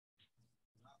accuracy.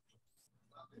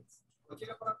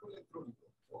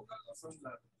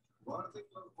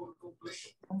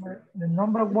 The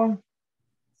number 1.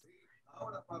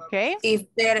 Okay.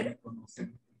 If there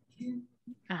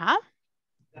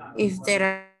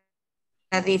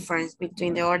a difference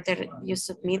between the order you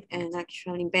submit and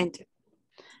actual inventory.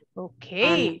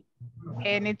 Okay.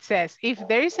 And it says, if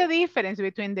there is a difference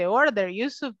between the order you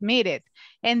submitted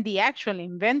and the actual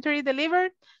inventory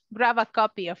delivered, grab a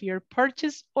copy of your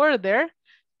purchase order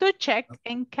to check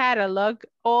and catalog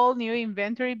all new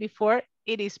inventory before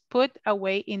it is put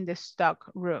away in the stock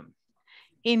room.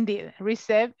 Indeed,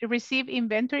 receive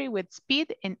inventory with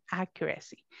speed and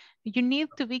accuracy. You need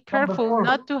to be careful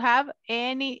not to have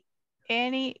any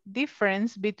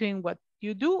difference between what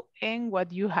you do and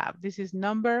what you have. This is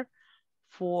number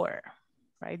 4,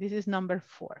 right? This is number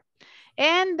 4.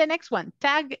 And the next one,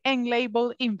 tag and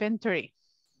label inventory.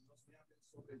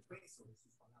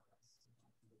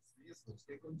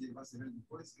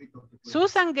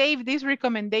 Susan gave this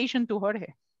recommendation to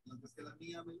Jorge.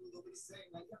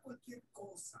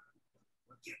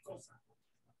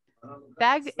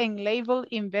 Tag and label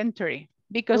inventory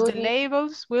because the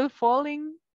labels will fall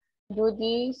in. Do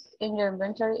this in your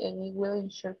inventory and it will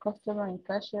ensure customers and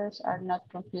cashiers are not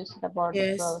confused about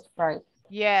the product price.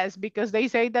 Yes, because they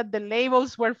say that the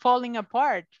labels were falling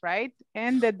apart, right?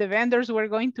 And that the vendors were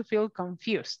going to feel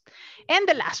confused. And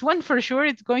the last one for sure,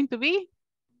 it's going to be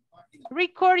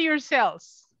record your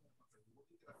sales.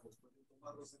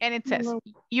 And it says,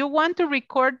 you want to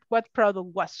record what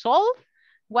product was sold,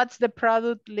 what's the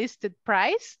product listed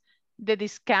price, the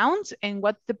discounts, and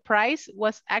what the price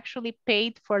was actually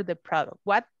paid for the product.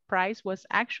 What price was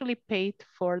actually paid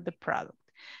for the product.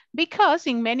 Because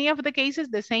in many of the cases,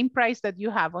 the same price that you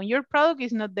have on your product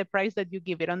is not the price that you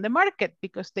give it on the market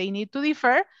because they need to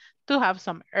differ to have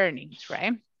some earnings,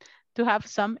 right? To have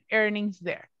some earnings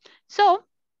there. So,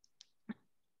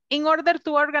 in order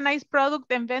to organize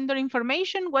product and vendor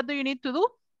information, what do you need to do?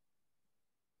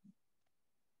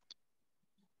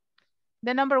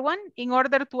 The number 1, in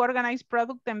order to organize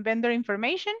product and vendor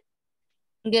information.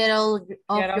 Get all of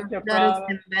your products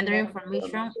and vendor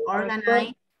information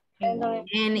organized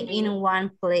and in one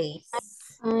place.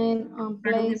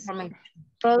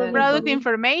 Product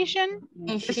information,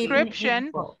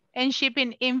 description, and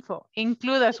shipping info.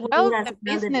 Include as well the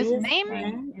business name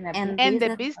and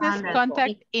the business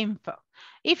contact info.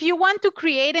 If you want to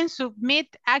create and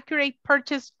submit accurate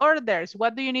purchase orders,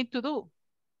 what do you need to do?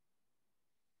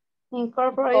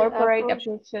 Incorporate a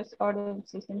purchase order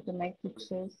system to make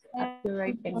purchase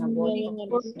accurate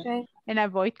and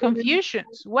avoid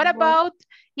confusions. What about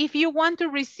if you want to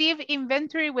receive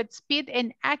inventory with speed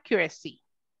and accuracy?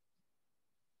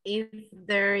 If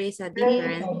there is a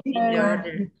difference in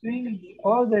the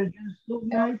order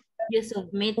you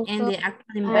submit and the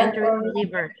actual inventory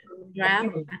delivered,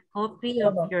 grab a copy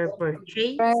of your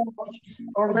purchase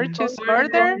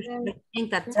order and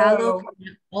catalog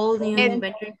all new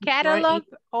inventory. Catalog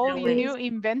all new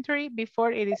inventory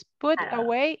before it is put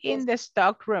away in the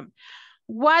stock room.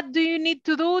 What do you need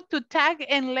to do to tag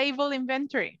and label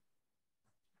inventory?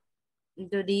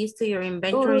 Do this to your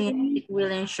inventory and it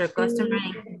will ensure customers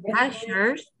and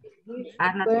cashiers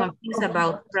are not confused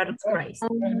about product price.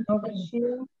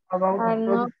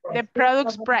 The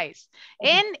product's price.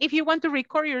 And if you want to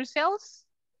record your sales?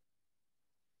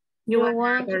 You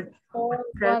want What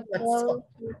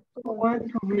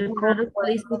The product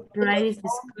listed price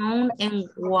discount and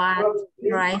what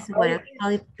price were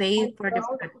actually paid for the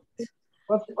product.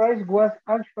 What price was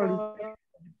actually paid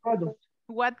for the product?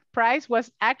 What price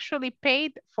was actually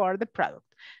paid for the product?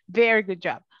 Very good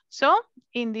job. So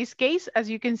in this case, as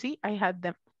you can see, I had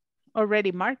them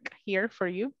already marked here for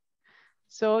you,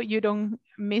 so you don't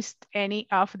miss any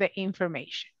of the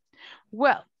information.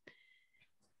 Well,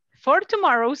 for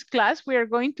tomorrow's class, we are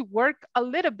going to work a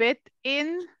little bit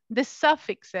in the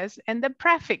suffixes and the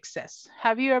prefixes.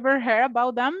 Have you ever heard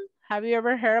about them? Have you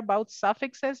ever heard about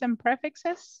suffixes and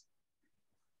prefixes?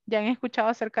 ¿Ya han escuchado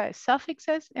acerca de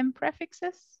suffixes and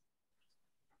prefixes?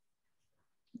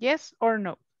 Yes or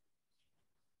no?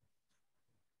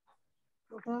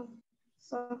 No,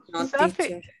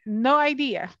 teacher. No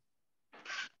idea.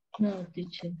 No,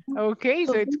 teacher. Okay,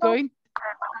 so it's going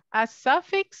a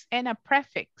suffix and a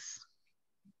prefix.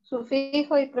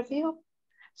 Sufijo y prefijo.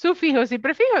 Sufijos y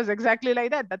prefijos, exactly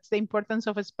like that. That's the importance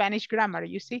of a Spanish grammar,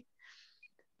 you see.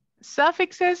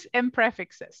 Suffixes and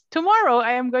prefixes. Tomorrow,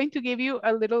 I am going to give you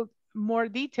a little more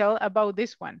detail about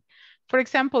this one. For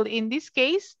example, in this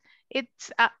case,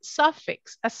 it's a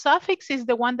suffix. A suffix is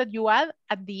the one that you add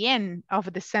at the end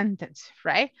of the sentence,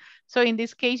 right? So in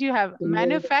this case, you have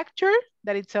manufacture,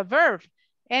 that it's a verb.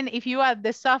 And if you add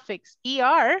the suffix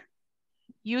ER,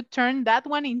 you turn that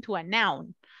one into a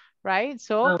noun, right?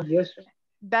 So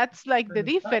that's like the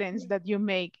difference that you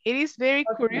make. It is very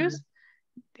curious.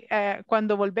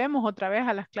 Cuando volvemos otra vez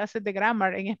a las clases de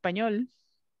grammar en español,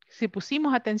 si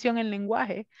pusimos atención en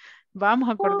lenguaje, vamos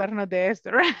a acordarnos de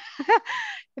esto, right?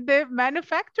 The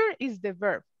manufacturer is the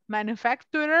verb.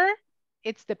 Manufacturer,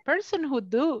 it's the person who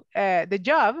do the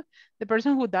job, the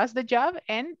person who does the job,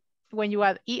 and when you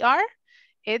add ER,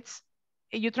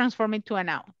 you transform it to a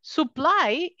noun.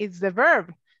 Supply is the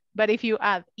verb, but if you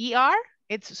add ER,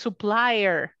 it's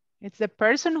supplier. It's the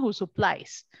person who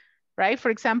supplies, right?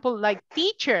 For example, like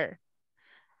teacher,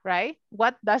 right?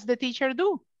 What does the teacher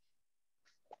do?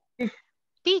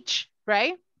 Teach,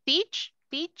 right? Teach,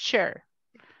 teacher,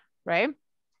 right?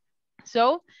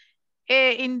 So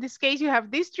in this case, you have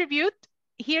distribute.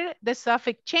 Here, the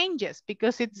suffix changes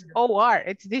because it's OR.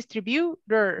 It's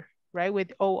distributor, right?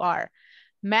 With OR.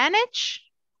 Manage,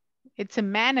 it's a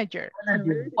manager.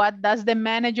 What does the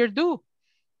manager do?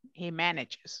 He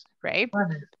manages, right?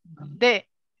 The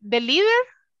leader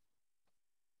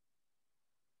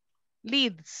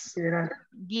leads.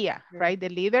 Guía, right? The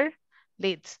leader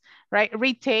leads, right?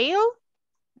 Retail,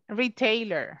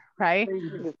 retailer, right?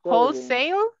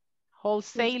 Wholesale,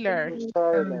 wholesaler.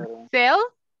 Sell,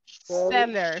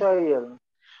 seller.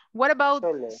 What about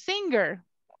singer?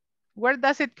 Where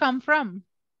does it come from?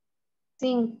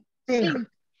 Sing. Sing,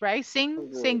 right?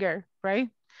 Sing, singer, right?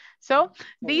 So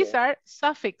these are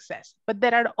suffixes, but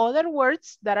there are other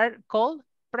words that are called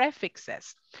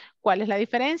prefixes. ¿Cuál es la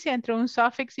diferencia entre un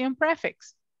suffix y un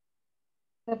prefix?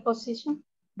 The position.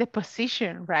 The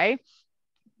position, right?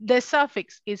 The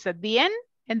suffix is at the end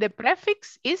and the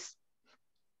prefix is?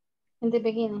 In the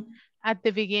beginning. At the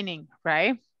beginning,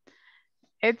 right?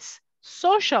 It's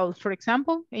social, for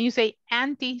example, and you say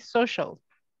anti-social.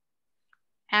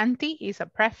 Anti is a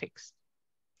prefix.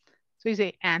 So you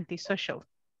say antisocial.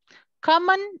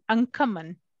 Common,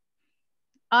 uncommon.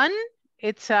 Un,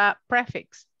 it's a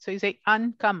prefix. So you say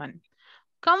uncommon.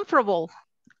 Comfortable,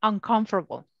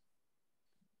 uncomfortable.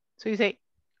 So you say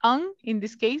in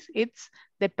this case, it's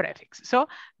the prefix. So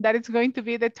that is going to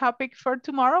be the topic for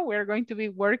tomorrow. We're going to be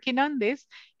working on this.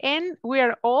 And we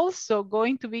are also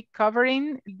going to be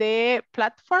covering the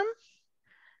platform.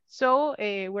 So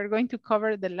we're going to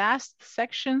cover the last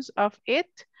sections of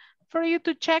it for you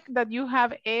to check that you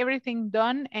have everything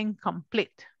done and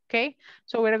complete, okay?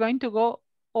 So we're going to go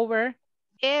over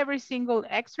every single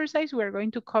exercise. We're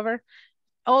going to cover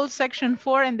all section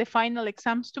 4 and the final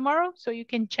exams tomorrow, so you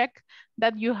can check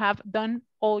that you have done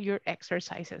all your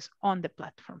exercises on the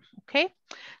platform, okay?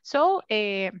 So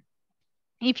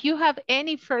if you have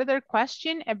any further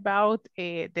question about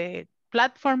the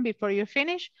platform before you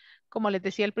finish, como les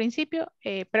decía al principio,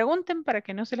 pregunten para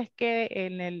que no se les quede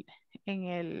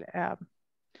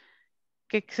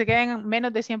que se queden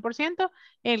menos de 100%.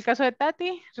 En el caso de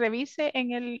Tati, revise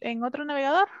en otro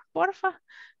navegador, porfa,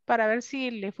 para ver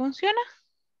si le funciona.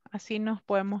 Así nos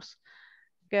podemos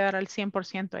quedar al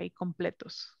 100% ahí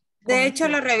completos. De hecho,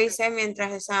 lo revisé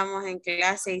mientras estábamos en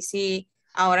clase y sí,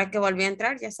 ahora que volví a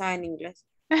entrar ya estaba en inglés.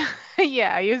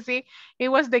 Yeah, you see, it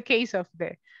was the case of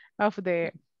the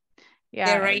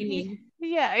yeah, the raining.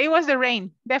 Yeah, it was the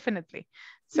rain, definitely.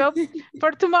 So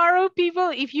for tomorrow, people,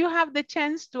 if you have the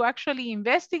chance to actually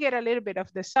investigate a little bit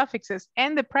of the suffixes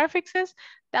and the prefixes,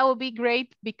 that will be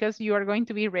great because you are going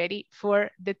to be ready for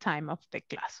the time of the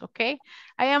class, okay?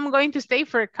 I am going to stay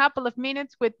for a couple of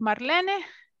minutes with Marlene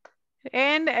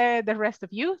and the rest of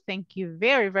you. Thank you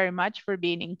very, very much for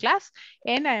being in class.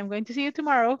 And I am going to see you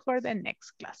tomorrow for the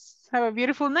next class. Have a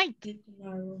beautiful night. Good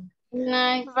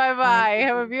night. Bye-bye.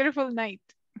 Have a beautiful night.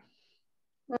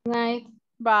 Good night.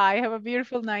 Bye. Have a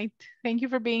beautiful night. Thank you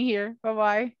for being here.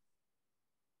 Bye-bye.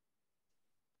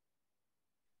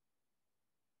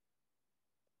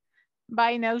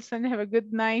 Bye, Nelson. Have a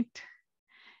good night.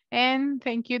 And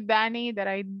thank you, Danny, that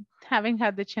I haven't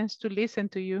had the chance to listen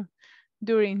to you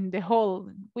during the whole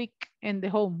week and the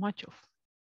whole module.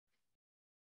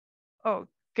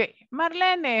 Okay.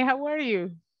 Marlene, how are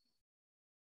you?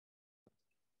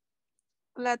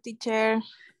 Hola, teacher.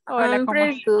 Hola, I'm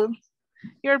pretty good.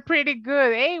 You're pretty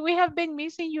good. Hey, we have been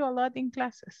missing you a lot in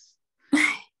classes.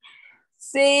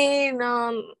 Sí,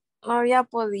 no había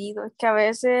podido. Es que a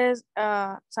veces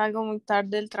salgo muy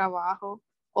tarde del trabajo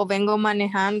o vengo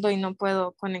manejando y no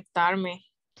puedo conectarme.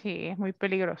 Sí, es muy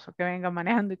peligroso que venga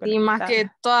manejando y Y más que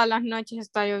todas las noches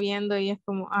está lloviendo y es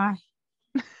como, ay,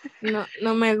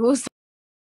 no me gusta.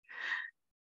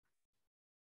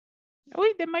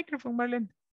 Uy, the microphone, Marlene.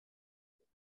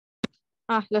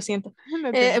 Lo siento.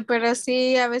 Pero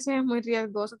sí, a veces es muy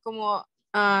riesgoso, como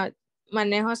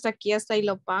manejo hasta aquí, hasta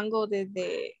Ilopango,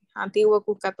 desde Antiguo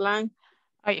Cucatlán.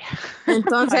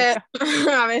 Entonces,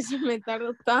 a veces me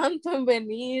tardo tanto en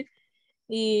venir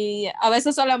y a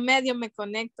veces solo a medio me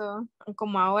conecto,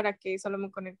 como ahora que solo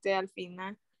me conecté al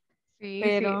final. Sí,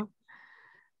 pero...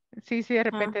 Sí, de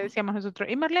repente decíamos nosotros,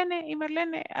 y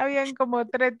Marlene, habían como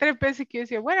tres veces que yo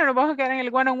decía, bueno, nos vamos a quedar en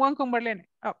el one-on-one con Marlene.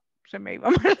 Se me iba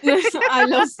Marlene.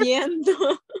 Lo siento.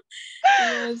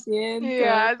 Lo siento,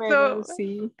 yeah, pero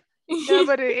sí. No,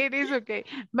 but it is okay.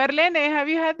 Marlene, have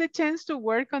you had the chance to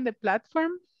work on the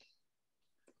platform?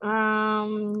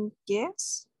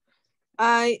 Yes.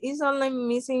 It's only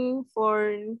missing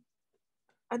for,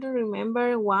 I don't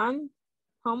remember, one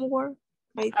homework,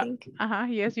 I think.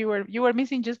 Yes, you were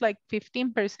missing just like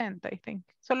 15%, I think.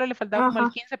 Solo le faltaba como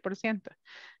el 15%.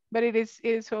 But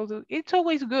it's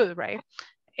always good, right?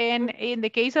 And in the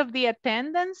case of the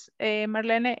attendance,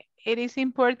 Marlene, it is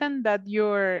important that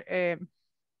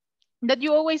that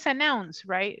you always announce,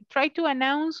 right? Try to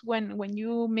announce when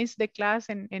you miss the class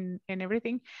and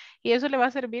everything. Y eso le va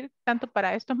a servir tanto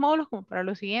para estos módulos como para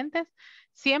los siguientes.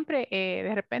 Siempre,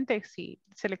 de repente, si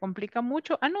se le complica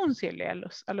mucho, anúnciele a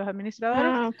los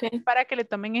administradores para que le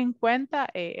tomen en cuenta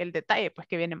el detalle, pues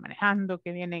que viene manejando,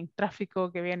 que viene en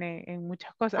tráfico, que viene en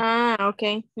muchas cosas.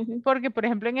 Porque, por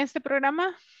ejemplo, en este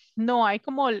programa no hay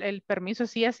como el permiso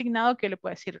así asignado que le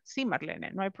puede decir, sí,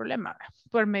 Marlene, no hay problema,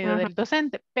 por medio del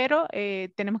docente, pero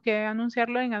tenemos que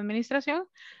anunciarlo en administración,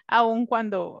 aun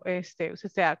cuando usted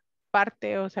sea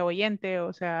parte, o sea, oyente,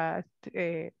 o sea,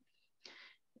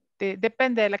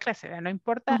 depende de la clase, ¿verdad? No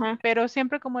importa, pero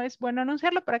siempre como es bueno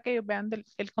anunciarlo para que ellos vean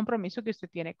el compromiso que usted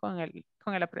tiene con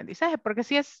el aprendizaje, porque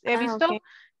sí he visto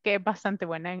que es bastante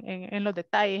buena en los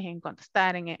detalles, en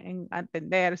contestar, en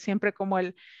atender, siempre como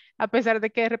a pesar de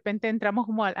que de repente entramos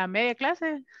como a media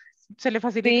clase, se le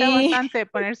facilita bastante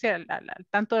ponerse al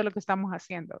tanto de lo que estamos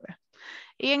haciendo, ¿verdad?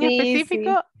 Y en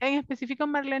específico,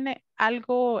 Marlene,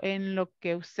 algo en lo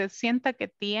que usted sienta que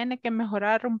tiene que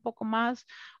mejorar un poco más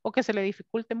o que se le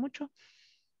dificulte mucho.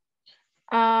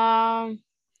 No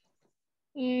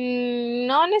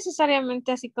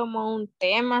necesariamente así como un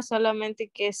tema,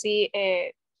 solamente que sí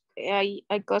hay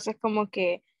cosas como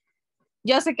que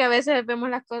yo sé que a veces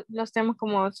vemos los temas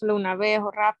como solo una vez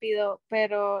o rápido,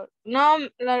 pero no,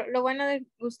 lo bueno de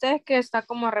usted es que está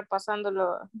como repasando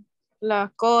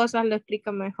las cosas, lo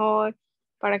explica mejor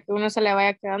para que uno se le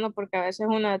vaya quedando, porque a veces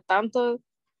uno de tanto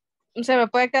se me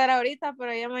puede quedar ahorita,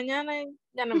 pero ya mañana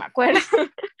ya no me acuerdo.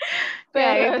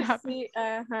 Pero sí,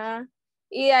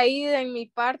 y ahí en mi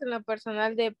parte, en lo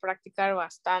personal, de practicar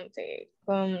bastante,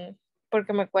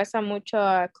 porque me cuesta mucho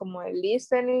como el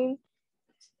listening.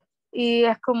 Y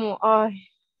es como, ay,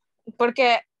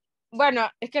 porque, bueno,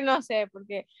 es que no sé,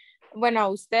 porque, bueno, a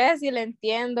ustedes sí le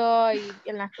entiendo y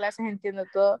en las clases entiendo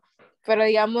todo, pero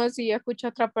digamos, si yo escucho a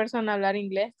otra persona hablar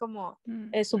inglés, como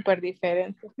es súper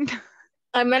diferente.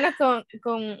 Al menos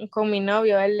con mi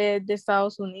novio, él es de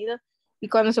Estados Unidos, y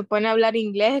cuando se pone a hablar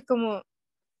inglés es como,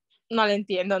 no le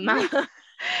entiendo nada.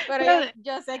 Pero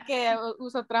yo sé que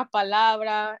uso otras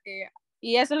palabras,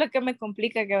 y eso es lo que me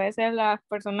complica, que a veces las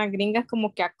personas gringas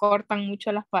como que acortan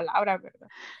mucho las palabras, ¿verdad?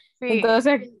 Sí.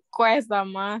 Entonces cuesta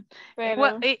más. Pero...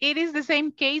 Well, it is the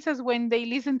same case as when they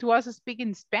listen to us speak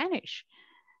in Spanish.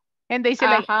 And they say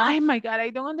like, oh my God, I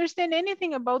don't understand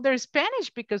anything about their Spanish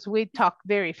because we talk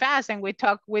very fast and we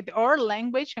talk with our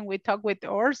language and we talk with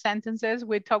our sentences,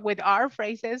 we talk with our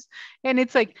phrases. And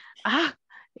it's like,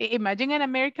 imagine an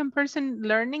American person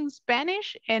learning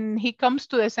Spanish and he comes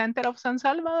to the center of San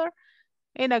Salvador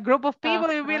in a group of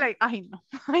people, you'll be like, ay no,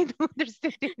 I don't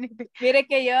understand anything. Mire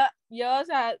que yo, o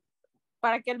sea,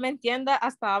 para que él me entienda,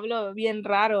 hasta hablo bien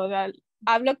raro, o sea,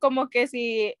 hablo como que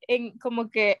si,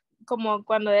 como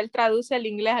cuando él traduce el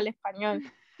inglés al español.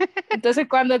 Entonces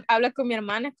cuando habla con mi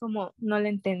hermana es como, no le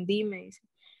entendí, me dice.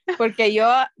 Porque yo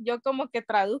como que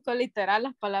traduzco literal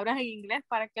las palabras en inglés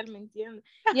para que él me entienda.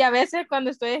 Y a veces cuando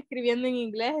estoy escribiendo en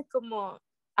inglés es como,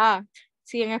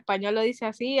 si en español lo dice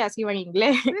así, así va en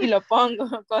inglés y lo pongo,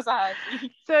 cosas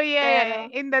así. So yeah,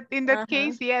 in that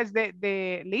case, yes,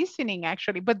 the listening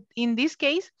actually. But in this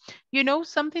case, you know,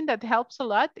 something that helps a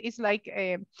lot is like,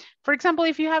 for example,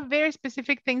 if you have very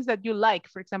specific things that you like,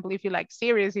 for example, if you like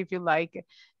series, if you like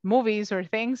movies or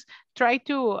things, try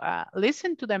to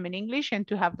listen to them in English and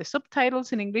to have the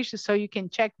subtitles in English so you can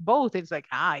check both. It's like,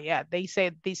 yeah, they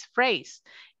said this phrase.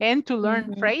 And to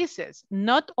learn phrases,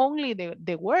 not only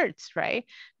the words, right?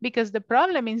 Because the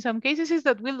problem in some cases is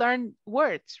that we learn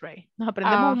words, right? Nos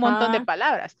aprendemos un montón de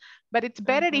palabras, but it's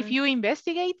better if you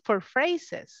investigate for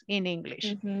phrases in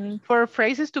English, for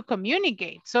phrases to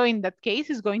communicate. So in that case,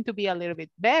 it's going to be a little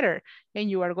bit better and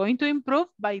you are going to improve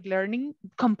by learning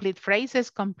complete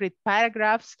phrases, complete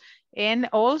paragraphs, and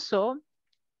also,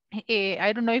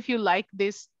 I don't know if you like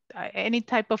this, any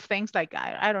type of things like,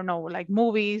 I don't know, like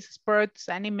movies, sports,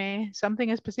 anime,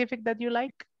 something specific that you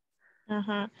like?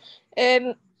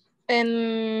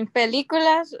 En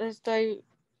películas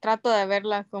trato de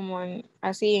verlas como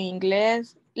así en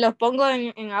inglés. Los pongo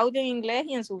en audio en inglés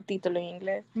y en subtítulo en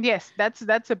inglés. Yes, that's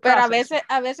a process. Pero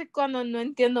a veces cuando no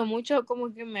entiendo mucho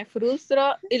como que me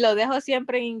frustro y lo dejo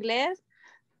siempre en inglés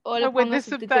o lo pongo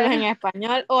subtítulos en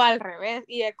español o al revés.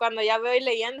 Y cuando ya voy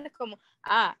leyendo es como,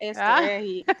 esto es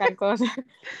y tal cosa.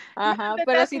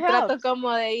 Pero sí trato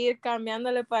como de ir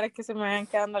cambiándole para que se me vayan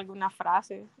quedando algunas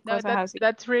frases, cosas así.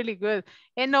 That's really good.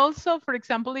 And also, for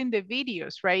example, in the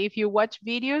videos, right? If you watch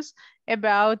videos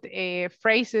about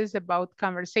phrases, about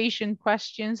conversation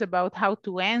questions, about how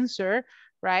to answer,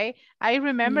 right? I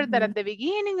remember that at the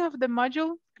beginning of the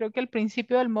module, creo que al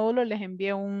principio del módulo les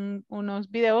envié unos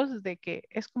videos de que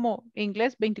es como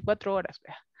inglés 24 horas,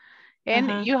 ¿verdad?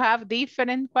 And you have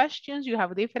different questions, you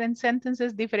have different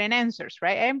sentences, different answers,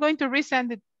 right? I'm going to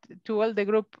resend it to all the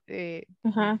group maybe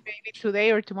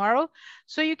today or tomorrow,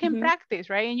 so you can practice,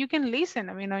 right? And you can listen,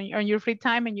 I mean, on your free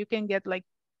time, and you can get like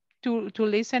to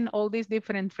listen all these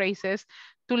different phrases,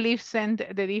 to listen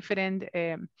the different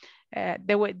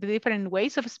the different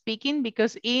ways of speaking,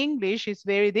 because English is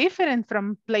very different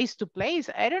from place to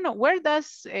place. I don't know, where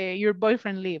does your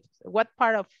boyfriend live? What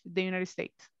part of the United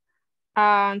States?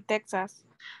 Texas.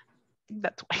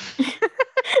 That's why.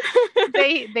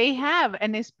 they have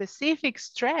a specific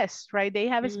stress, right? They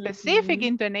have a specific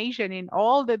intonation in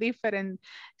all the different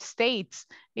states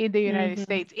in the United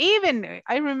States. Even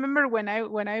I remember when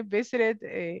I visited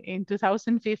in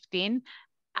 2015,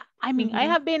 I mean, I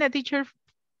have been a teacher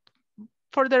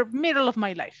for the middle of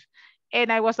my life,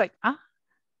 and I was like,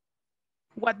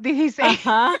 what did he say?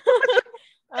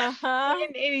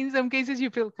 And in some cases you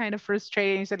feel kind of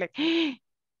frustrated and you say like,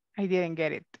 I didn't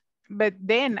get it. But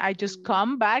then I just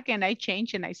come back and I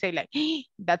change and I say like,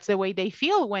 that's the way they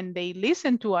feel when they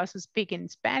listen to us speak in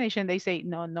Spanish and they say,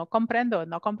 no comprendo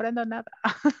nada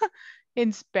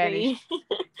in Spanish.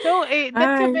 So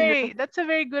that's a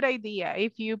very good idea.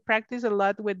 If you practice a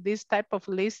lot with this type of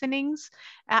listenings.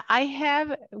 I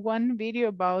have one video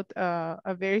about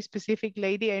a very specific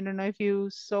lady. I don't know if you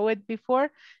saw it before,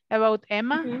 about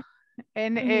Emma.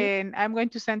 And I'm going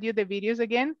to send you the videos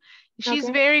again. She's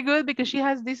very good because she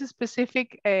has this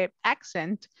specific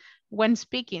accent when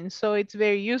speaking. So it's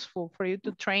very useful for you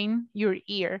to train your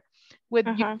ear with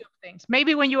YouTube things.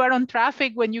 Maybe when you are on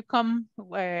traffic, when you come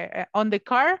on the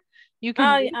car, you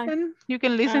can listen. You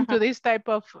can listen to this type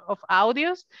of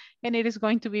audios, and it is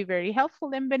going to be very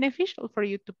helpful and beneficial for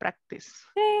you to practice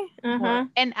more.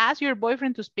 And ask your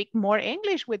boyfriend to speak more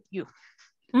English with you.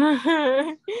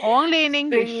 Only in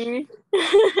English.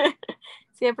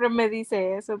 Siempre me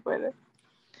dice eso, pero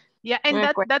yeah, and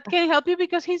that can help you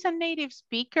because he's a native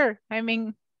speaker. I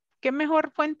mean, qué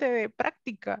mejor fuente de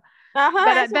práctica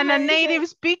than a native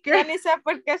speaker. Ya ni sé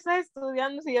por qué estás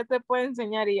estudiando si yo te puedo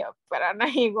enseñar y yo, pero no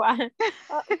es igual.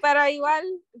 Pero igual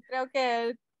creo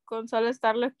que con solo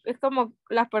estarlo, es como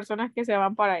las personas que se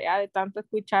van para allá de tanto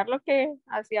escucharlo que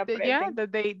así Yeah, aprenden.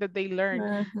 that they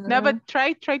learn. No, but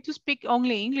try to speak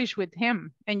only English with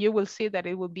him, and you will see that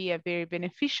it will be a very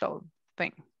beneficial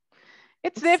thing.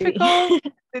 It's difficult,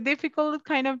 difficult,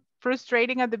 kind of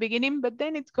frustrating at the beginning, but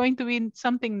then it's going to be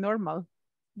something normal.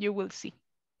 You will see.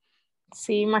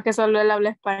 Sí, más que solo él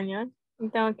habla español. Y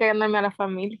tengo que ganarme a la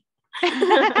familia.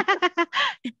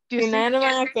 You see? Nadie no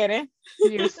van a querer.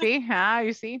 You see,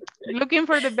 you see. Looking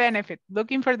for the benefit. Do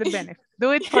it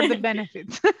for the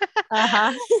benefits.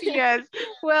 Yes.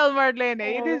 Well,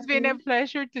 Marlene, it has been a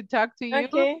pleasure to talk to you.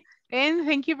 Okay. And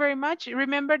thank you very much.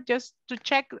 Remember just to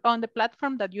check on the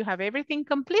platform that you have everything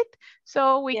complete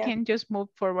so we can just move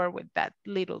forward with that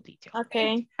little detail.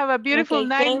 Okay. Have a beautiful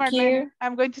night, thank Marlene. you.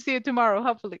 I'm going to see you tomorrow,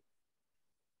 hopefully.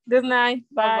 Good night.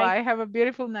 Bye. Bye-bye. Have a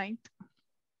beautiful night.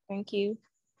 Thank you.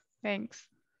 Thanks.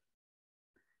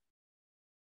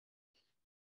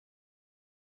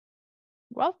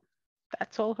 Well,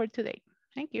 that's all for today.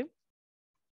 Thank you.